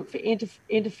wasn't for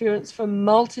interference from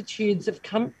multitudes of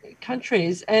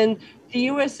countries. And the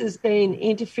US has been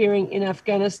interfering in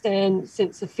Afghanistan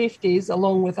since the 50s,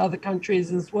 along with other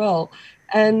countries as well.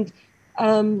 And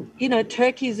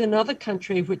Turkey is another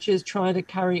country which is trying to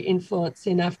carry influence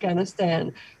in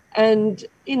Afghanistan. And,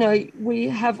 we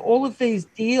have all of these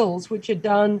deals which are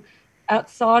done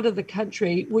outside of the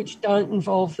country, which don't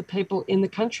involve the people in the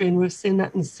country. And we've seen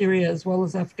that in Syria as well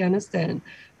as Afghanistan.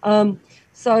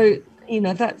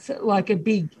 That's like a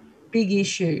big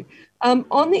issue.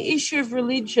 On the issue of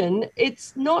religion,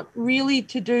 it's not really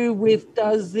to do with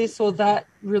does this or that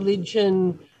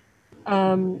religion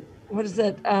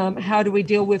how do we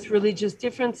deal with religious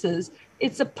differences?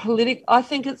 I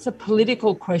think it's a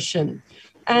political question.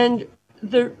 And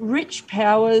the rich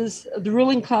powers, the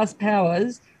ruling class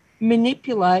powers,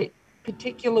 manipulate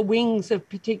particular wings of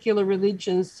particular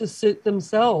religions to suit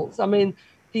themselves. I mean,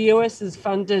 the US has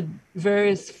funded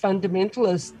various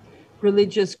fundamentalist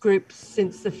religious groups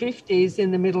since the 50s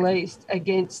in the Middle East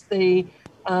against the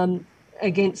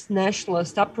against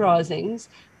nationalist uprisings,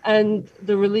 and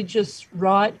the religious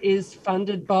right is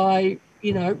funded by,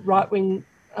 you know, right-wing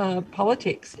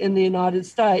politics in the United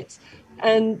States.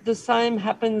 And the same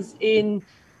happens in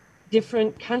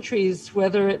different countries,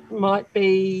 whether it might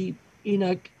be, you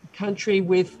know, country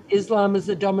with Islam as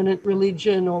a dominant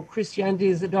religion, or Christianity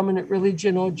as a dominant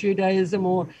religion, or Judaism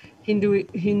or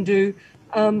Hindu.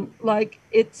 Like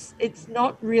it's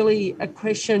not really a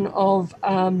question of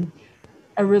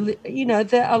you know,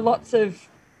 there are lots of,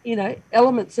 you know,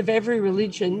 elements of every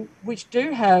religion which do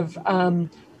have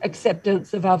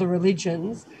acceptance of other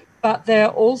religions, but they're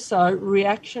also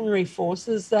reactionary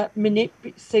forces that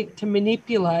seek to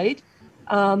manipulate,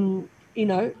 you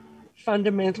know,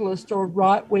 fundamentalist or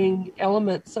right-wing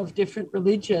elements of different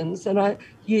religions. And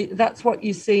that's what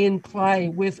you see in play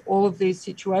with all of these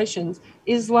situations.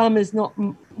 Islam is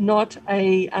not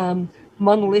a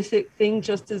monolithic thing,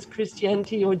 just as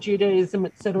Christianity or Judaism,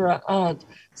 etc., aren't.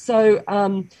 So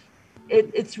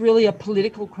it's really a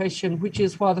political question, which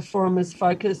is why the forum is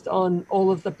focused on all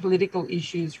of the political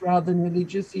issues rather than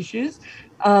religious issues.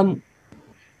 And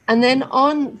then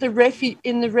on the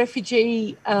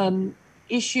refugee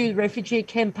issue, refugee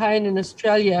campaign in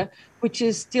Australia, which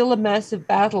is still a massive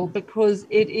battle, because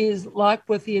it is like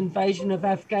with the invasion of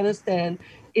Afghanistan,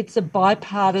 it's a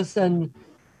bipartisan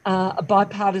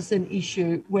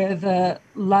issue where the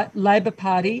Labor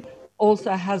Party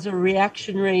also has a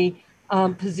reactionary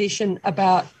position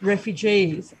about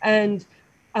refugees. And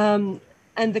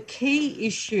the key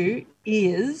issue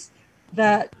is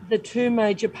that the two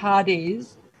major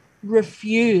parties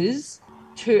refuse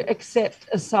to accept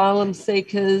asylum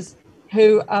seekers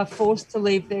who are forced to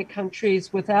leave their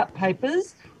countries without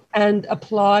papers and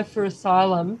apply for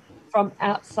asylum from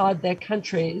outside their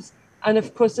countries. And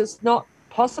of course, it's not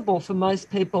possible for most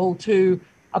people to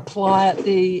apply at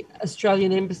the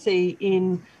Australian Embassy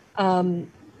in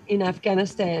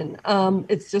Afghanistan.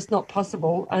 It's just not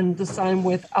possible, and the same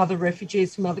with other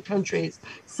refugees from other countries.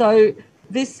 So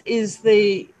this is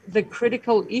the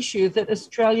critical issue, that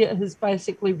Australia has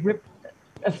basically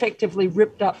effectively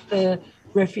ripped up the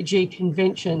Refugee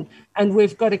Convention, and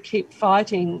we've got to keep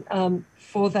fighting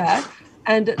for that.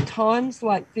 And at times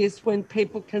like this, when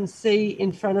people can see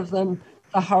in front of them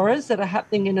the horrors that are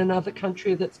happening in another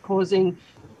country that's causing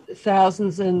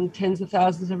thousands and tens of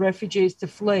thousands of refugees to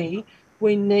flee,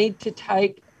 we need to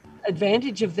take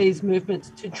advantage of these movements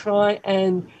to try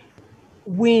and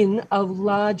win a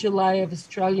larger layer of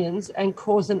Australians and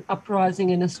cause an uprising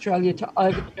in Australia to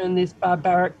overturn this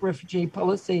barbaric refugee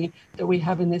policy that we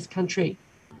have in this country.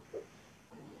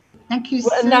 Thank you,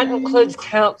 and that includes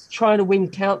trying to win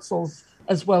councils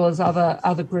as well as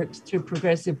other groups to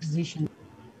progressive positions.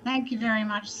 Thank you very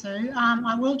much, Sue.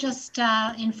 I will just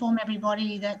inform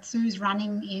everybody that Sue's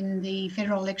running in the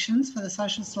federal elections for the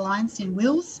Socialist Alliance in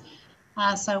Wills.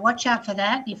 So watch out for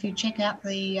that. If you check out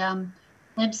the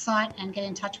website and get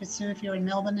in touch with Sue if you're in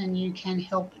Melbourne, and you can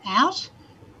help out.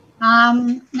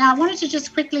 Now, I wanted to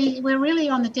just quickly, we're really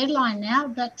on the deadline now,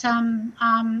 but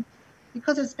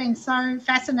because it's been so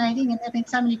fascinating and there have been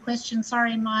so many questions,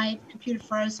 sorry, my computer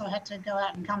froze, so I had to go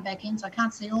out and come back in, so I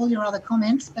can't see all your other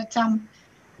comments, but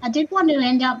I did want to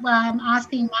end up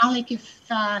asking Malik,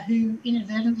 who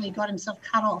inadvertently got himself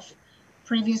cut off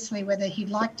previously, whether he'd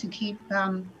like to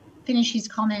finish his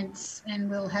comments, and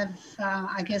we'll have,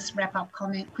 I guess,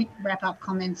 quick wrap-up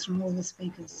comments from all the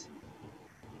speakers.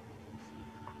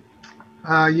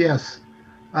 Yes.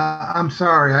 I'm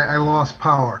sorry, I lost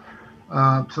power.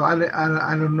 So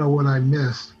I don't know what I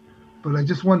missed, but I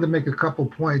just wanted to make a couple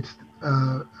points.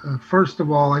 First of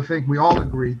all, I think we all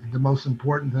agree that the most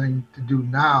important thing to do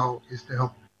now is to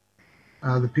help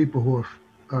the people who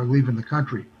are leaving the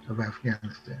country of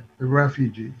Afghanistan, the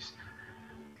refugees.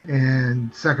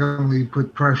 And secondly,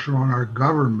 put pressure on our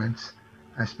governments,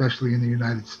 especially in the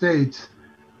United States,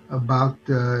 about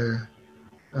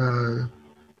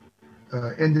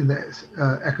ending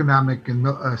the economic and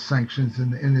sanctions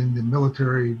and ending the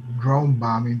military drone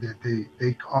bombing that they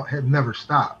have never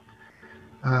stopped,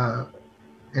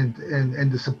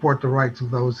 and to support the rights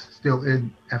of those still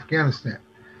in Afghanistan.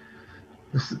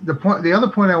 The other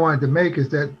point I wanted to make is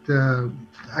that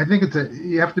I think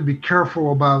you have to be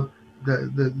careful about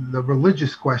the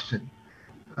religious question,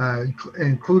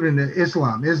 including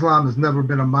Islam. Islam has never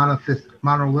been a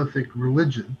monolithic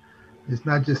religion. It's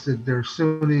not just that there are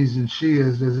Sunnis and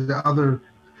Shias. There's other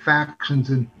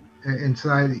factions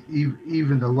inside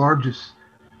even the largest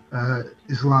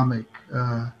Islamic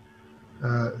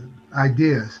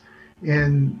ideas,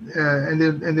 and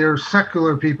there are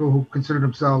secular people who consider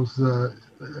themselves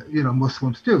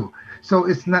Muslims do. So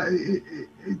it's not.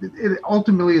 It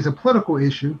ultimately is a political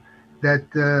issue that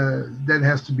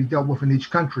has to be dealt with in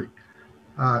each country.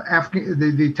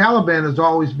 The Taliban has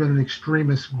always been an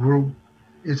extremist group.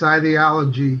 Its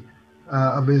ideology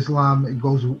of Islam, it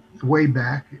goes way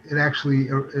back. It actually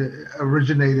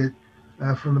originated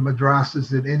from the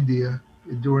madrasas in India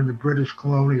during the British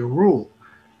colonial rule.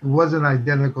 It wasn't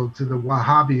identical to the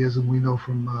Wahhabism we know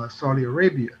from Saudi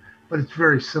Arabia, but it's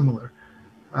very similar.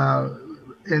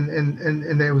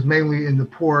 And it was mainly in the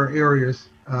poor areas,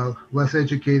 less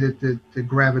educated, that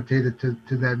gravitated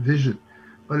to that vision.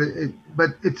 But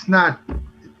it's not,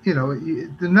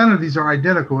 none of these are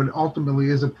identical. It ultimately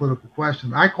is a political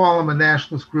question. I call them a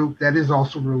nationalist group that is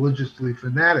also religiously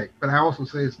fanatic, but I also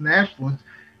say it's nationalist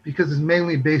because it's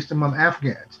mainly based among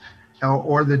Afghans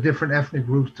or the different ethnic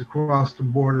groups across the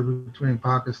border between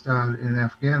Pakistan and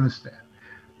Afghanistan.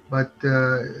 But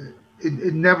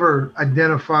it never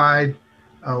identified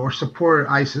or supported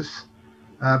ISIS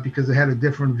because it had a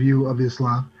different view of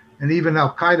Islam. And even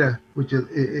Al-Qaeda, which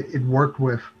it worked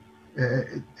with,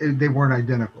 they weren't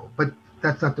identical. But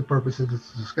that's not the purpose of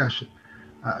this discussion.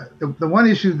 The one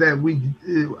issue that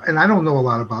and I don't know a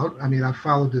lot about, I mean, I've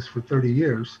followed this for 30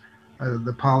 years,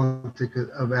 the politics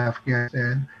of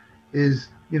Afghanistan, is,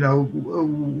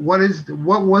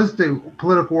 what was the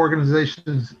political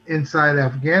organizations inside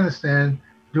Afghanistan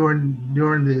during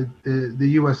the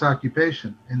U.S.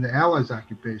 occupation and the Allies'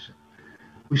 occupation?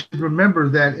 We should remember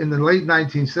that in the late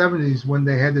 1970s, when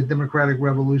they had the Democratic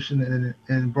Revolution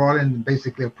and brought in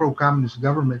basically a pro-communist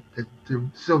government that the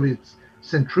Soviets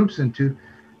sent troops into,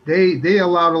 they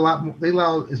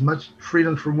allowed as much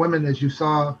freedom for women as you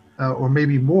saw, or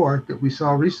maybe more, that we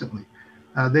saw recently.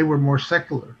 They were more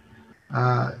secular.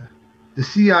 The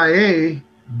CIA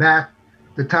backed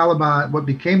the Taliban, what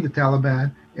became the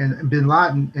Taliban, and Bin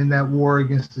Laden in that war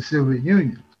against the Soviet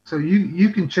Union. So you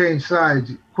can change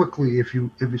sides quickly if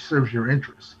it serves your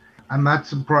interests. I'm not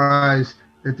surprised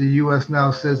that the U.S.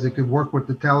 now says it could work with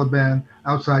the Taliban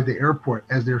outside the airport,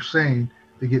 as they're saying,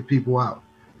 to get people out.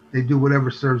 They do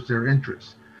whatever serves their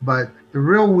interests. But the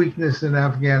real weakness in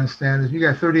Afghanistan is you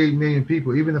got 38 million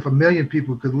people. Even if 1 million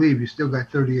people could leave, you still got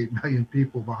 38 million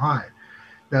people behind.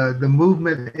 The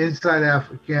movement inside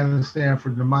Afghanistan for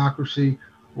democracy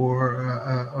or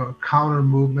a counter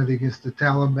movement against the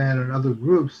Taliban and other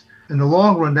groups, in the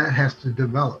long run, that has to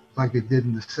develop like it did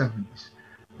in the 70s.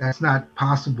 That's not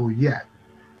possible yet.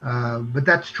 But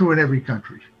that's true in every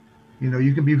country.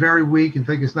 You can be very weak and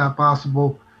think it's not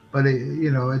possible, but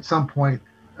at some point,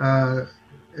 a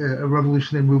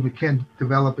revolutionary movement can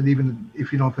develop, and even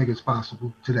if you don't think it's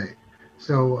possible today.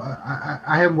 So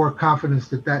I have more confidence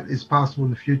that is possible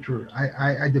in the future.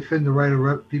 I defend the right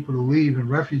of people to leave and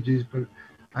refugees, but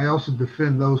I also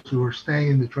defend those who are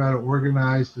staying to try to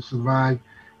organize, to survive,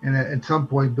 and at some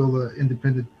point build an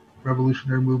independent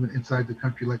revolutionary movement inside the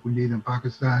country like we need in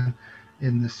Pakistan,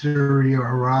 in Syria,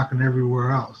 Iraq, and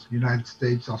everywhere else, United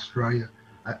States, Australia.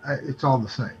 It's all the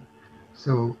same.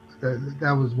 So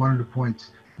that was one of the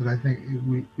points that I think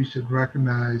we should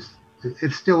recognize.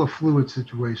 It's still a fluid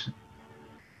situation.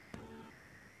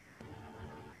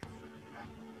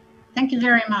 Thank you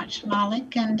very much,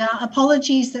 Malik, and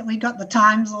apologies that we got the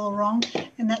times all wrong,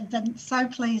 and I'm so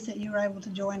pleased that you were able to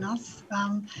join us.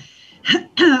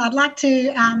 I'd like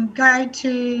to go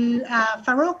to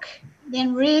Farouk,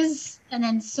 then Riz, and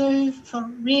then Sue for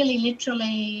really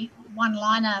literally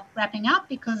one-liner wrapping up,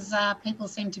 because people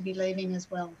seem to be leaving as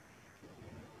well.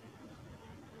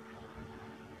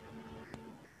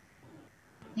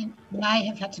 You may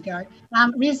have had to go.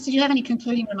 Riz, did you have any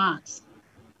concluding remarks?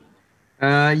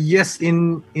 Yes,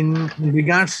 in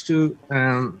regards to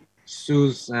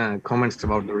Sue's comments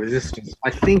about the resistance, I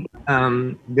think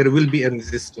there will be a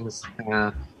resistance.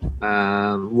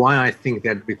 Why I think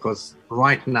that? Because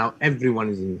right now everyone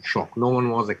is in shock. No one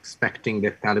was expecting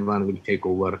that Taliban will take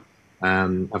over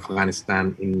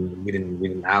Afghanistan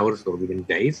within hours or within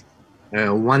days.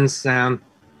 Once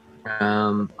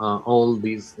all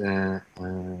these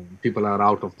people are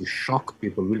out of the shock,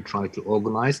 people will try to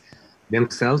organize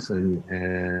themselves, and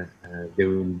they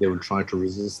will try to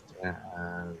resist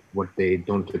what they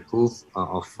don't approve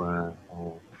of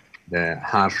the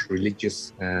harsh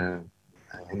religious and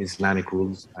Islamic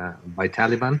rules by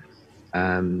Taliban.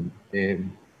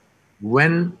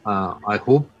 When I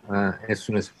hope as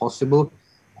soon as possible,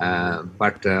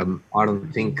 but I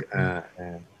don't think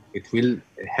it will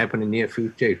happen in the near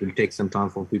future. It will take some time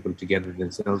for people to gather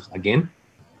themselves again.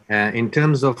 In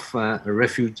terms of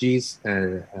refugees,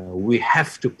 we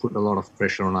have to put a lot of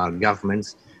pressure on our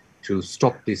governments to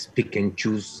stop this pick and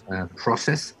choose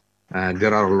process.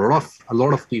 There are a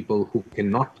lot of people who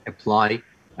cannot apply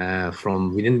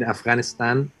from within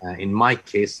Afghanistan. In my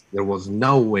case, there was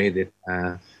no way that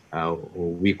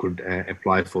we could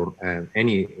apply for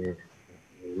any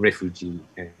refugee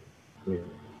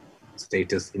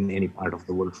status in any part of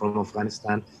the world from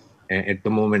Afghanistan. At the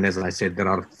moment, as I said, there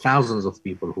are thousands of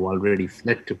people who already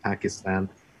fled to Pakistan.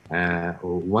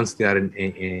 Once they are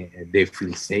they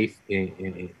feel safe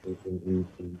in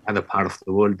other part of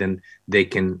the world, then they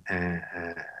can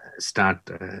start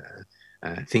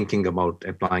thinking about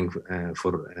applying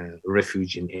for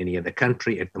refuge in any other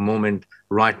country. At the moment,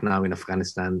 right now in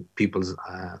Afghanistan, people's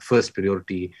first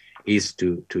priority is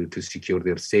to secure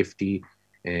their safety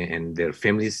and their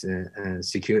families'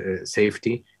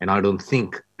 safety. And I don't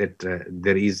think that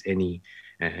there is any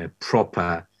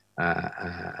proper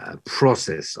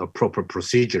process or proper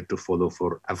procedure to follow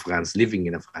for Afghans living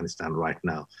in Afghanistan right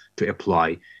now to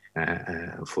apply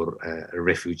for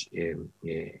refuge in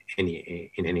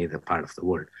any other part of the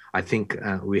world. I think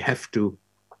we have to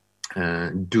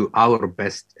do our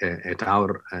best at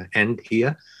our end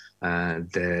here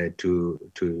to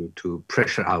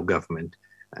pressure our government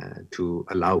to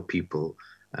allow people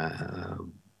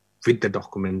with the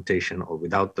documentation or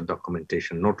without the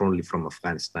documentation, not only from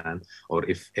Afghanistan, or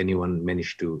if anyone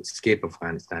managed to escape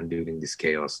Afghanistan during this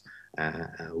chaos,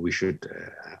 we should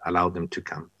allow them to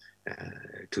come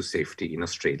to safety in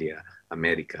Australia,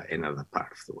 America, and other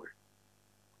parts of the world.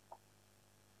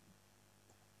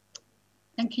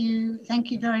 Thank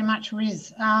you very much,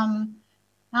 Riz.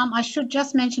 I should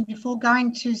just mention before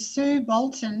going to Sue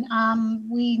Bolton,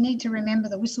 we need to remember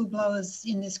the whistleblowers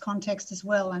in this context as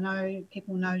well. I know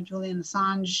people know Julian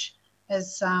Assange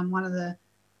as one of the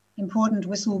important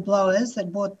whistleblowers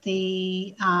that brought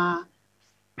the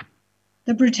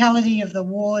brutality of the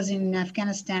wars in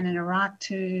Afghanistan and Iraq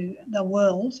to the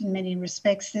world in many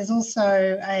respects. There's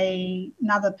also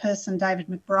another person, David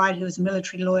McBride, who is a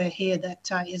military lawyer here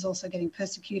that is also getting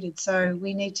persecuted. So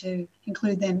we need to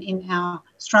include them in our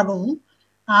struggle.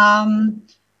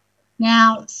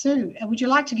 Now, Sue, would you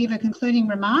like to give a concluding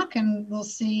remark? And we'll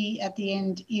see at the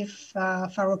end if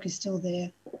Farooq is still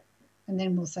there, and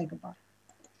then we'll say goodbye.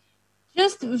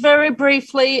 Just very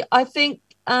briefly, I think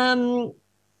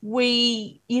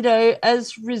we,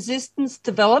 as resistance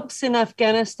develops in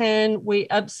Afghanistan, we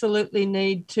absolutely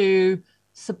need to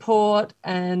support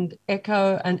and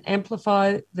echo and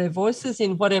amplify their voices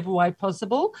in whatever way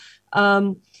possible.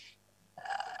 And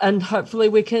hopefully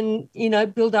we can,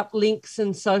 build up links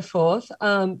and so forth,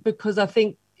 because I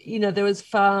think, there was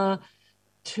far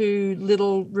too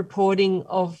little reporting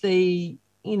of the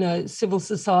civil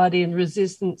society and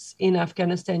resistance in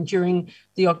Afghanistan during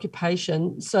the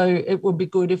occupation. So it would be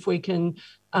good if we can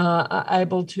are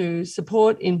able to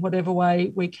support in whatever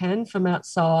way we can from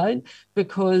outside,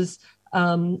 because,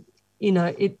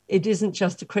 it isn't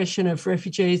just a question of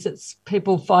refugees, it's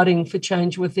people fighting for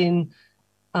change within.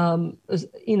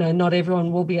 Not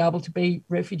everyone will be able to be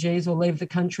refugees or leave the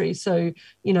country. So,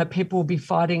 people will be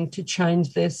fighting to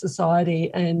change their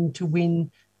society and to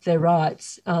win their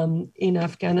rights in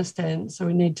Afghanistan. So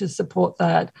we need to support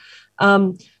that.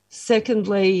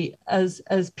 Secondly,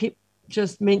 as Pip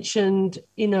just mentioned,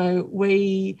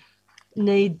 we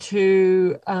need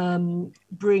to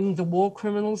bring the war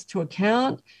criminals to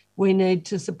account. We need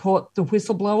to support the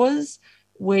whistleblowers.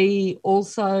 We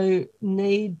also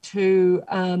need to,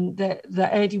 the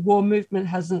anti-war movement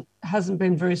hasn't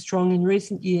been very strong in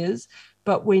recent years,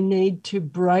 but we need to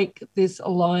break this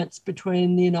alliance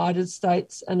between the United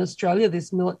States and Australia,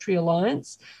 this military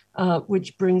alliance,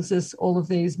 which brings us all of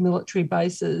these military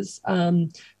bases,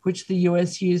 which the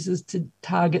US uses to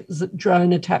target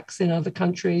drone attacks in other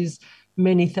countries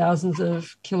many thousands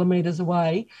of kilometres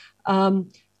away.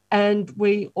 And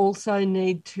we also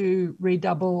need to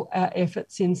redouble our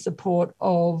efforts in support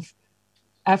of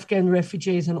Afghan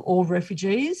refugees and all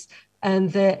refugees. And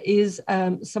there is,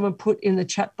 someone put in the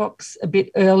chat box a bit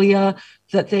earlier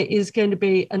that there is going to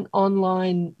be an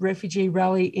online refugee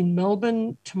rally in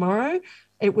Melbourne tomorrow.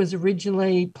 It was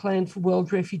originally planned for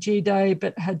World Refugee Day,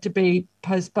 but had to be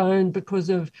postponed because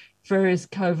of various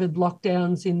COVID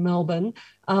lockdowns in Melbourne.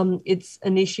 It's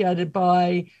initiated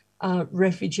by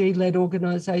refugee-led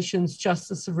organisations,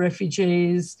 Justice of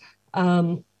Refugees,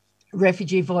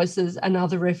 Refugee Voices and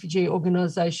other refugee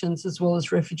organisations, as well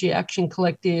as Refugee Action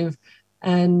Collective,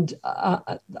 and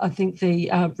I think the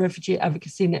Refugee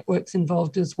Advocacy Network's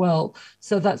involved as well.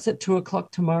 So that's at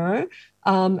 2:00 tomorrow.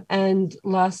 And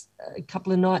a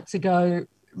couple of nights ago,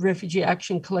 Refugee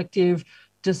Action Collective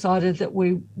decided that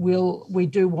we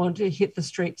do want to hit the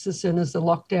streets as soon as the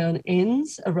lockdown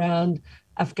ends around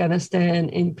Afghanistan,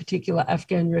 in particular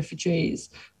Afghan refugees,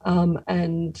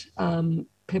 and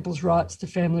people's rights to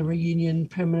family reunion,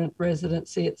 permanent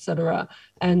residency, etc.,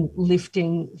 and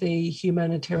lifting the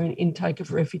humanitarian intake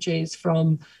of refugees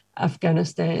from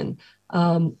Afghanistan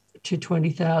to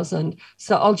 20,000.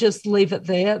 So I'll just leave it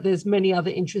there. There's many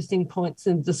other interesting points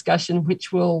in discussion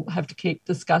which we'll have to keep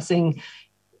discussing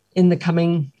in the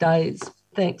coming days.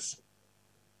 Thanks.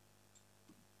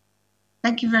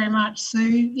 Thank you very much,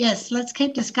 Sue. Yes, let's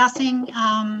keep discussing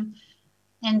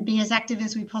and be as active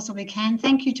as we possibly can.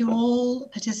 Thank you to all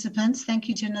participants. Thank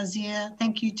you to Nazir.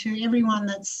 Thank you to everyone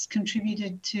that's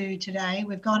contributed to today.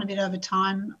 We've gone a bit over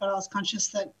time, but I was conscious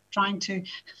that trying to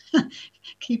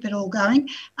keep it all going.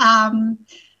 So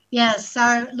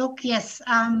look, yes,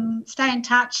 stay in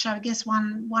touch. I guess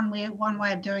one way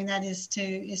of doing that is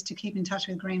to keep in touch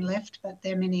with Green Left, but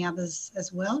there are many others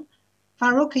as well.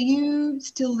 Farouk, are you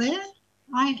still there?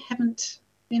 I haven't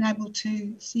been able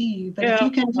to see you, but if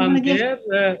you can,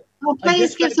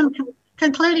 please give some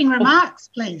concluding remarks,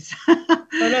 please.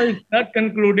 It's not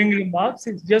concluding remarks.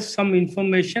 It's just some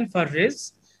information for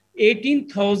Riz.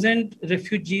 18,000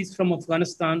 refugees from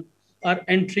Afghanistan are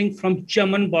entering from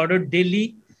Chaman border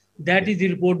daily. That is the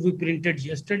report we printed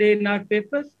yesterday in our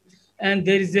paper. And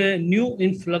there is a new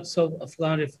influx of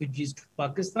Afghan refugees to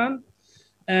Pakistan,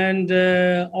 and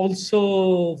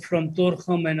also from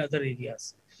Torkham and other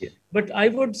areas. Yeah. But I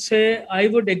would say, I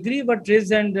would agree what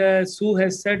Riz and Sue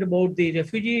has said about the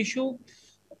refugee issue.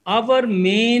 Our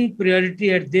main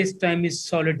priority at this time is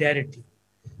solidarity.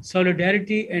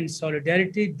 Solidarity,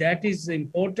 that is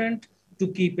important to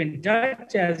keep in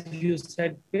touch. As you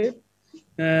said, Pip,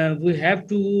 we have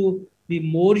to be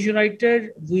more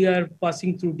united. We are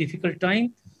passing through difficult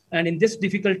time. And in this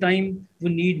difficult time, we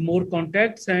need more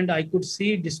contacts. And I could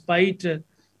see, despite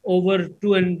over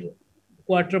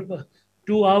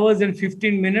 2 hours and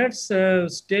 15 minutes,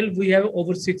 still we have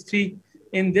over 60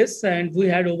 in this, and we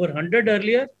had over 100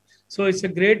 earlier. So it's a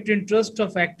great interest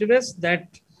of activists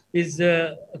that is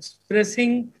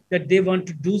expressing that they want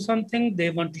to do something.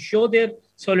 They want to show their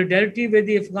solidarity with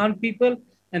the Afghan people.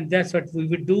 And that's what we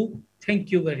will do.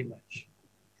 Thank you very much.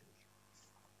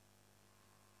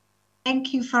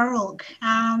 Thank you, Farouk.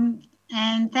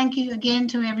 And thank you again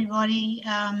to everybody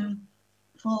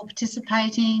for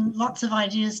participating. Lots of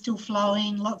ideas still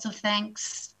flowing, lots of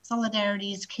thanks.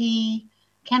 Solidarity is key.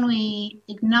 Can we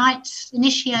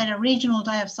initiate a regional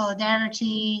day of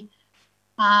solidarity?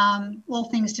 All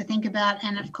things to think about.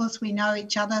 And of course, we know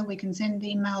each other. We can send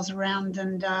emails around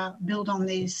and build on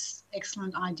these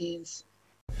excellent ideas.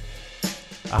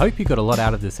 I hope you got a lot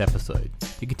out of this episode.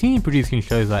 To continue producing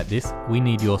shows like this, we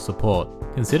need your support.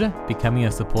 Consider becoming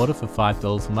a supporter for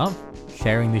 $5 a month,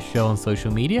 sharing this show on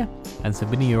social media, and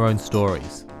submitting your own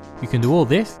stories. You can do all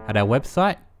this at our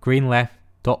website,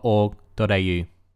 greenleft.org.au.